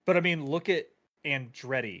 But I mean, look at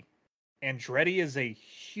Andretti. Andretti is a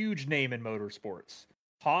huge name in motorsports.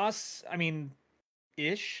 Haas, I mean,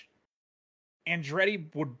 ish. Andretti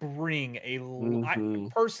would bring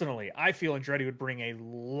personally, I feel Andretti would bring a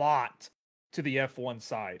lot to the F1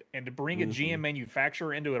 side. And to bring a GM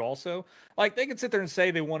manufacturer into it also, like they can sit there and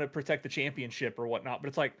say they want to protect the championship or whatnot, but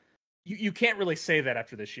it's like, you can't really say that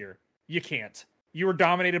after this year. You can't. You were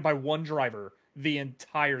dominated by one driver the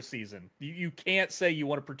entire season. You can't say you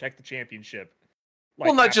want to protect the championship.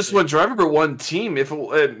 Well, not just one driver, but one team. If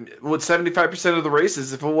with 75% of the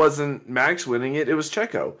races, if it wasn't Max winning it, it was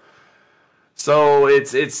Checo. So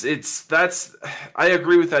that's I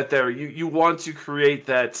agree with that. There, you want to create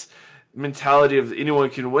that mentality of anyone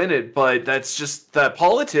can win it, but that's just that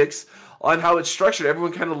politics on how it's structured.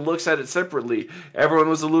 Everyone kind of looks at it separately. Everyone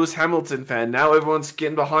was a Lewis Hamilton fan. Now everyone's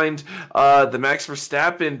getting behind the Max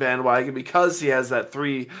Verstappen bandwagon because he has that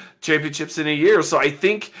 3 championships in a year. So I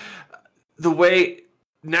think the way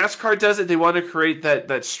NASCAR does it, they want to create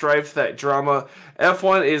that strife, that drama.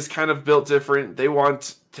 F1 is kind of built different. They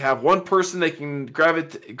want to have one person they can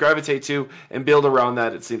gravitate to and build around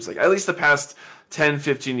that, it seems like. At least the past 10,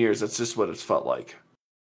 15 years, that's just what it's felt like.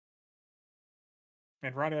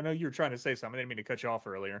 And Ronnie, I know you were trying to say something. I didn't mean to cut you off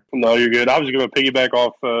earlier. No, you're good. I was going to piggyback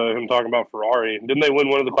off him talking about Ferrari. Didn't they win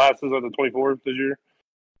one of the classes at the 24 this year?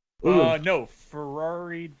 No,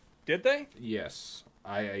 Ferrari, did they? Yes.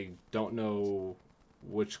 I don't know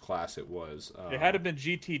which class it was. It had to have been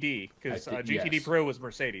GTD, because GTD yes. Pro was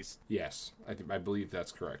Mercedes. Yes, I believe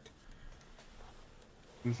that's correct.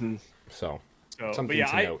 Mm-hmm. So something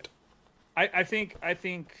to note. I think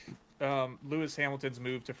Lewis Hamilton's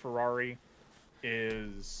move to Ferrari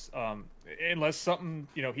is unless something,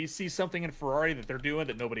 he sees something in Ferrari that they're doing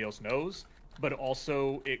that nobody else knows, but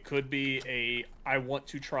also it could be I want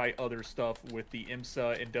to try other stuff with the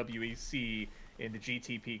IMSA and WEC in the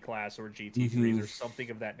GTP class or GT3s or something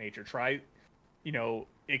of that nature. Try,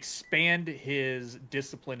 expand his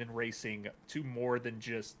discipline in racing to more than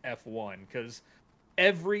just F1, because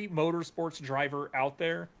every motorsports driver out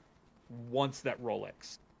there wants that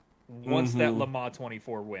Rolex, wants that Le Mans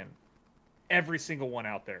 24 win. Every single one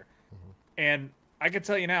out there. And I can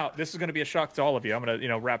tell you now, this is going to be a shock to all of you. I'm going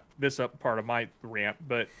to, wrap this up part of my rant,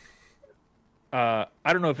 but I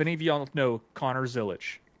don't know if any of y'all know Connor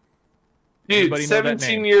Zilic. Dude,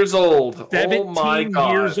 17 years old. 17 oh my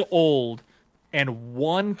God. years old and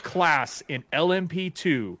won class in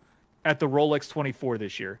LMP2 at the Rolex 24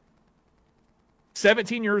 this year.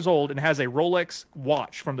 17 years old and has a Rolex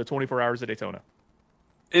watch from the 24 Hours of Daytona.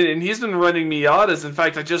 And he's been running Miatas. In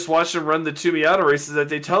fact, I just watched him run the 2 Miata races at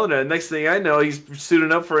Daytona. And next thing I know, he's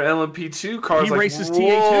suiting up for an LMP2 car. He races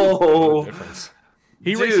TA2.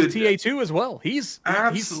 He races TA2 as well. He's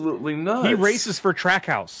absolutely nuts. He races for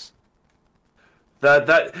Trackhouse.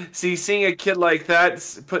 Seeing a kid like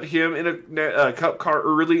that, put him in a cup car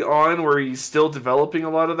early on where he's still developing a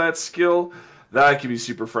lot of that skill, that could be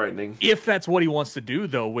super frightening. If that's what he wants to do,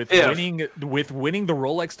 though, with winning the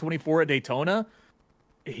Rolex 24 at Daytona,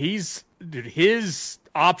 his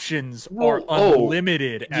options are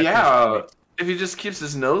unlimited at this point. If he just keeps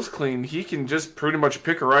his nose clean, he can just pretty much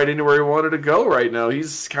pick a ride anywhere he wanted to go right now.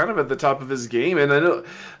 He's kind of at the top of his game. And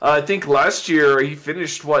I think last year he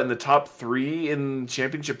finished, in the top 3 in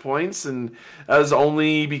championship points, and that was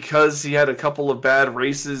only because he had a couple of bad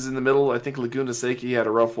races in the middle. I think Laguna Seca had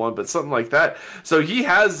a rough one, but something like that. So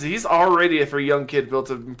he's already, for a young kid,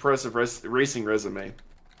 built an impressive racing resume.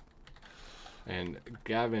 And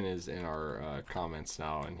Gavin is in our comments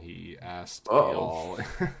now, and he asked y'all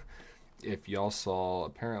if y'all saw.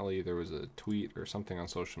 Apparently, there was a tweet or something on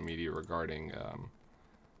social media regarding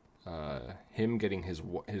him getting his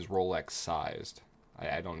Rolex sized.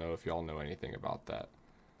 I don't know if y'all know anything about that.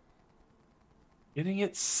 Getting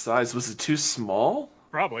it sized? Was it too small?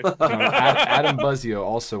 Probably. Adam Buzzio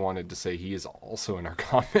also wanted to say he is also in our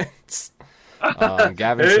comments.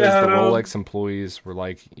 Gavin says the Rolex employees were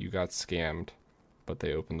like, "You got scammed," but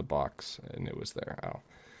they opened the box and it was there.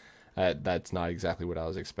 That's not exactly what I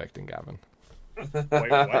was expecting, Gavin.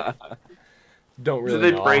 Wait, what? Don't really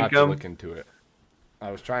Did they know. prank I'll have to him? look into it. I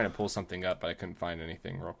was trying to pull something up, but I couldn't find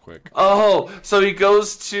anything real quick. Oh, so he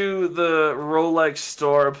goes to the Rolex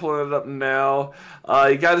store. I'm pulling it up now.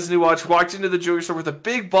 He got his new watch, walked into the jewelry store with a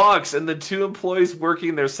big box, and the 2 employees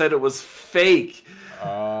working there said it was fake.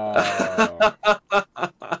 Oh.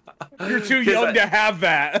 You're too young to have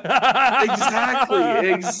that.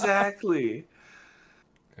 Exactly.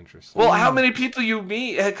 Interesting. Well, how many people you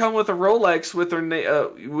meet had come with a Rolex with their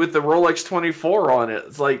with the Rolex 24 on it?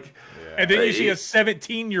 It's like, and then you see a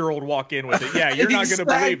 17-year-old walk in with it. Yeah, you're not going to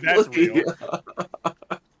believe that's real.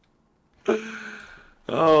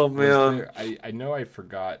 Oh man, I know I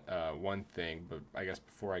forgot one thing, but I guess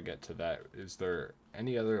before I get to that, is there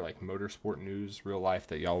any other like motorsport news, real life,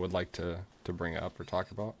 that y'all would like to bring up or talk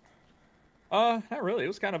about? Not really. It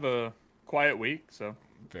was kind of a quiet week, so.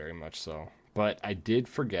 Very much so. But I did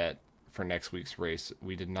forget for next week's race,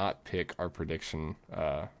 we did not pick our prediction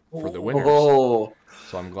for the winners. Oh.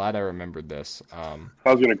 So I'm glad I remembered this. I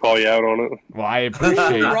was going to call you out on it. Well, I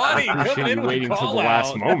appreciate, Ronnie, you waiting till the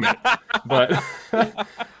last moment. But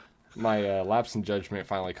my lapse in judgment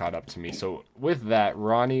finally caught up to me. So with that,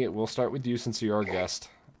 Ronnie, we'll start with you since you're our guest.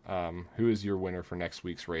 Who is your winner for next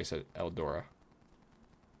week's race at Eldora?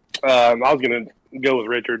 I was going to go with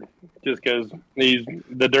Richard just because he's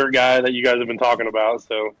the dirt guy that you guys have been talking about.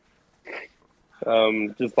 So,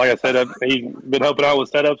 just like I said, he's been helping out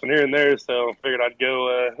with setups and here and there. So I figured I'd go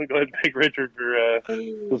ahead and pick Richard for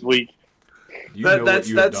this week.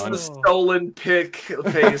 That's the stolen pick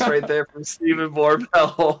face right there from Stephen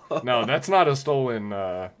Borbell. No, that's not a stolen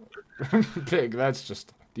pick. That's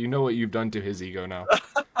just, do you know what you've done to his ego now?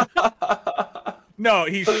 No,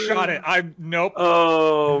 he shot it. Nope.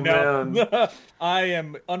 Oh, no. man. I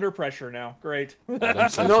am under pressure now. Great.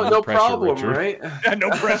 No problem, Richard. Right?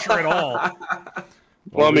 No pressure at all.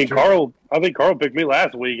 Well, I mean, I think Carl picked me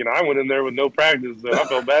last week, and I went in there with no practice, so I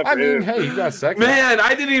felt bad for him. Hey, you got second. Man,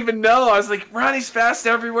 I didn't even know. I was like, Ronnie's fast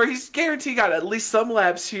everywhere. He's guaranteed got at least some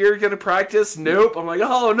laps here. Gonna practice? Nope. I'm like,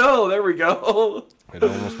 oh no, there we go. It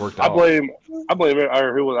almost worked out. I blame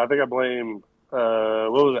or who was? I think I blame.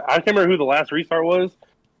 What was it? I can't remember who the last restart was,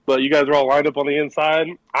 but you guys were all lined up on the inside.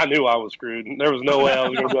 I knew I was screwed. There was no way I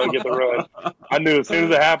was going to be able to get the run. I knew as soon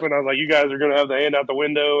as it happened, I was like, you guys are going to have the hand out the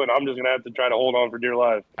window, and I'm just going to have to try to hold on for dear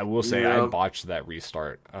life. I will say I botched that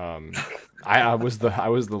restart. I was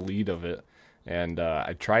the lead of it, and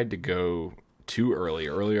I tried to go too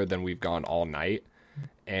earlier than we've gone all night,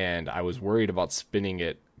 and I was worried about spinning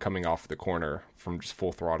it coming off the corner from just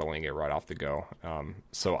full throttling it right off the go.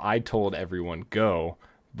 So I told everyone go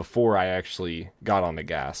before I actually got on the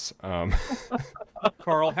gas.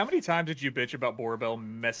 Carl, how many times did you bitch about Borbell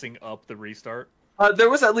messing up the restart? There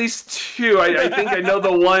was at least 2. I think I know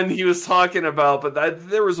the one he was talking about, but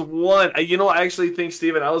there was one. I actually think,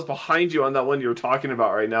 Steven, I was behind you on that one you were talking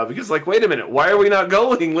about right now, because, like, wait a minute, why are we not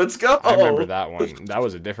going? Let's go. I remember that one. That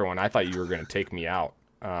was a different one. I thought you were going to take me out.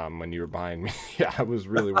 When you were behind me. Yeah, I was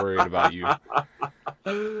really worried about you.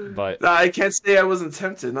 But I can't say I wasn't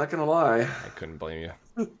tempted, not gonna lie. I couldn't blame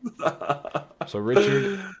you. So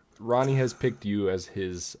Richard, Ronnie has picked you as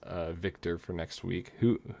his victor for next week.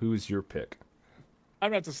 Who's your pick?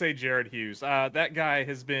 I'm about to say Jared Hughes. That guy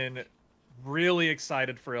has been really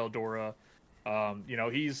excited for Eldora.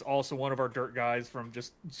 He's also one of our dirt guys from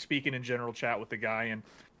just speaking in general chat with the guy,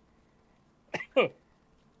 and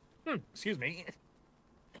excuse me.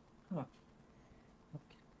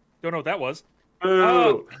 Don't know what that was.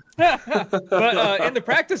 But in the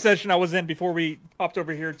practice session I was in before we popped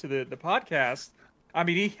over here to the podcast, I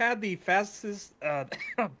mean, he had the fastest...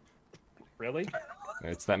 Really?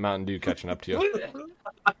 It's that Mountain Dew catching up to you.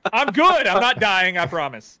 I'm good. I'm not dying, I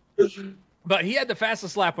promise. But he had the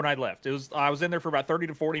fastest lap when I left. I was in there for about 30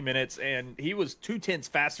 to 40 minutes, and he was 2/10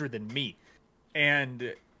 faster than me.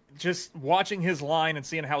 And just watching his line and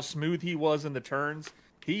seeing how smooth he was in the turns,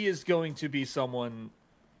 he is going to be someone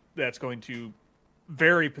that's going to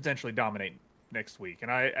very potentially dominate next week.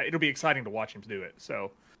 And it'll be exciting to watch him to do it.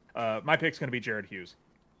 So my pick's going to be Jared Hughes.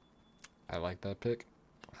 I like that pick.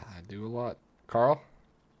 I do a lot. Carl?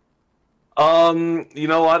 You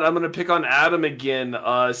know what? I'm going to pick on Adam again.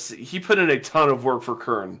 He put in a ton of work for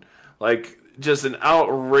Kern. Like, just an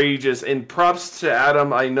outrageous, and props to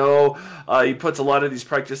Adam. I know he puts a lot of these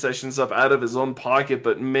practice sessions up out of his own pocket,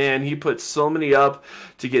 but man, he put so many up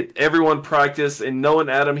to get everyone practice. And knowing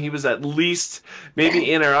Adam, he was at least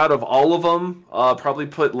maybe in or out of all of them, probably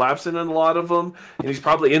put laps in a lot of them, and he's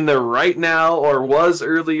probably in there right now or was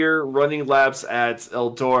earlier running laps at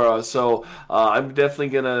Eldora. So I'm definitely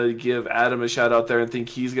gonna give Adam a shout out there and think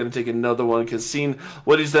he's gonna take another one, because seeing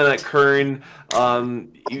what he's done at Kern,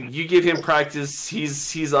 you give him practice practice,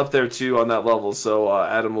 he's up there too on that level. So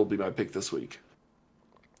Adam will be my pick this week.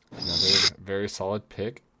 Another very solid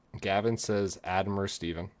pick. Gavin says Adam or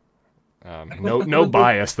Steven. No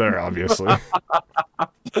bias there, obviously.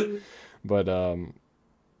 But I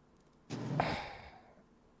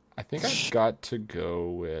think I've got to go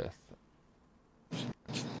with.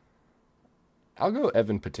 I'll go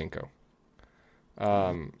Evan Patinko.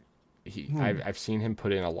 I've seen him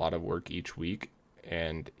put in a lot of work each week,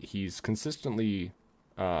 and he's consistently,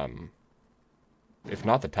 if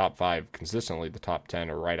not the top 5, consistently the top 10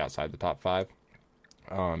 or right outside the top 5.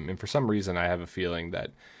 And for some reason, I have a feeling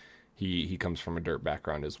that he comes from a dirt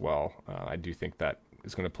background as well. I do think that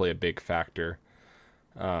is going to play a big factor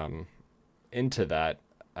into that.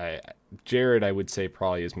 Jared, I would say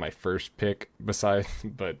probably is my first pick. But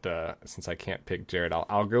since I can't pick Jared,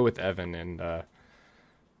 I'll go with Evan,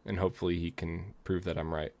 and hopefully he can prove that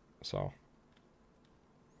I'm right. So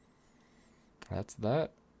that's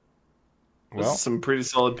that. Well, some pretty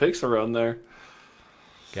solid picks around there.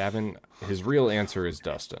 Gavin, his real answer is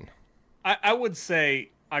Dustin. I would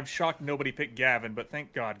say I'm shocked nobody picked Gavin, but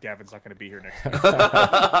thank God Gavin's not going to be here next week.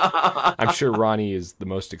 I'm sure Ronnie is the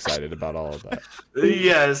most excited about all of that.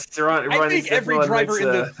 Yes, I think every driver in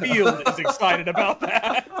the field is excited about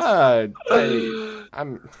that.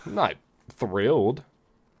 I'm not thrilled.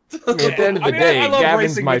 I mean, at the end of the day,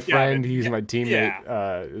 Gavin's my friend. He's my teammate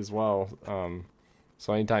as well.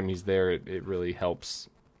 So anytime he's there, it really helps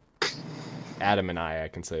Adam and I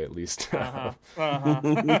can say at least. Yeah,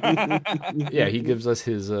 he gives us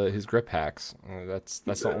his grip hacks. That's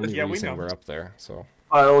the only reason we're up there. So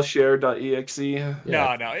fileshare.exe.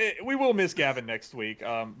 Yeah. No, we will miss Gavin next week.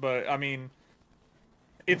 But I mean,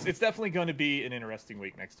 it's definitely going to be an interesting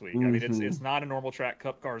week next week. I mean, it's not a normal track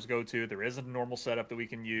Cup cars go to. There isn't a normal setup that we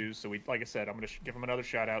can use. So like I said, I'm going to give them another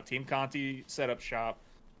shout out. Team Conti Setup Shop.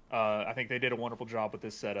 I think they did a wonderful job with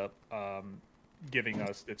this setup. Giving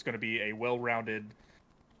us, it's going to be a well-rounded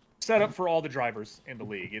setup for all the drivers in the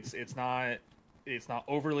league. It's not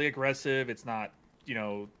overly aggressive. It's not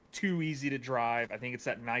too easy to drive. I think it's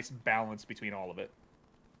that nice balance between all of it.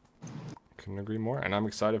 Couldn't agree more, and I'm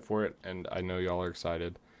excited for it, and I know y'all are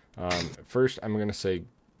excited. First, I'm going to say,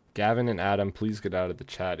 Gavin and Adam, please get out of the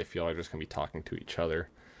chat if y'all are just going to be talking to each other.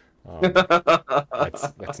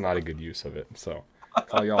 That's not a good use of it. So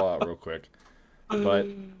call y'all out real quick. But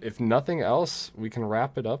if nothing else, we can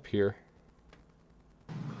wrap it up here.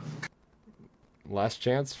 Last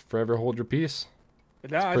chance, forever hold your peace.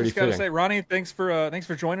 But I just got to say, Ronnie, thanks for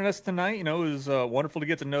joining us tonight. It was wonderful to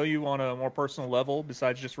get to know you on a more personal level,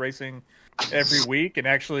 besides just racing every week, and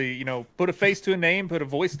actually, put a face to a name, put a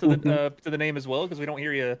voice to the name as well, because we don't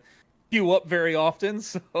hear you queue up very often.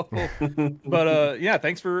 So, but yeah,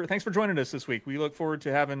 thanks for joining us this week. We look forward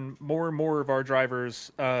to having more and more of our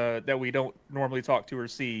drivers that we don't normally talk to or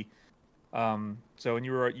see. And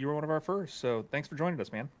you were one of our first. So thanks for joining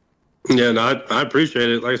us, man. Yeah, no, I appreciate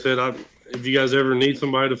it. Like I said, if you guys ever need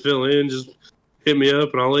somebody to fill in, just hit me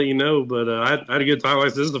up and I'll let you know. But I had a good time. Like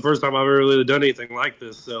this is the first time I've ever really done anything like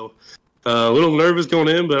this, so a little nervous going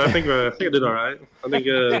in, but I think I did all right. I think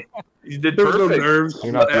you did there was no perfect. nerves.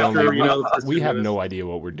 You're not the after, only. We have no idea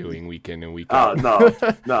what we're doing week in and week Oh out.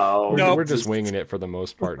 no. We're just winging it for the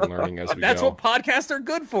most part and learning as we go. That's what podcasts are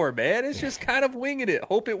good for, man. It's just kind of winging it.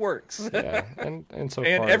 Hope it works. Yeah, and so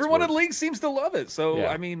and far everyone in it's the league seems to love it. So Yeah.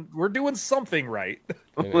 I mean, we're doing something right.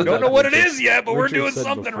 worked. Don't know what it is yet, but we're doing said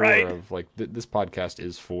something before right. Of, this podcast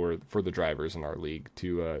is for the drivers in our league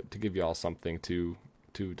to give y'all something to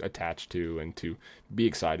attach to and to be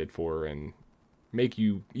excited for and make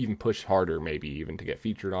you even push harder, maybe even to get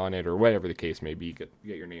featured on it or whatever the case may be, get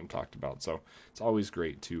your name talked about. So it's always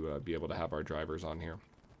great to be able to have our drivers on here.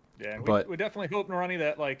 Yeah, and but we definitely hope, Ronnie,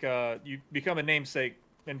 that you become a namesake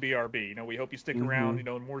in BRB. We hope you stick around,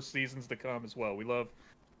 in more seasons to come as well. We love,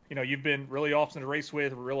 you've been really awesome to race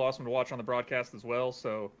with, real awesome to watch on the broadcast as well.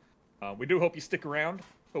 So we do hope you stick around.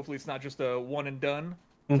 Hopefully it's not just a one and done.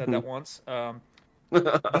 Said that once.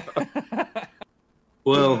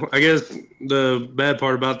 Well, I guess the bad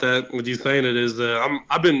part about that, with you saying it, is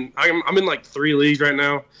I'm in like 3 leagues right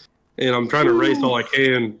now, and I'm trying to race all I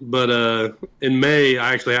can. But in May,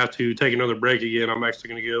 I actually have to take another break again. I'm actually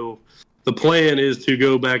going to go. The plan is to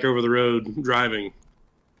go back over the road driving.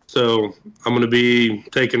 So I'm going to be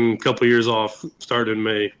taking a couple years off starting in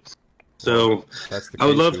May. So I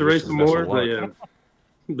would love to race some more,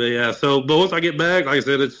 but yeah. So, but once I get back, like I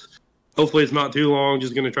said, hopefully it's not too long.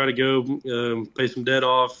 Just going to try to go pay some debt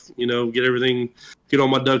off, get all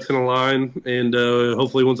my ducks in a line. And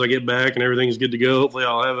hopefully once I get back and everything's good to go, hopefully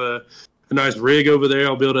I'll have a nice rig over there.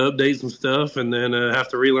 I'll be able to update some stuff and then have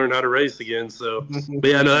to relearn how to race again. So, but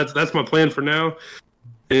yeah, no, that's my plan for now.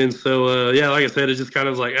 And so, yeah, like I said, it's just kind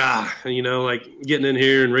of like, like getting in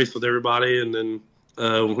here and race with everybody. And then,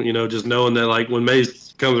 just knowing that, like, when May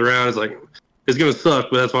comes around, it's like, it's going to suck,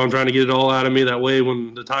 but that's why I'm trying to get it all out of me. That way,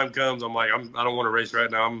 when the time comes, I'm like, I don't want to race right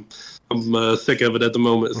now. I'm sick of it at the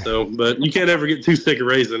moment. So, but you can't ever get too sick of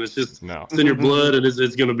racing. It's just, it's in your blood, and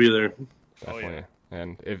it's going to be there. Definitely. Oh, yeah.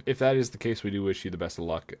 And if that is the case, we do wish you the best of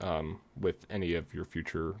luck with any of your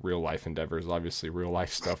future real life endeavors. Obviously, real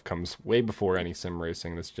life stuff comes way before any sim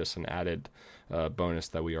racing. That's just an added bonus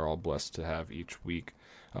that we are all blessed to have each week.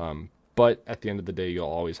 But at the end of the day, you'll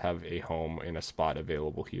always have a home and a spot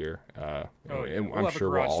available here. And I'm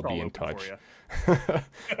sure we'll all be in touch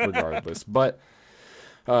regardless. But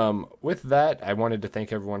with that, I wanted to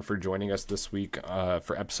thank everyone for joining us this week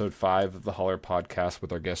for episode 5 of the Holler Podcast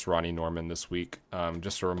with our guest Ronnie Norman this week.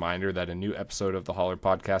 Just a reminder that a new episode of the Holler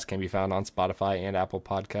Podcast can be found on Spotify and Apple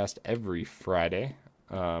Podcast every Friday.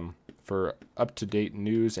 For up-to-date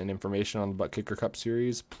news and information on the ButtKicker Cup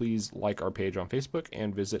Series, please like our page on Facebook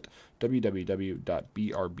and visit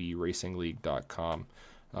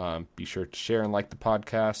www.brbRacingLeague.com. Be sure to share and like the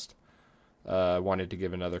podcast. I wanted to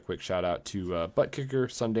give another quick shout-out to ButtKicker,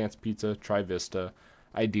 Sundance Pizza, Trivista,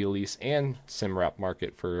 Idealise, and SimRap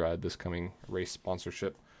Market for this coming race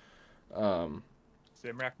sponsorship.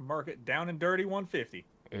 SimRap Market, down and dirty 150.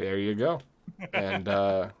 There you go. And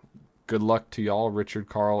good luck to y'all, Richard,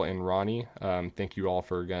 Carl, and Ronnie. Thank you all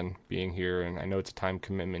for, again, being here. And I know it's a time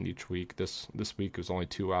commitment each week. This week was only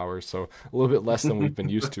 2 hours, so a little bit less than we've been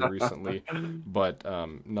used to recently. But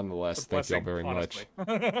nonetheless, thank y'all very much.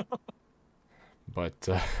 But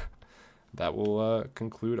that will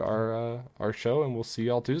conclude our show, and we'll see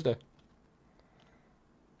y'all Tuesday.